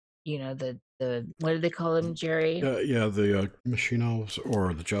what do they call them, Jerry? Yeah, the machine elves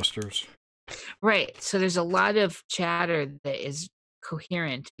or the jesters. Right. So there's a lot of chatter that is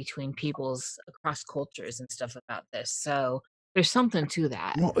coherent between peoples across cultures and stuff about this. So there's something to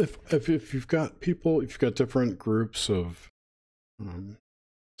that. Well, if you've got people, if you've got different groups of,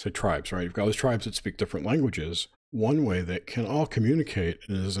 say tribes, right? You've got those tribes that speak different languages. One way that can all communicate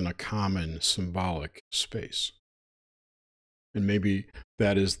is in a common symbolic space. And maybe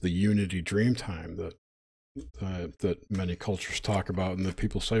that is the unity dream time that many cultures talk about and that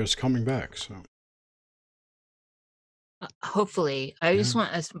people say is coming back. So hopefully, I just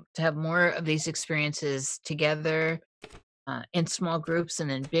want us to have more of these experiences together in small groups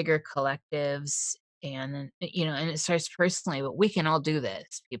and in bigger collectives. And, and it starts personally, but we can all do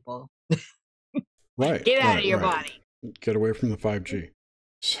this, people. Right. Get out of your body. Get away from the 5G.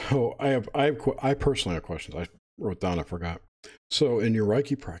 So I personally have questions. I wrote down, I forgot. So in your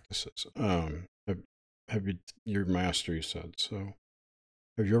Reiki practices, have you, your master, you said, so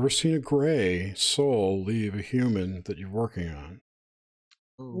have you ever seen a gray soul leave a human that you're working on?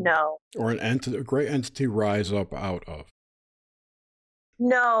 No. Or a gray entity rise up out of?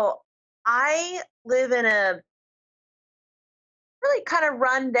 No. I live in a really kind of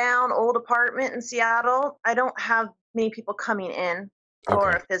run down old apartment in Seattle. I don't have many people coming in for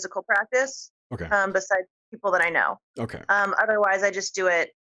a physical practice. Okay. Besides people that I know. Okay. Otherwise, I just do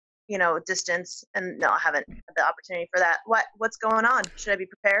it, distance, and no, I haven't had the opportunity for that. What's going on? Should I be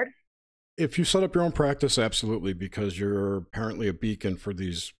prepared? If you set up your own practice, absolutely, because you're apparently a beacon for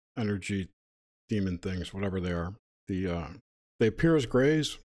these energy demon things, whatever they are. They appear as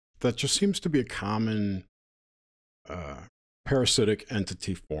grays. That just seems to be a common parasitic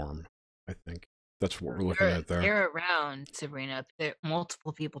entity form, I think. That's what we're looking at there. They're around, Sabrina.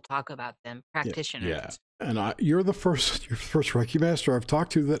 Multiple people talk about them, practitioners. Yeah. And you're the first Reiki master I've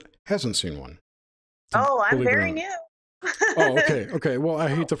talked to that hasn't seen one. Oh, I'm very new. Oh, okay. Okay. Well, I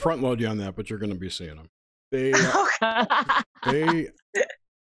hate to front load you on that, but you're going to be seeing them. They,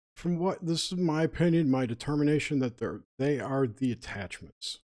 from what, this is my opinion, my determination, that they are the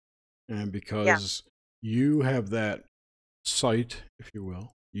attachments. And because you have that sight, if you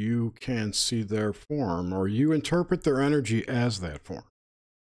will, you can see their form, or you interpret their energy as that form.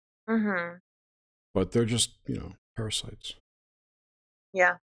 Mm-hmm. But they're just, parasites.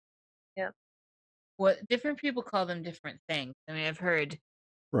 Yeah. Yeah. Well, different people call them different things. I mean, I've heard,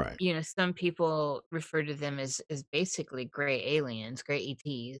 right. Some people refer to them as basically gray aliens, gray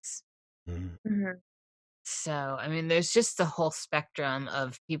ETs. Mm-hmm. So, I mean, there's just the whole spectrum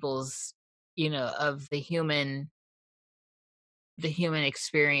of people's, of the human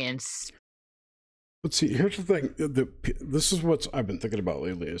experience. But see, here's the thing. This is what I've been thinking about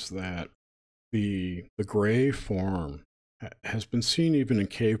lately, is that the gray form has been seen even in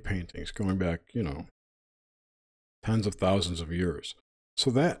cave paintings going back, tens of thousands of years.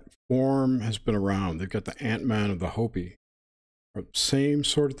 So that form has been around. They've got the Ant-Man of the Hopi. Same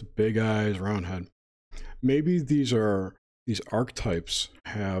sort of the big eyes, round head. Maybe these archetypes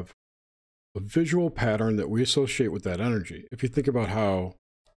have a visual pattern that we associate with that energy. If you think about how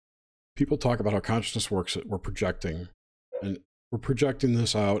people talk about how consciousness works, that we're projecting, and we're projecting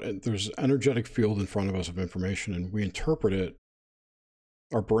this out, and there's an energetic field in front of us of information, and we interpret it.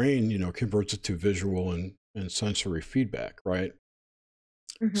 Our brain, converts it to visual and sensory feedback, right?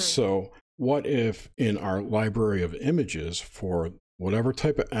 Mm-hmm. So what if in our library of images, for whatever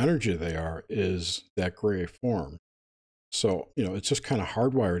type of energy they are, is that gray form? So, it's just kind of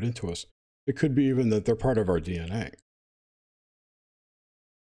hardwired into us. It could be even that they're part of our DNA.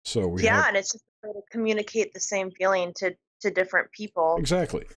 So and it's just a way to communicate the same feeling to different people.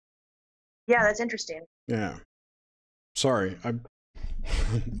 Exactly. Yeah, that's interesting. Yeah. Sorry,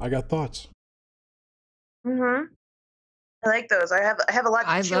 I got thoughts. Mm-hmm. I like those. I have a lot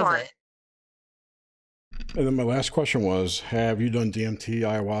to chew on. It. And then my last question was, have you done DMT,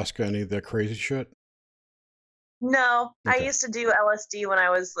 ayahuasca, any of that crazy shit? No, okay. I used to do LSD when I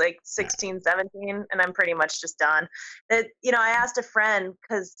was like 16, 17, and I'm pretty much just done. I asked a friend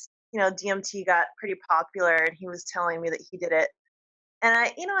because, DMT got pretty popular, and he was telling me that he did it. And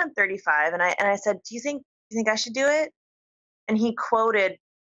I'm 35, and I said, do you think I should do it? And he quoted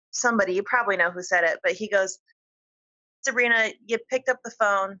somebody, you probably know who said it, but he goes, Sabrina, you picked up the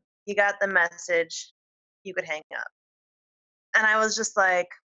phone, you got the message, you could hang up. And I was just like,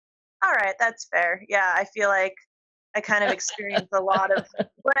 all right, that's fair. Yeah, I feel like I kind of experience a lot of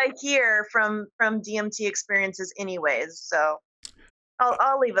what I hear from DMT experiences anyways. So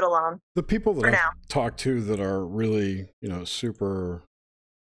I'll leave it alone. The people that I've talked to that are really, super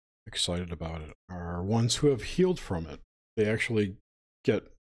excited about it are ones who have healed from it. They actually get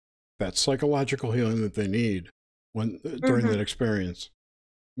that psychological healing that they need during that experience,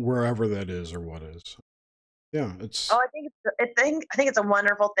 wherever that is or what is. Yeah, it's. Oh, I think it's a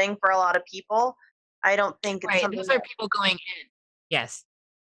wonderful thing for a lot of people. I don't think it's something. Those are people going in. Yes.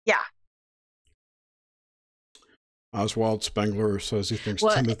 Yeah. Oswald Spengler says he thinks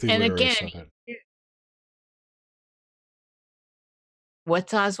Timothy Leary said it.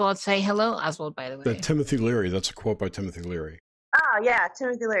 What's Oswald say? Hello, Oswald, by the way. That Timothy Leary. That's a quote by Timothy Leary. Oh, yeah,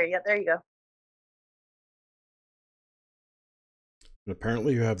 Timothy Leary. Yeah, there you go. And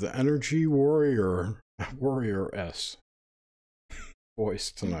apparently you have the energy warrior S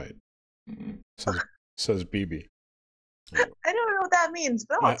voice tonight. Says BB. I don't know what that means,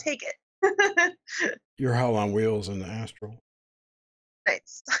 but I'll take it. You're hell on wheels in the astral.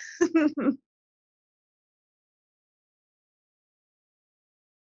 Nice.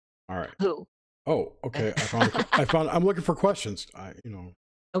 All right. Who? Oh, okay. I'm looking for questions.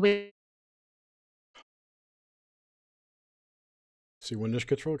 Oh, wait. See, when Nish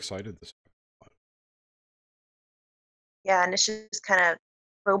gets real excited, this. Yeah, and it's just kind of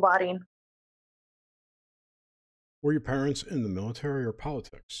roboting. Were your parents in the military or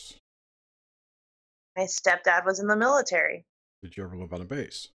politics? My stepdad was in the military. Did you ever live on a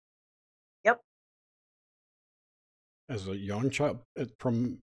base? Yep. As a young child,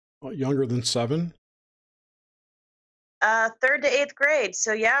 from younger than 7? 3rd to 8th grade.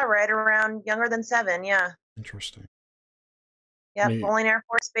 So yeah, right around younger than 7. Yeah. Interesting. Yep. Bowling Air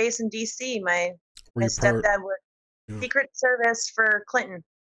Force Base in DC. My stepdad was Secret Service for Clinton.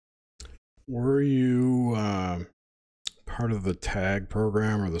 Were you part of the TAG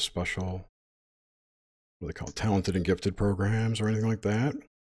program or the special, what they call talented and gifted programs or anything like that?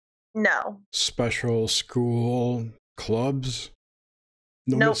 No. Special school clubs?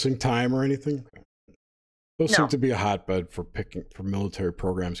 No missing time or anything? Those seem to be a hotbed for military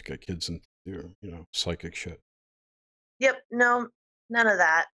programs to get kids into, psychic shit. Yep. No, none of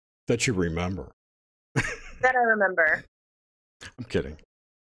that. That you remember. That I remember. I'm kidding.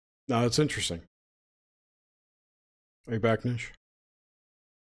 No, it's interesting. Are you back, Nish?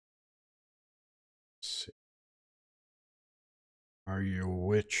 Let's see. Are you a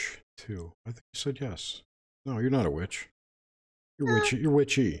witch too? I think you said yes. No, you're not a witch. You're witchy. You're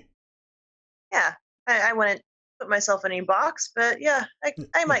witchy. Yeah, I wouldn't put myself in any box, but yeah,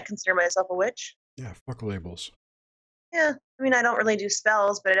 I might consider myself a witch. Yeah, fuck labels. Yeah, I mean, I don't really do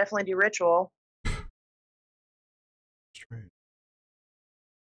spells, but I definitely do ritual. Straight.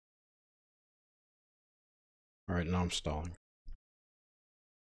 All right, now I'm stalling.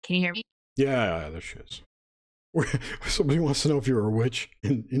 Can you hear me? Yeah, there she is. Somebody wants to know if you were a witch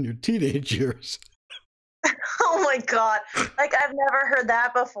in your teenage years. Oh my God. Like, I've never heard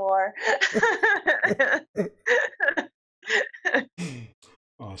that before.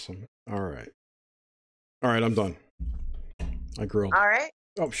 Awesome. All right, I'm done. I grilled. All right.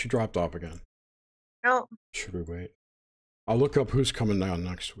 Oh, she dropped off again. No. Should we wait? I'll look up who's coming down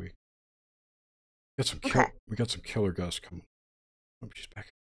next week. We got some killer guests coming. Oh, she's back.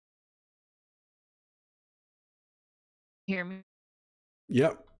 Hear me?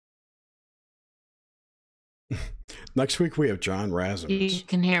 Yep. Next week we have John Razimus. You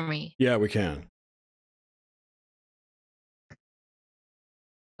can hear me? Yeah, we can.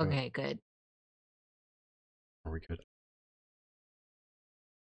 Okay, good. Are we good?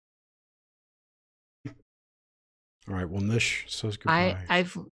 All right. Well, Nish says goodbye.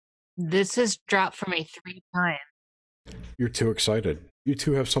 This has dropped for me 3 times. You're too excited. You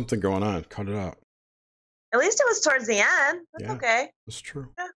two have something going on. Cut it out. At least it was towards the end. That's okay. That's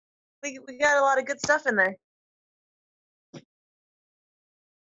true. Yeah, we got a lot of good stuff in there.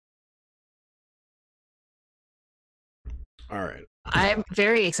 All right. I'm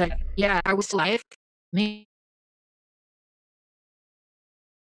very excited. Yeah, are we still live? Me?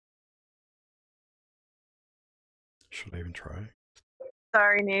 Should I even try?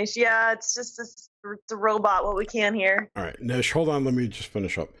 Sorry, Nish. Yeah, it's just the robot, what we can hear. All right, Nish, hold on. Let me just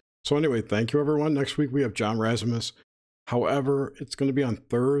finish up. So anyway, thank you, everyone. Next week, we have John Razimus. However, it's going to be on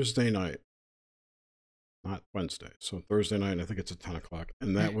Thursday night, not Wednesday. So Thursday night, I think it's at 10 o'clock.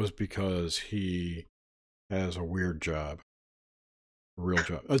 And that was because he has a weird job, a real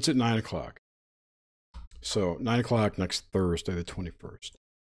job. It's at 9 o'clock. So 9 o'clock next Thursday, the 21st.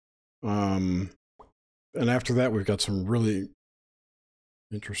 And after that, we've got some really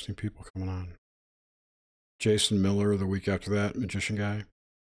interesting people coming on. Jason Miller the week after that, magician guy.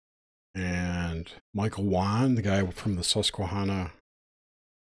 And Michael Wan, the guy from the Susquehanna.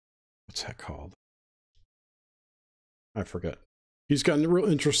 What's that called? I forget. He's gotten real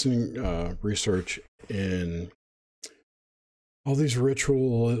interesting research in all these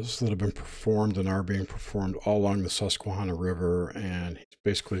rituals that have been performed and are being performed all along the Susquehanna River. And he's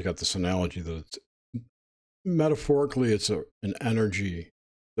basically got this analogy that it's metaphorically, it's an energy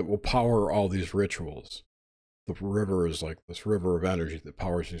that will power all these rituals. The river is like this river of energy that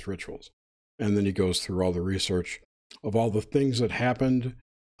powers these rituals. And then he goes through all the research of all the things that happened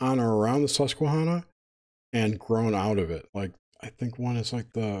on or around the Susquehanna and grown out of it. Like, I think one is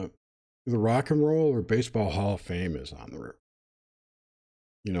like the Rock and Roll or Baseball Hall of Fame is on the river.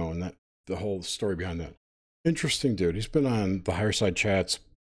 And that the whole story behind that. Interesting dude. He's been on the Higher Side Chats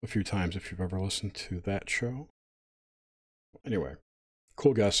a few times if you've ever listened to that show. Anyway,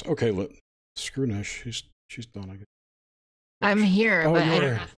 cool guess. Okay, screw Nish. She's done, I guess. I'm here, but I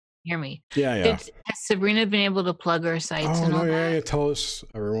don't know if you hear me. Yeah. Has Sabrina been able to plug her sites and all that? Yeah. Tell us,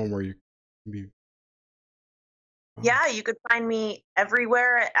 everyone, where you can be Yeah, you could find me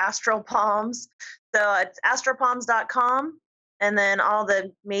everywhere at Astral Palms. So it's astralpalms.com. And then all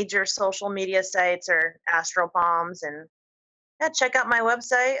the major social media sites are Astral Palms. And yeah, check out my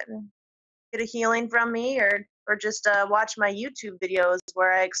website and get a healing from me, or just watch my YouTube videos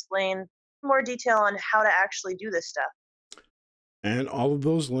where I explain more detail on how to actually do this stuff. And all of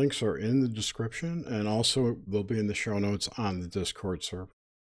those links are in the description, and also they'll be in the show notes on the Discord server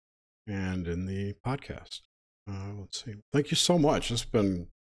and in the podcast. Let's see. Thank you so much. It's been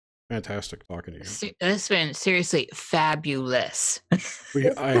fantastic talking to you. It's been seriously fabulous.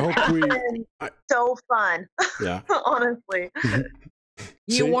 I hope so fun. Yeah. Honestly.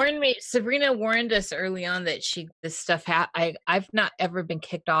 You warned me. Sabrina warned us early on that this stuff. I've not ever been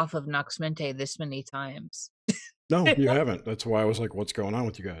kicked off of Nox Mente this many times. No, you haven't. That's why I was like, what's going on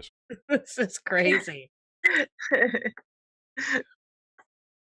with you guys? This is crazy. All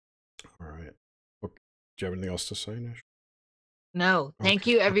right. Okay. Do you have anything else to say, Nish? No. Thank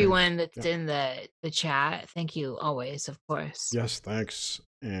you, everyone that's in the chat. Thank you always, of course. Yes, thanks.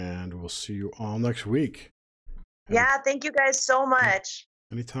 And we'll see you all next week. Yeah, thank you guys so much.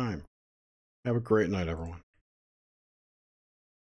 Anytime. Have a great night, everyone.